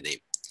trade name.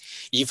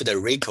 If the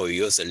RICO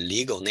use a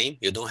legal name,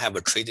 you don't have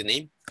a trade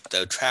name,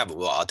 the trap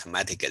will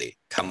automatically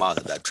come out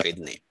of the trade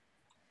name.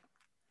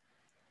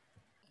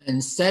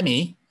 And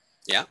Sammy,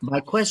 yeah.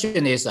 My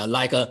question is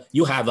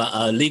you have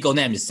a legal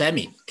name,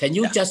 Sammy. Can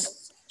you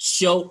just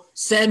show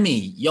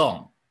Sammy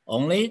Young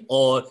only,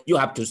 or you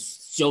have to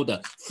show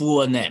the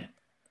full name?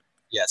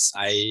 Yes,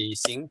 I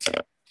think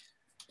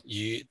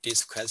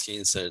this question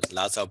is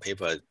lots of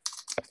people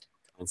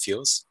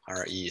confused.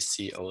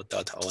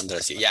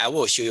 RECO.O_C. Yeah, I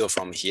will show you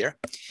from here.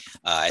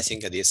 I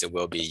think this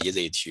will be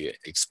easy to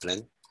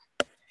explain.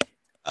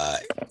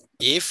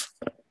 If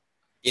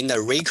in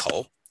the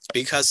RICO,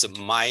 because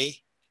my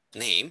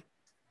name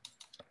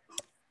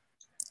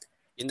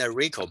in the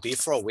RICO,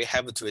 before we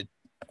have to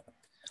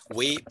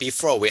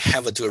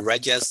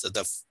register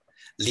the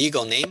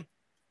legal name,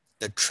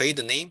 the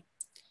trade name.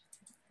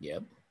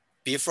 Yep.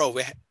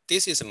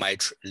 This is my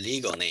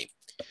legal name.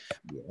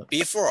 Yep.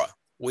 Before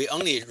we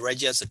only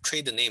register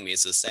trade name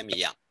is Sammy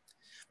Young,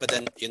 but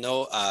then in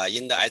the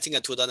I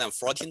think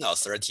 2014 or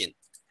 13,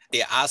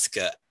 they ask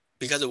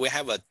because we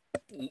have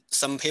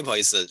some people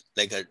is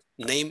like a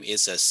name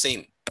is the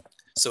same,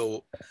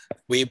 so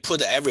we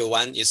put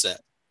everyone is a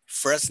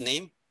first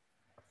name,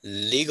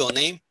 legal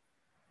name,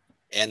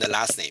 and the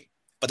last name.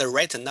 But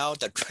right now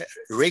the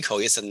RICO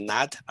is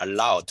not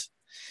allowed.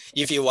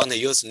 If you want to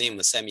use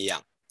name Sammy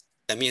Young,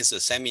 that means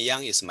Sammy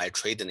Young is my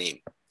trade name.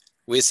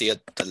 With the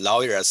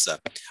lawyer's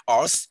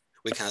oath,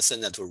 we can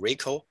send it to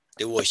RICO.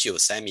 They will show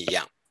Sammy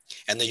Young.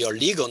 And your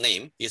legal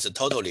name is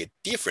totally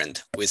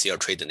different with your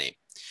trade name.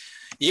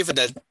 If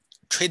the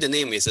trade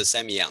name is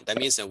Sammy Young, that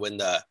means when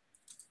the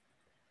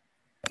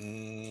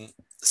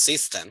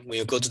system, when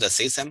you go to the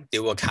system, they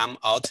will come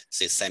out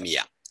say Sammy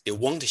Young. They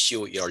won't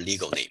show your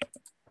legal name.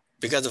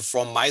 Because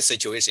from my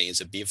situation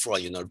is before,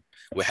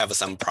 we have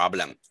some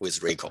problem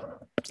with RICO.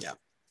 Yeah.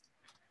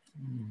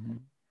 Mm-hmm.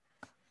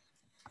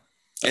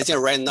 I think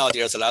right now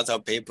there's a lot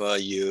of people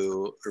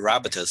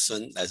Robert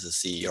Sun, let's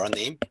see your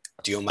name.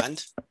 Do you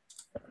mind?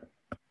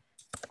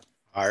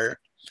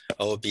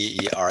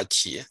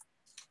 ROBERT_SUN.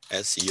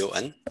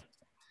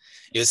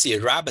 You see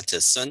Robert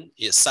Sun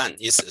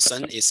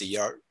is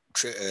your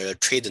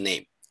trade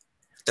name.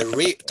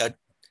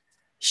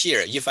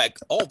 Here, if I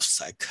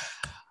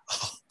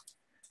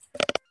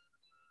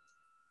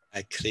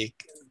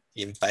click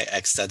in by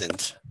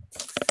accident,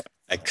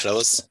 I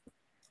close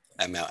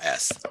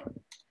MLS.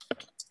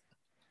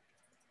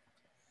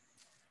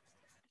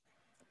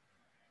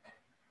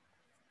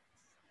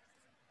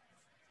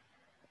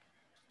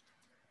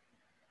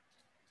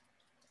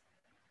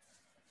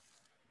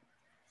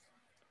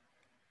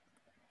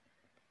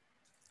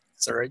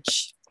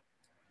 Search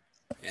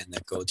and I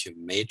go to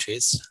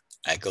matrix.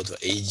 I go to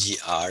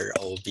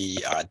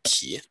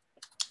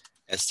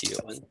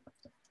AGROBERT_SUN.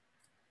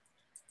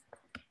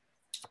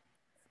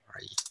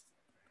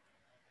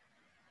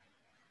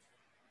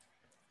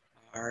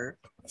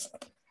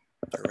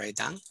 Write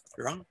down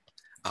wrong.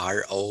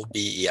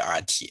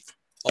 ROBERT.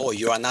 Oh,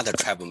 you are not a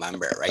tribe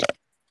member, right?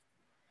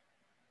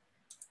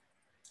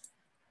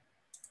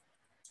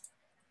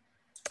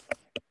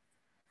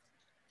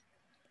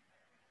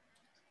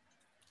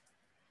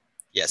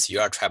 Yes, you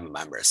are a tribe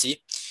member.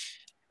 See,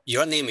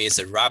 your name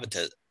is Robert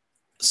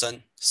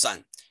Sun.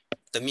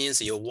 That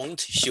means you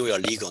won't show your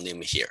legal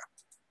name here.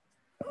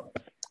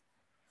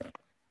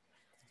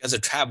 Because the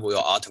tribe will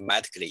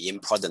automatically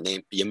import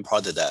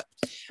the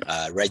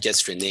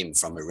registry name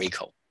from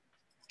RICO.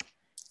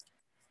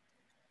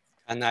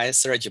 Can I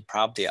search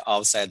property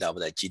outside of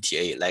the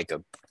GTA, like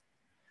a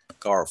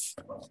golf?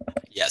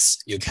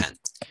 Yes, you can,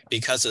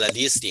 because the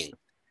listing,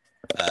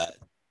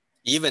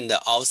 even the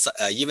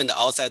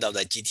outside of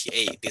the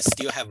GTA, they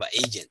still have an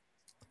agent,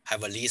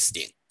 have a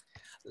listing.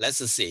 Let's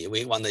see,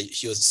 we want to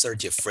use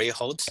search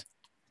freehold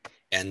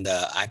and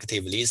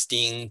active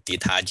listing,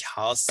 detached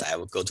house. I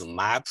will go to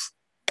map.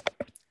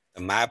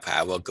 The map,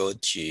 I will go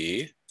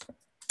to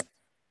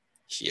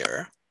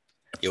here.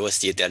 You will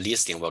see the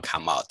listing will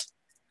come out.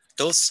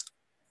 Those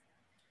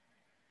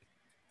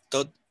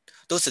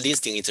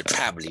listing is a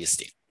trap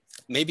listing.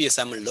 Maybe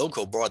some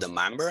local board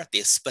member,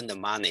 they spend the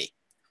money,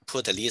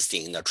 put a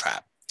listing in the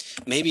trap.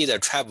 Maybe the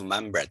trap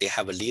member, they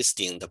have a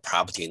listing the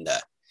property in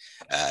the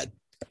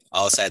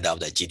outside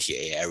of the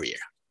GTA area,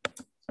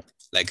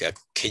 like a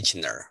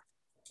Kitchener,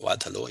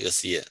 Waterloo, you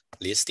see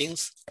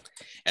listings,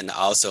 and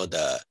also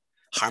the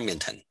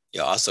Harmington.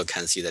 You also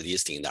can see the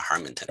listing in the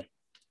Harmington.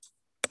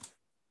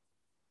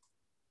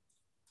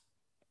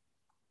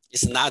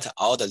 It's not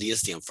all the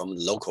listing from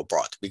local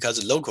board,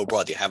 because local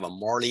board, they have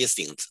more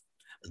listings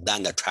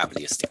than the trap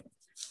listing.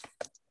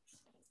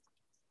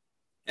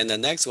 And the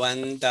next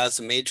one,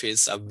 does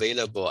matrix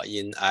available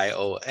in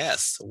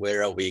iOS,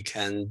 where we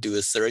can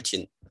do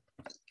searching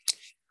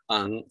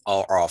on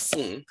our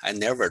phone? I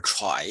never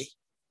try.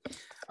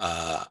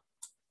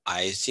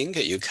 I think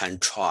you can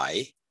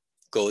try,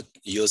 go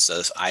use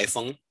the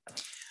iPhone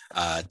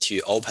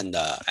to open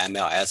the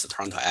MLS,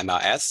 Toronto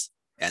MLS,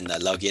 and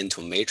log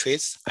into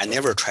Matrix. I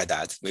never tried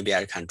that. Maybe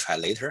I can try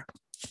later.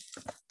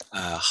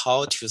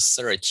 How to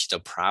search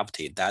the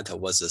property that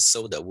was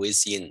sold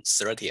within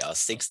 30 or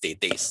 60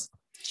 days?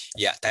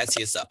 Yeah, that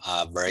is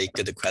a very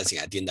good question.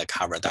 I didn't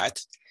cover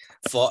that.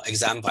 For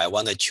example, I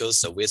want to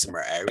choose the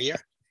Wismer area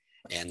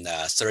and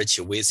search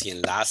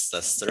within last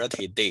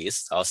 30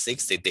 days or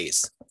 60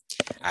 days.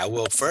 I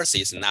will first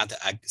is not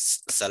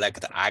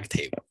select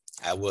active.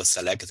 I will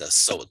select the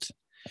sold.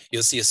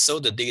 You see,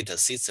 sold data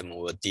system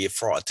will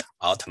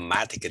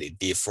automatically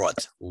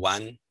default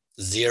 10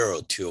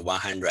 to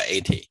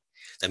 180.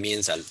 That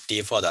means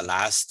default the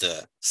last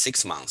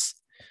 6 months.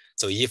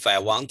 So if I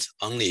want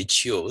only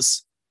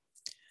choose,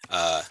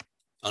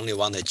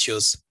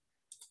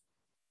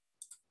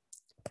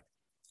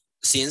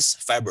 since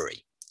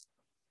February,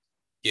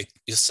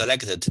 you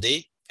select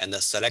today and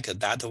select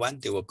that one,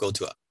 they will go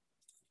to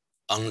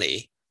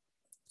only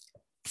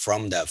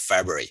from the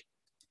February.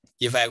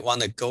 If I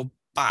want to go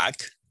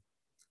back,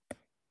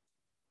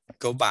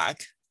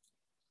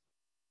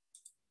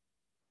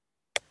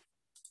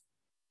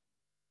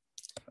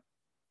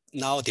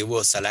 now they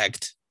will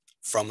select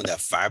from the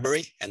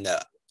February and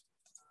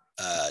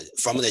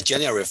from the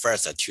January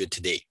 1st to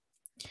today.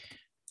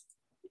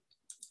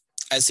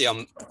 As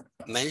you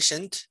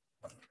mentioned,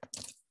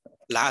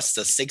 last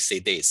 60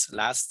 days,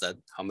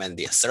 how many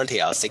days?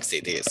 30 or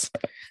 60 days.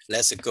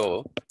 Let's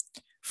go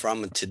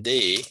from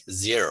today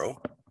 0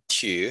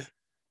 to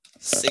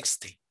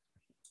 60.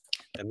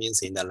 That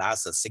means in the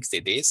last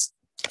 60 days,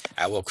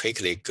 I will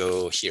quickly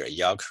go here,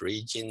 York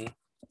region,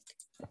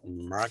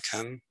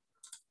 Markham,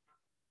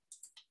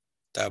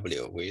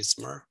 W.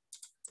 Wismer.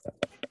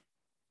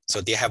 So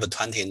they have a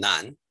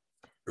 29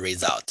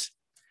 result.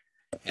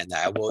 And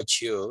I will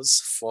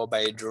choose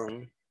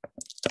 4-bedroom,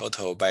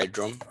 total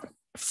bedroom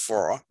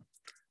 4,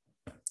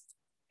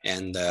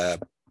 and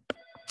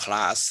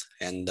plus,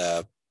 and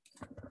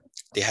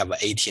they have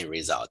 18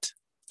 result.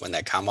 When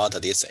I come out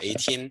of this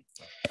 18,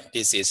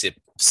 this is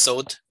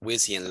sold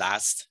within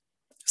last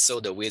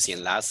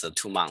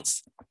 2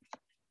 months.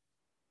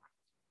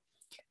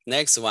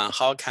 Next one,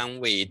 how can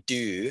we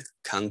do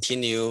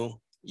continue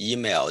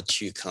email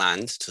to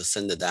client to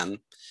send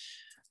them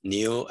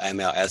new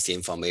MLS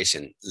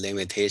information?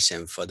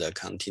 Limitation for the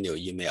continue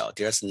email.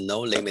 There's no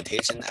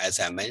limitation, as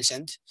I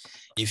mentioned.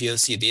 If you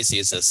see this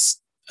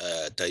is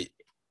the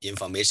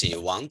information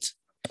you want,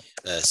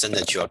 send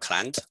it to your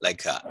client,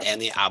 like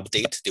any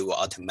update, they will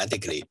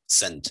automatically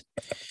send.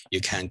 You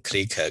can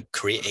click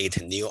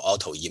create new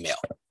auto email.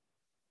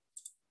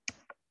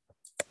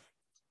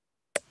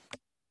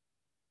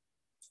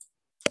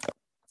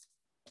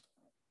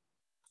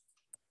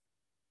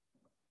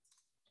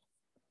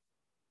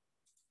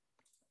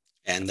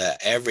 And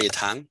every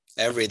time,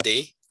 every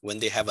day, when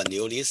they have a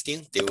new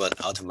listing, they will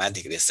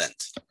automatically send.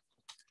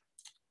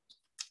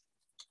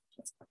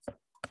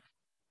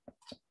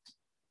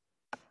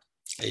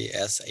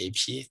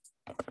 ASAP.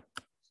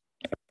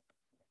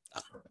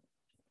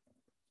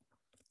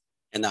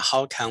 And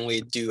how can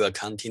we do a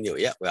continue?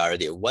 Yeah, we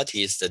already. What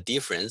is the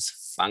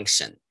difference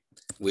function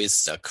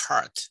with the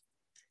cart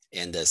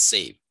and the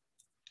save?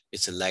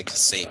 It's like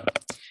same.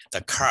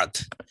 The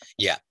cart,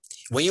 yeah.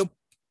 When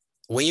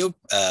you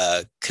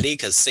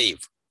click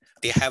save,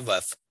 they have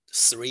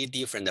 3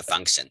 different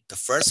functions. The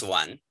first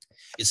one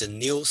is a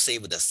new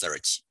saved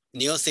search.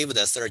 New saved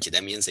search,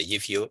 that means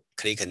if you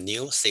click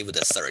new saved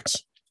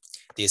search,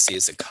 this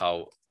is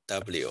called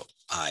WISL,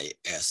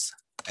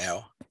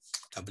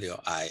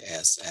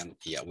 WISM,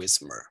 yeah,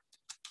 Wismer,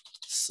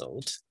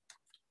 sold.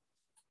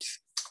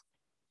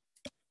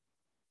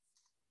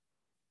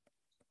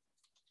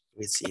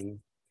 within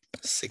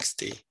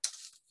 60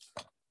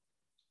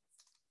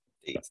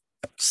 days.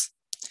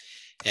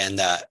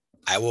 And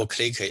I will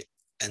click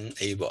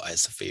enable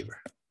as favor.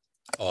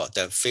 Or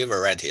the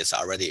favorite is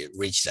already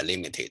reached the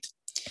limited.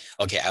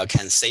 Okay, I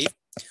can save.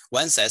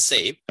 Once I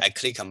save, I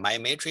click on my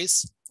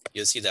matrix.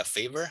 You see the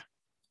favor,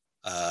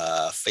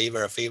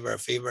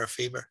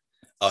 favor.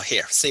 Oh,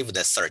 here, save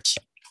the search.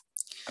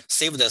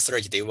 Save the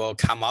search, they will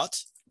come out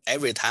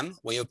every time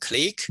when you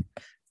click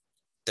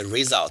the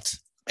result.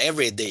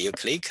 Every day you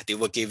click, they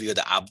will give you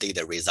the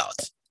updated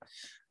result.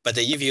 But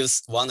if you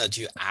wanted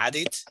to add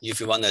it, if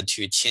you wanted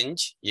to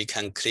change, you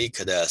can click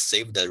the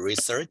save the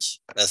research,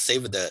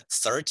 save the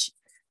search,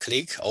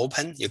 click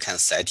open, you can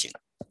setting.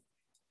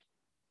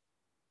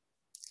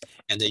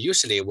 And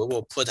usually we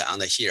will put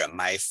on here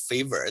my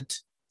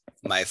favorite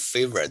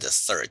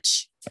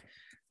search,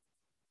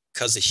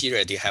 because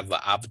here they have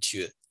up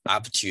to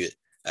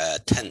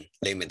 10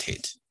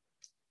 limited.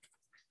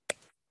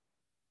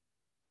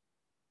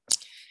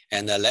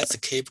 And let's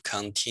keep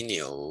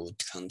continued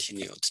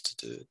to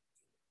do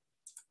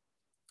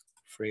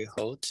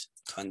freehold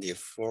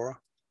 24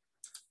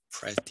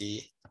 press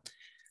D.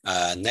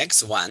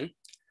 Next one,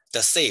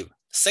 the save.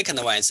 Second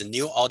one is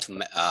new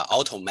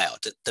auto mail.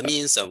 That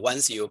means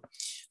once you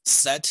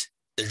set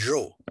the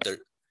row, the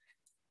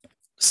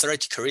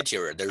search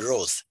criteria, the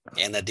rows,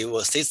 and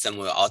the system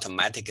will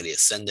automatically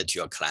send it to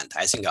your client.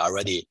 I think I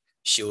already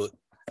showed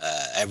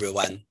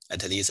everyone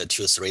at least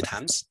 2-3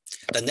 times.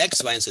 The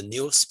next one is a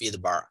new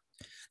speed bar.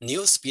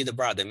 New speed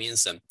bar, that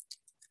means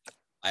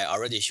I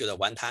already showed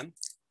one time.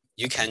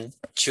 You can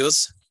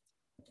choose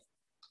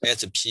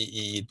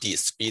SPEED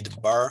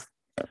speed bar.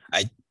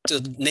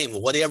 The name,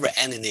 whatever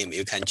any name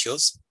you can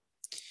choose.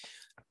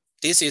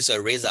 This is a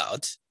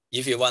result.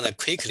 If you want to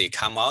quickly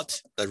come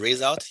out the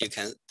result, you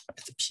can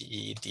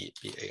SPEED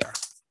BAR.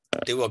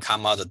 They will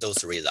come out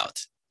those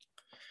results.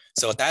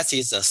 So that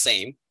is the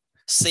same.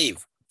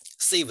 Save,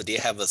 they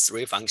have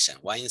 3 functions.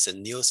 One is a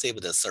new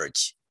saved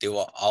search. They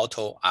will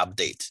auto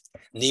update.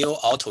 New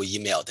auto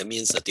email, that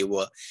means that they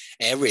will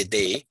every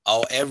day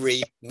or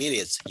every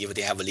minute, if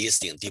they have a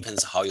listing,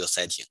 depends how you're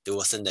setting, they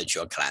will send it to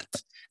your client.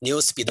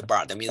 New speed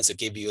bar, that means to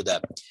give you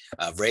the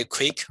very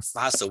quick,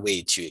 fast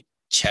way to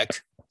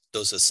check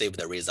those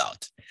saved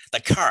result.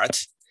 The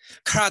cart,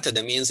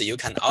 that means you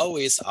can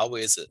always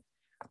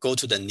go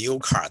to the new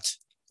cart,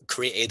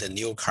 create a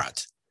new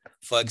cart.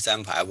 For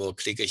example, I will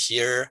click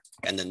here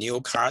and the new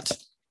cart,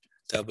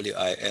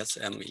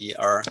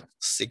 WISMER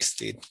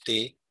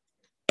 60D.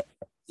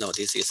 No,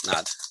 this is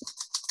not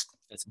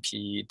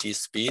SPEED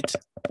speed.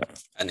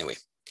 Anyway,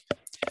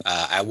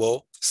 I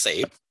will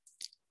save.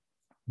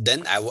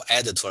 Then I will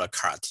add to the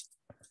cart.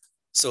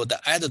 So the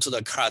add to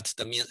the cart,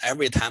 that means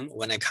every time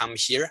when I come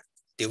here,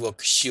 they will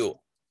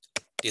show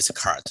this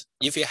cart.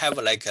 If you have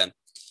like a,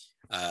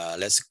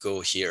 let's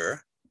go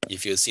here.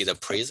 If you see the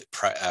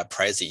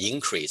price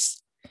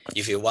increase,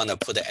 if you want to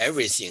put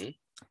everything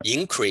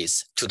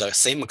increase to the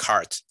same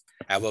cart,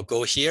 I will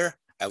go here.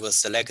 I will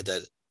select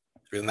the,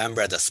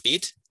 remember the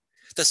speed.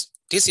 This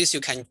is, you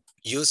can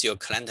use your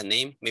client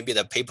name, maybe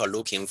the people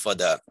looking for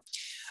the,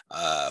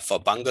 for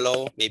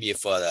bungalow, maybe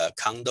for the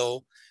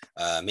condo,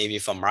 maybe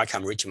for market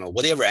enrichment,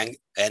 whatever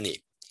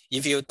any.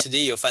 If you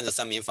today you find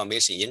some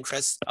information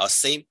interest or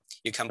same,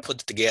 you can put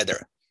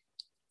together.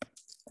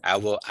 I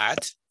will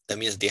add, that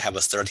means they have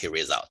a 30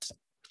 result.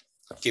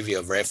 Give you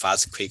a very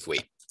fast, quick way.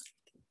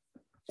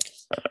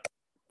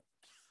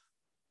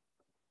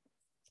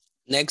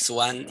 Next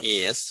one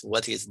is,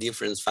 what is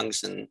difference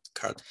function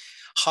card?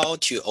 How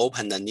to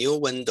open the new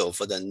window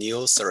for the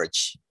new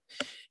search.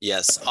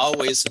 Yes,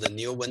 always the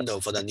new window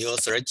for the new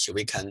search,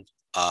 we can,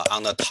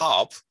 on the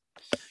top,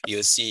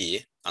 you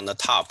see on the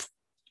top,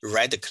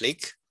 right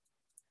click,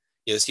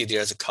 you see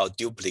there's called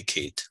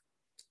duplicate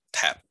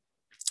tab.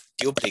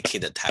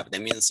 Duplicate tab,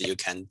 that means you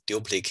can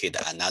duplicate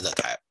another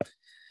tab.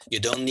 You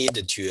don't need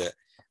to,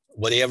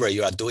 whatever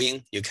you are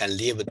doing, you can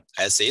leave it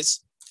as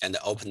is and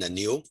open the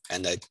new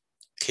and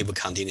keep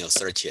continue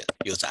search it,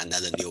 use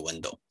another new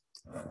window.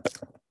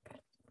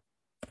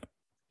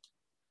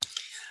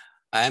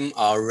 I'm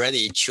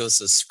already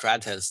chose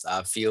Stratus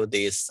a few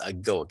days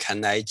ago.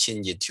 Can I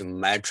change it to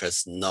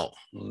Matrix? No,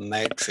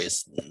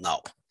 Matrix, no.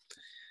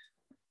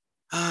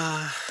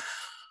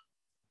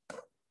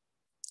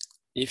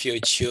 If you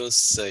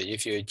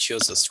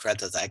choose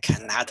Stratus, I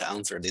cannot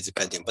answer this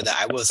question, but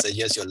I will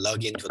suggest you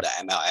log into the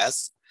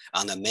MLS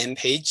on the main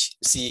page,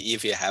 see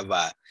if you have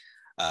a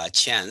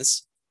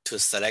chance to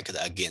select it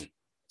again.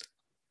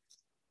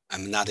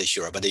 I'm not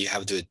sure, but you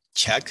have to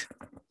check.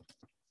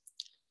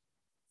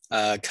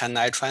 Can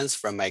I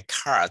transfer my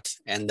cart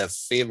and the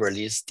favor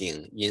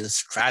listing in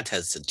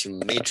Stratus to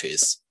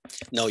Matrix?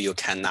 No, you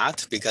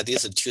cannot, because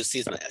these are two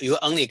systems. You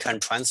only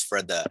can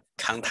transfer the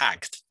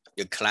contact,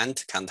 your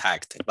client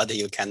contact, but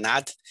you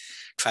cannot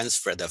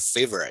transfer the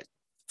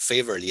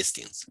favor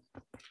listings.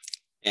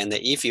 And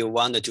if you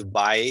wanted to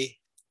buy,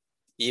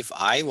 if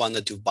I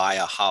wanted to buy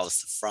a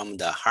house from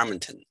the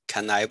Harmonton,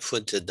 can I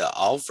put the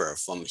offer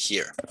from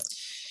here?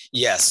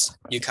 Yes,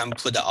 you can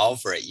put the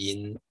offer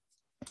in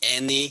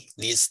any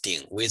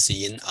listing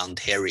within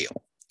Ontario.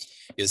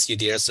 You see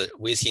there's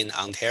within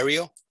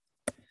Ontario.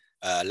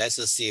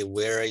 Let's see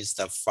where is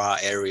the far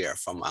area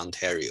from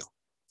Ontario.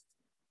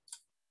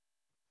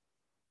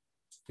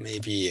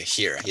 Maybe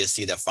here, you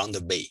see the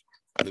Front Bay,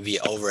 maybe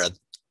over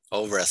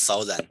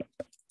 1,000,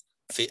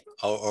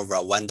 over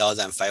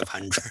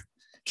 1,500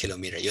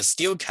 kilometers. You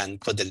still can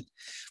put the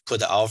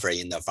offer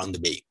in the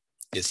Front Bay.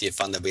 You see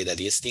Front Bay the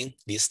listing.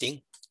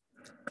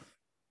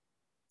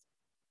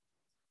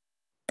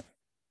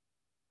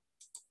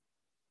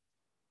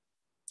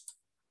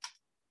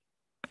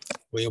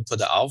 When you put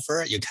the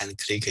offer, you can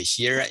click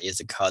here.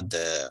 It's called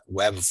the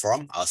web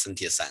form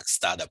authentication,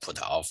 start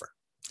put offer.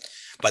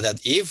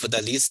 But if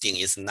the listing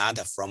is not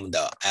from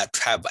the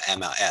Tribe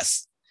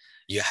MLS,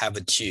 you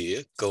have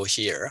to go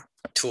here,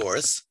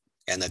 tools,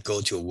 and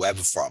go to web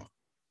form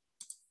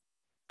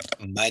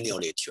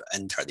manually to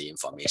enter the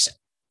information.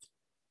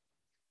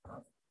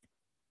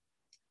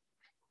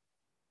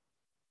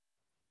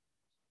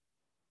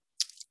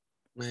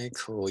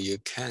 Michael, you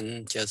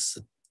can just,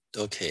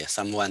 okay,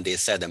 someone, they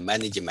said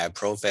manage my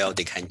profile,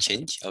 they can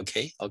change,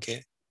 okay.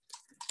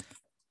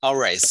 All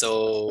right,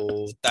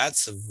 so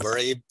that's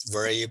very,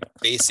 very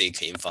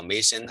basic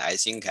information. I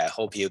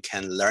hope you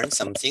can learn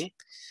something.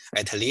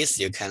 At least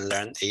you can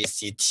learn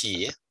ACT,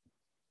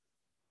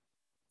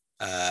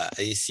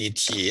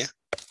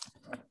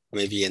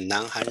 maybe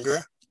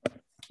 900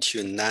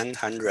 to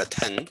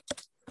 910.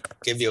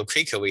 Give you a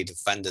quick way to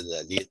find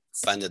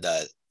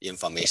the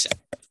information.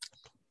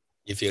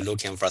 If you're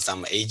looking for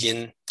some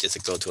agent,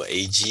 just go to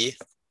AG,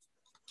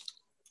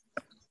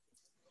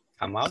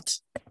 come out.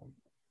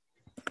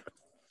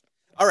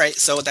 All right,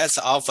 so that's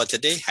all for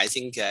today. I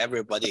think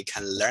everybody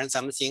can learn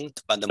something,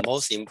 but the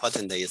most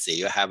important is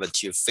you have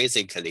to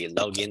physically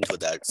log into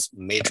the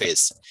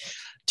matrix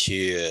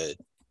to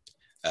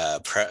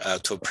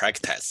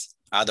practice.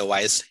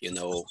 Otherwise,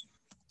 you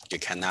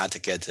cannot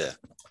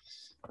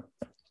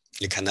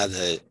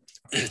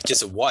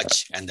just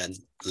watch and then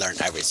learn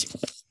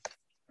everything.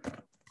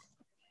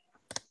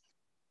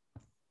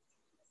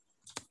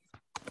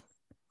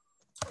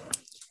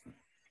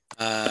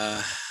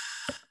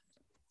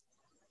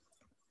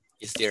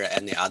 Is there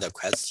any other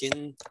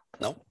question?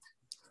 No?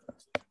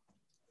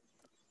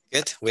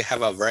 Good. We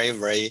have a very,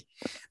 very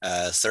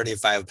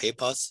 35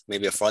 papers,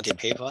 maybe 40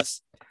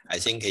 papers. I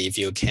think if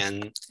you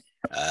can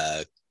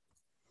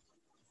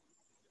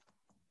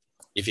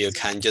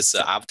just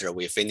after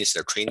we finish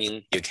the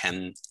training, you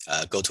can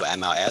go to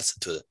MLS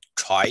to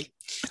try.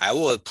 I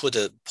will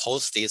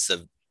post this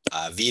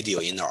video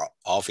in our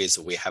office.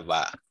 We have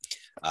a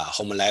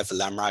Home Life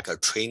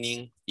Landmark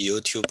training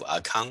YouTube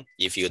account.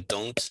 If you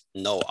don't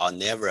know or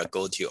never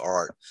go to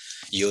our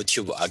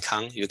YouTube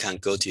account, you can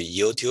go to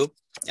YouTube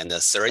and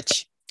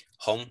search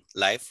Home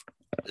Life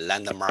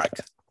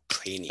Landmark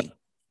training.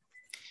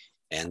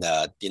 And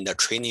in the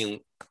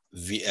training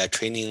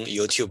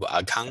YouTube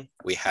account,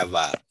 we have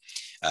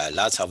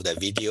lots of the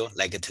video,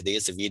 like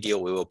today's video,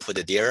 we will put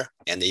it there.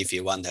 And if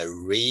you want to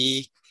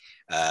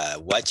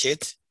watch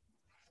it,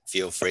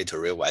 feel free to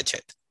re-watch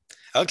it.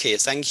 Okay,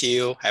 thank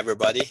you,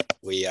 everybody.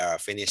 We are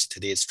finished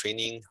today's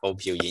training.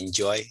 Hope you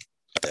enjoy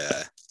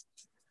the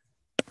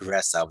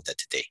rest of the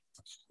day.